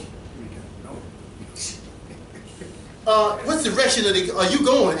folks, what direction are you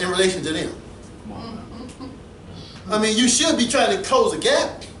going in relation to them? I mean, you should be trying to close the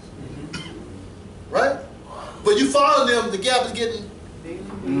gap, right? But you follow them, the gap is getting.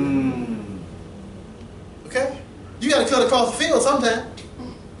 Okay, you got to cut across the field sometime.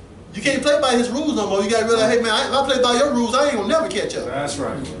 You can't play by his rules no more. You got to realize, hey man, if I play by your rules, I ain't gonna never catch up. That's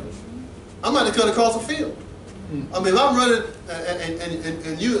right. I'm going to cut across the field. I mean, if I'm running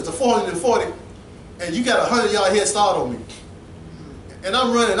and you, it's a 440, and you got a 100-yard head start on me, and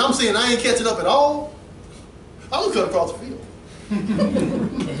I'm running, and I'm saying I ain't catching up at all, I'm going to cut across the field.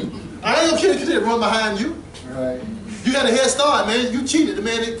 I ain't going to run behind you. Right. You got a head start, man. You cheated. The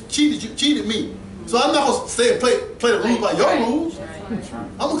man that cheated me. So I'm not going to stay and play the rules by your rules. That's right.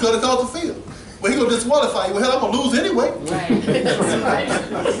 I'm going to cut across the field. Well, he going to disqualify you. Well, hell, I'm going to lose anyway. Right. That's right.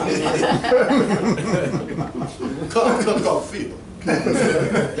 Cut across the field.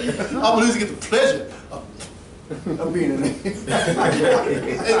 I'm going to lose to get the pleasure I'm being an Hey,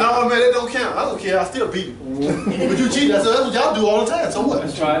 no, man, that don't count. I don't care. I still beat you. But you cheat. That's what y'all do all the time. So what?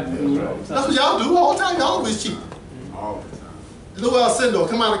 That's right. That's what y'all do all the time. Y'all always cheat. All the time. Lou Alcindor,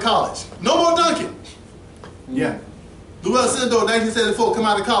 come out of college. No more dunking. Yeah. Lou Alcindor, 1974, come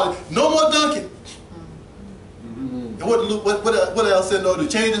out of college. No more dunking. And what else in order to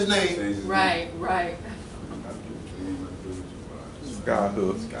change his name? Change his Right, right.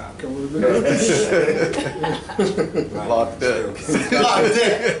 Skyhook. Come with me. Locked up. God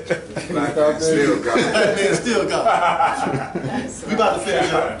damn. Black man still got it. That man still got it. That's We about to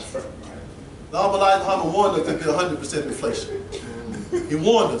finish up. The Elijah Muhammad warned us there'd be 100% inflation. He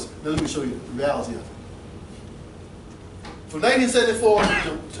warned us. Now let me show you the reality of it. From 1974 to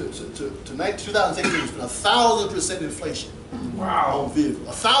 2016, it's been 1,000% inflation on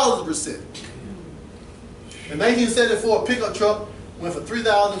vehicles. 1,000%. In 1974, a pickup truck went for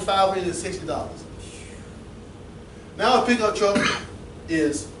 $3,560. Now a pickup truck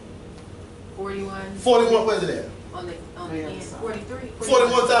is 41. 41. Where's it at? On the end, 43.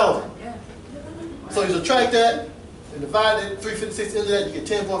 41,000. Yeah. So you subtract that and divide it 356 into that, you get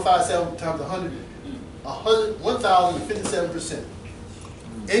 10.57 times 100. 1,057%.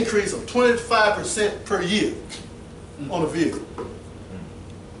 Increase of 25% per year on a vehicle.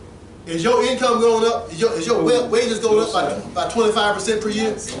 Is your income going up? Is your wages going up by 25% per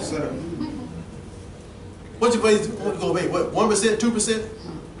year? What's your wages going to be? What, 1%, 2%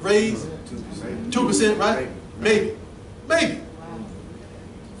 raise? 2%, right? Maybe. Maybe.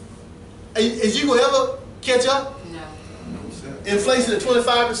 Is you going to ever catch up? No. Inflation at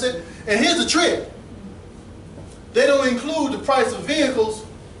 25%? And here's the trick. They don't include the price of vehicles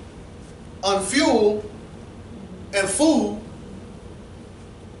on fuel and food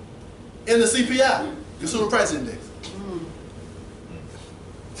in the CPI, Consumer Price Index.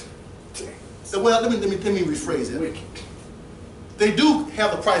 So, well, let me rephrase it. They do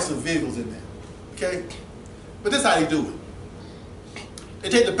have the price of vehicles in there, okay? But this is how they do it. They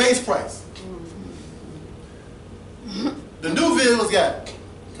take the base price. The new vehicles got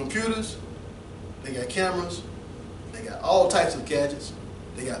computers, they got cameras, they got all types of gadgets.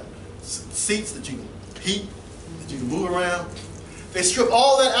 They got seats that you can heat, that you can move around. They strip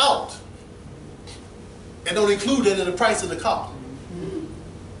all that out and don't include it in the price of the car.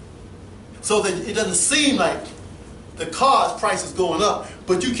 So that it doesn't seem like the car's price is going up,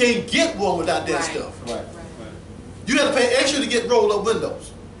 but you can't get one without that Right. stuff. Right. You got to pay extra to get rolled up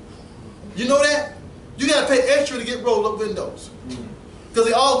windows. You know that? You got to pay extra to get rolled up windows. Because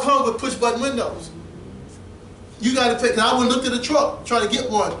they all come with push button windows. You got to pay. Now I went and looked at a truck trying to get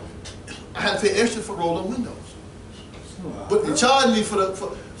one. I had to pay extra for rolled up windows. But they charged me for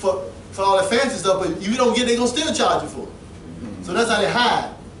all that fancy stuff, but if you don't get it, they're going to still charge you for it. So that's how they hide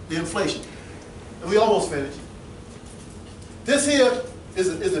the inflation. And we almost finished. This here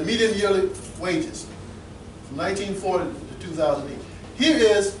is the median yearly wages from 1940 to 2008. Here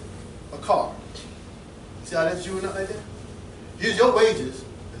is a car. See how that's chewing up like that? Here's your wages,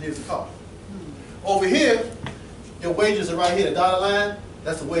 and here's the car. Over here, your wages are right here, the dotted line.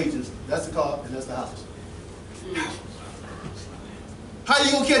 That's the wages, that's the car, and that's the house. How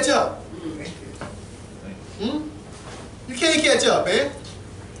you gonna catch up? Hmm? You can't catch up, man.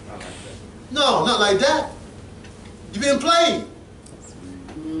 No, not like that. You've been played.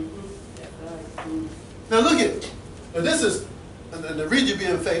 Now look at it. Now this is, and the reason you're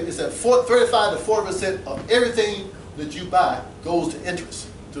being paid is that 35 to 40% of everything that you buy goes to interest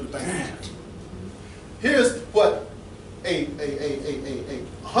to the bank. Here's what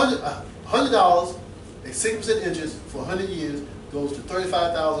 $100, a 6% interest for 100 years goes to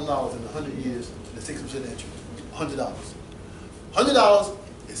 $35,000 in 100 years at 6% interest. $100. $100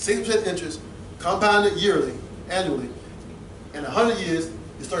 is 6% interest, compounded yearly, annually, and 100 years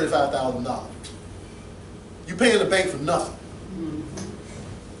is $35,000. You're paying the bank for nothing.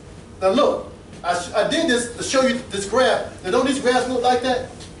 Now look, I did this to show you this graph. Now don't these graphs look like that?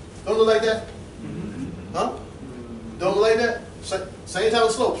 Don't look like that? Huh? Don't look like that? Same type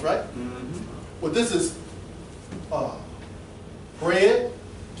of slopes, right? Well, this is bread,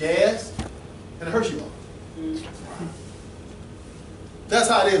 gas, and a Hershey bar. That's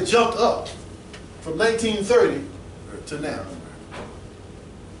how they've jumped up from 1930 to now.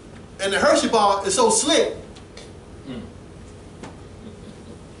 And the Hershey bar is so slick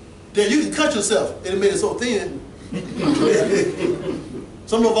that you can cut yourself. It made it so thin.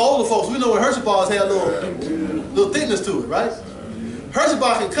 Some of our older folks, we know when Hershey bars have a little thickness to it, right? Hershey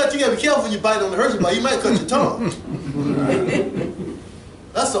bar can cut. You gotta be careful when you bite on the Hershey bar. You might cut your tongue.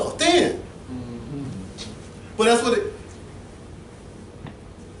 That's so thin. But that's what it.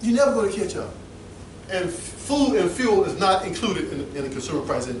 You're never going to catch up. And food and fuel is not included in the consumer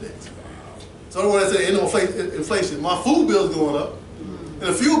price index. So I don't want to say ain't no inflation. My food bill is going up, and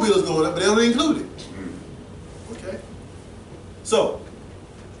the fuel bill is going up, but they don't include it. Okay? So,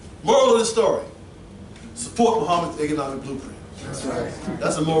 moral of the story, support Muhammad's economic blueprint. That's right.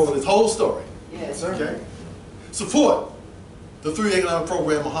 That's the moral of this whole story. Yes. Okay? support the 389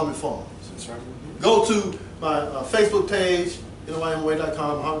 program, Muhammad Farms. That's right. Go to my Facebook page,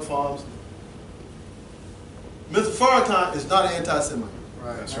 NYMWay.com, Muhammad Farms. Mr. Farrakhan is not an anti-Semite.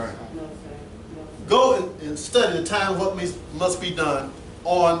 Right. That's right. Go and study the time what must be done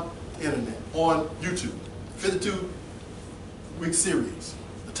on the internet, on YouTube. 52-week series,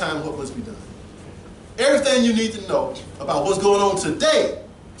 the time what must be done. Everything you need to know about what's going on today,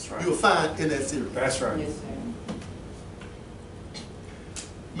 That's right. you'll find in that series. That's right.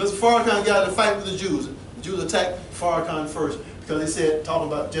 Mr. Farrakhan got in a fight with the Jews. The Jews attacked Farrakhan first because they said, talking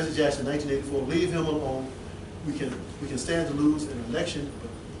about Jesse Jackson in 1984, leave him alone. We can stand to lose an election,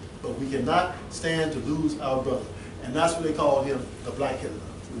 but we cannot stand to lose our brother. And that's what they called him, the Black Hitler.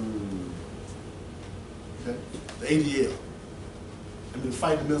 Okay? The ADL. And been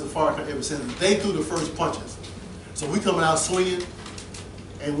fighting Mr. Farrakhan ever since. They threw the first punches. So we coming out swinging,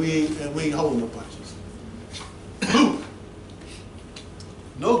 and we ain't holding no punches. Luke.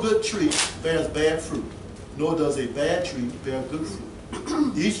 No good tree bears bad fruit, nor does a bad tree bear good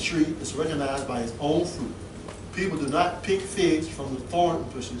fruit. Each tree is recognized by its own fruit. People do not pick figs from the thorn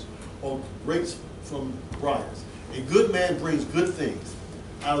bushes or grapes from briars. A good man brings good things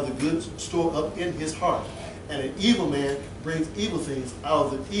out of the good stored up in his heart, and an evil man brings evil things out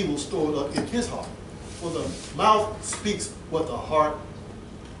of the evil stored up in his heart. For the mouth speaks what the heart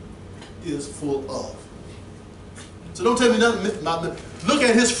is full of. So don't tell me nothing about me. Look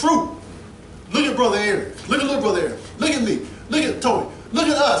at his fruit. Look at Brother Aaron. Look at little Brother Aaron. Look at me. Look at Tony. Look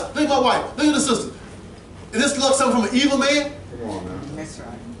at us. Look at my wife. Look at the sister. Is this look something from an evil man? Come on now. That's right.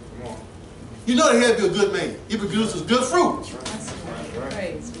 Come on. You know he had to be a good man. He produces good fruit. That's right. That's right.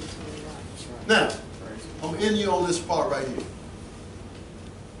 Praise be to God. Now, I'm going to end you on this part right here.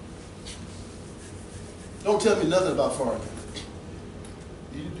 Don't tell me nothing about Farrakhan.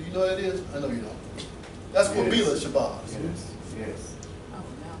 Do you know what that is? I know you don't. That's Quabila Shabazz. Yes. Yes. Oh,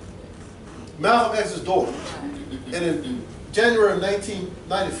 Malcolm X's daughter. now. And in January of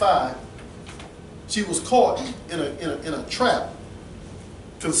 1995, she was caught in a trap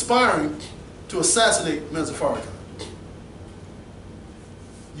conspiring to assassinate Mr. Farrakhan.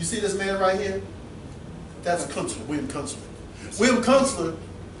 You see this man right here? That's Kunstler, William Kunstler. William Kunstler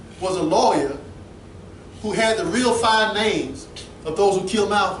was a lawyer who had the real 5 names of those who killed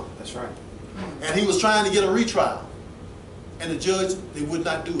Malcolm. That's right. And he was trying to get a retrial. And the judge, they would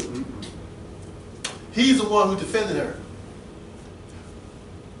not do it. He's the one who defended her.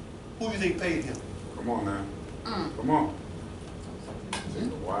 Who do you think paid him? Come on now. Come on.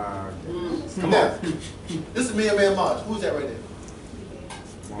 Wow. Come on. This is Mia Man March. Who's that right there?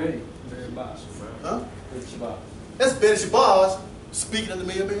 Come on. Hey, very boss. Huh? It's about. That's Betty Shabazz speaking of the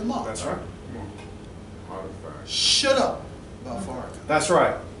Mia Man March. That's right. Come on. Hard to find. Shut up about Farrakhan. That's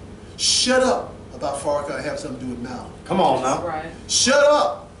right. Shut up about Farrakhan having something to do with Malcolm. Come on That's now. right. Shut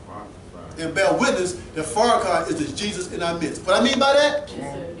up Hard to find. and bear witness that Farrakhan is the Jesus in our midst. What I mean by that? Yes,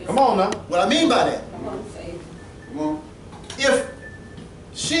 sir. Yes, Come on now. What I mean by that? Come on. If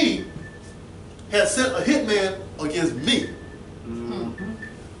she had sent a hitman against me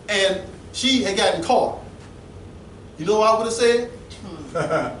and she had gotten caught, you know what I would have said?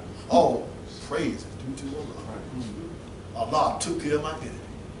 Oh, praise is due to Allah. Allah took care of my enemy.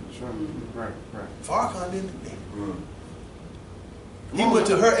 That's right. Right. Right. Farrakhan didn't. Mm. He went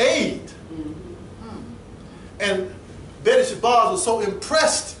to her aid. And Betty Shabazz was so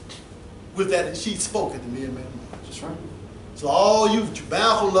impressed with that she spoke at the Mia Man March. That's right. So all you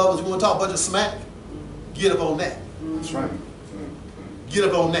Malcolm lovers who want to talk a bunch of smack, get up on that. That's right. Get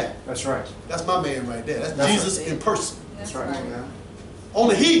up on that. That's right. That's my man right there. That's That's Jesus in person. That's right. Now.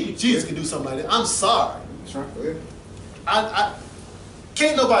 Only Jesus can do something like that. I'm sorry. That's right. Yeah. I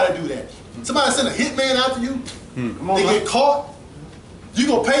can't nobody do that. Somebody send a hitman after you, Come on they now. get caught. You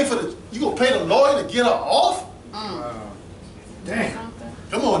gonna pay the lawyer to get her off? Damn. Something.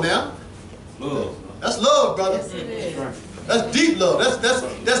 Come on now. Love. That's love, brother. Yes, it is. That's right. That's deep love.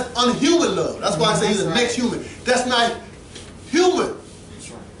 That's unhuman love. That's why I say he's the next human. That's not human That's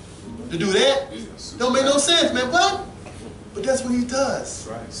right. to do that. Don't make no sense, man. What? But that's what he does.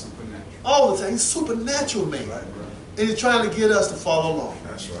 That's right. Supernatural. All the time. He's supernatural, man. Right. And he's trying to get us to follow along.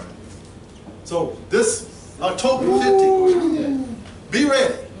 That's right. So this October 15th, be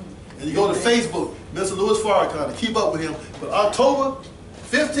ready. And you go to Facebook, Mr. Louis Farrakhan, to keep up with him. But October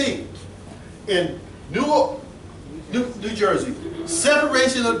 15th in New Jersey,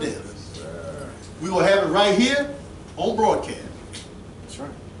 separation of death. We will have it right here on broadcast. That's right.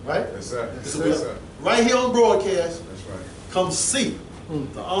 Right? That's right. So That's we'll- right. right here on broadcast, That's right. come see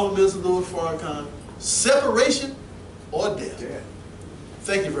the Honorable Mr. Louis Farrakhan, separation or death. Yeah.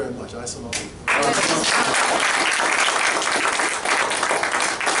 Thank you very much. I salute you.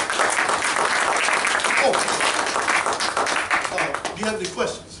 you have any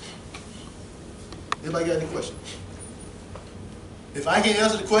questions? Anybody got any questions? If I can't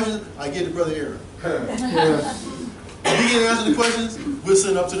answer the questions, I get to Brother Aaron. If he can't answer the questions, we'll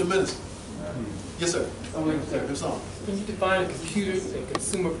send it up to the minister. Yes, sir. Yes, sir. Can you define a computer and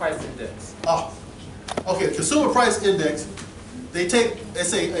consumer price index? Oh, okay. Consumer price index. They take, let's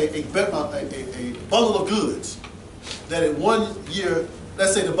say, a bundle of goods that in 1 year,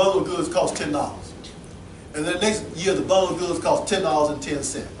 let's say the bundle of goods costs $10, and then the next year the bundle of goods costs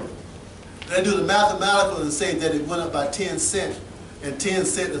 $10.10. They do the mathematical and say that it went up by 10 cents, and 10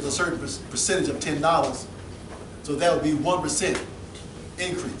 cents is a certain percentage of $10, so that would be 1%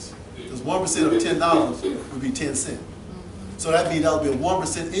 increase. Because 1% of $10 would be 10 cents. So that means that would be a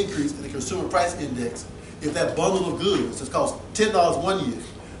 1% increase in the consumer price index if that bundle of goods that cost $10 1 year,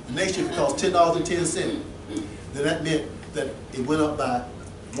 the next year it costs $10.10, then that meant that it went up by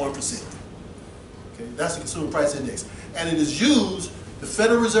 1%. Okay, that's the consumer price index. And it is used, the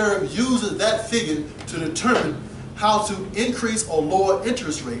Federal Reserve uses that figure to determine how to increase or lower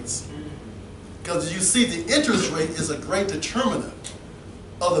interest rates. Because you see, the interest rate is a great determinant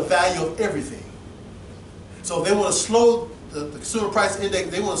of the value of everything. So if they want to slow the consumer price index,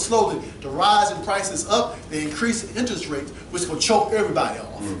 they want to slow the rise in prices up, they increase the interest rates, which will choke everybody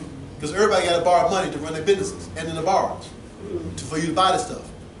off. Because everybody got to borrow money to run their businesses, and then to borrow for you to buy the stuff.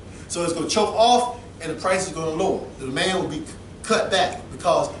 So it's going to choke off, and the price is going to lower. The demand will be cut back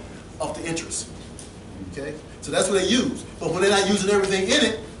because of the interest. Okay? So that's what they use. But when they're not using everything in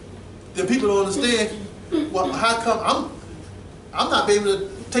it, then people don't understand, well, how come I'm not able to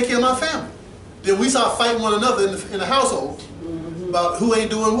take care of my family? Then we start fighting one another in the household about who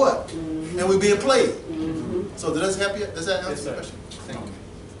ain't doing what, and we're being played. So does that help you? Does that answer your question? Thank you.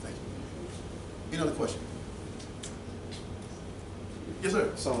 Thank you. Any other question? Yes, sir.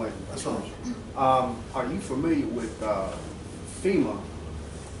 That's fine. Are you familiar with FEMA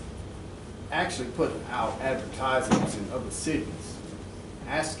actually putting out advertisements in other cities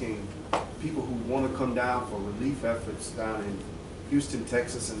asking people who want to come down for relief efforts down in Houston,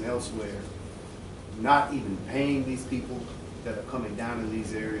 Texas, and elsewhere, not even paying these people that are coming down in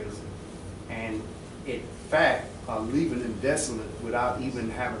these areas, and in fact are leaving them desolate without even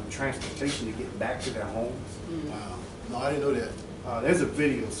having transportation to get back to their homes? Wow. No, I didn't know that. There's a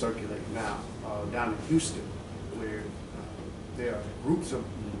video circulating now down in Houston where there are groups of,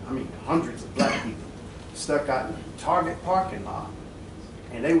 hundreds of black people stuck out in the Target parking lot,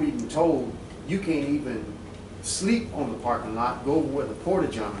 and they were even told, you can't even sleep on the parking lot, go where the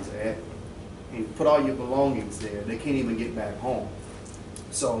porta-johns are at, and put all your belongings there. They can't even get back home.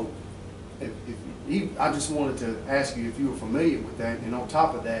 So I just wanted to ask you if you were familiar with that, and on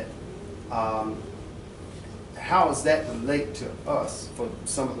top of that, how does that relate to us, for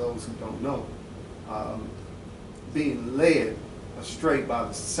some of those who don't know, being led astray by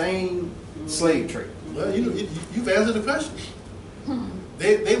the same slave trade? Well, you've answered the question.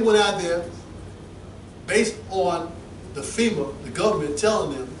 They went out there based on the FEMA, the government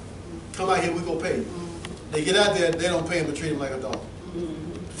telling them, come out here, we're going to pay you. They get out there, they don't pay them and treat them like a dog.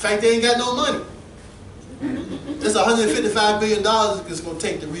 In fact, they ain't got no money. It's $155 billion it's going to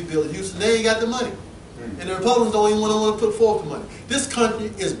take to rebuild Houston. They ain't got the money. And the Republicans don't even want to put forth the money. This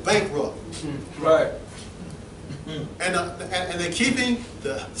country is bankrupt. Right. And they're keeping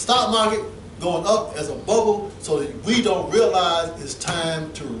the stock market going up as a bubble so that we don't realize it's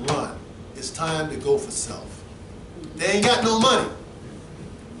time to run. It's time to go for self. They ain't got no money,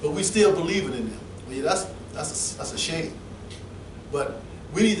 but we still believing in them. Well, yeah, that's a shame. But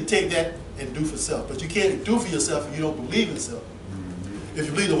we need to take that and do for self. But you can't do for yourself if you don't believe in self. If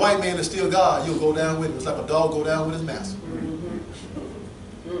you believe the white man is still God, you'll go down with him. It's like a dog go down with his master.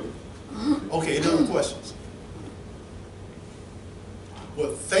 Okay, any other questions?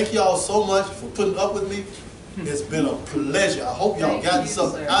 Well, thank y'all so much for putting up with me. It's been a pleasure. I hope y'all got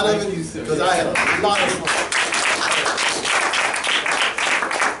something out of it, because I had a lot of fun.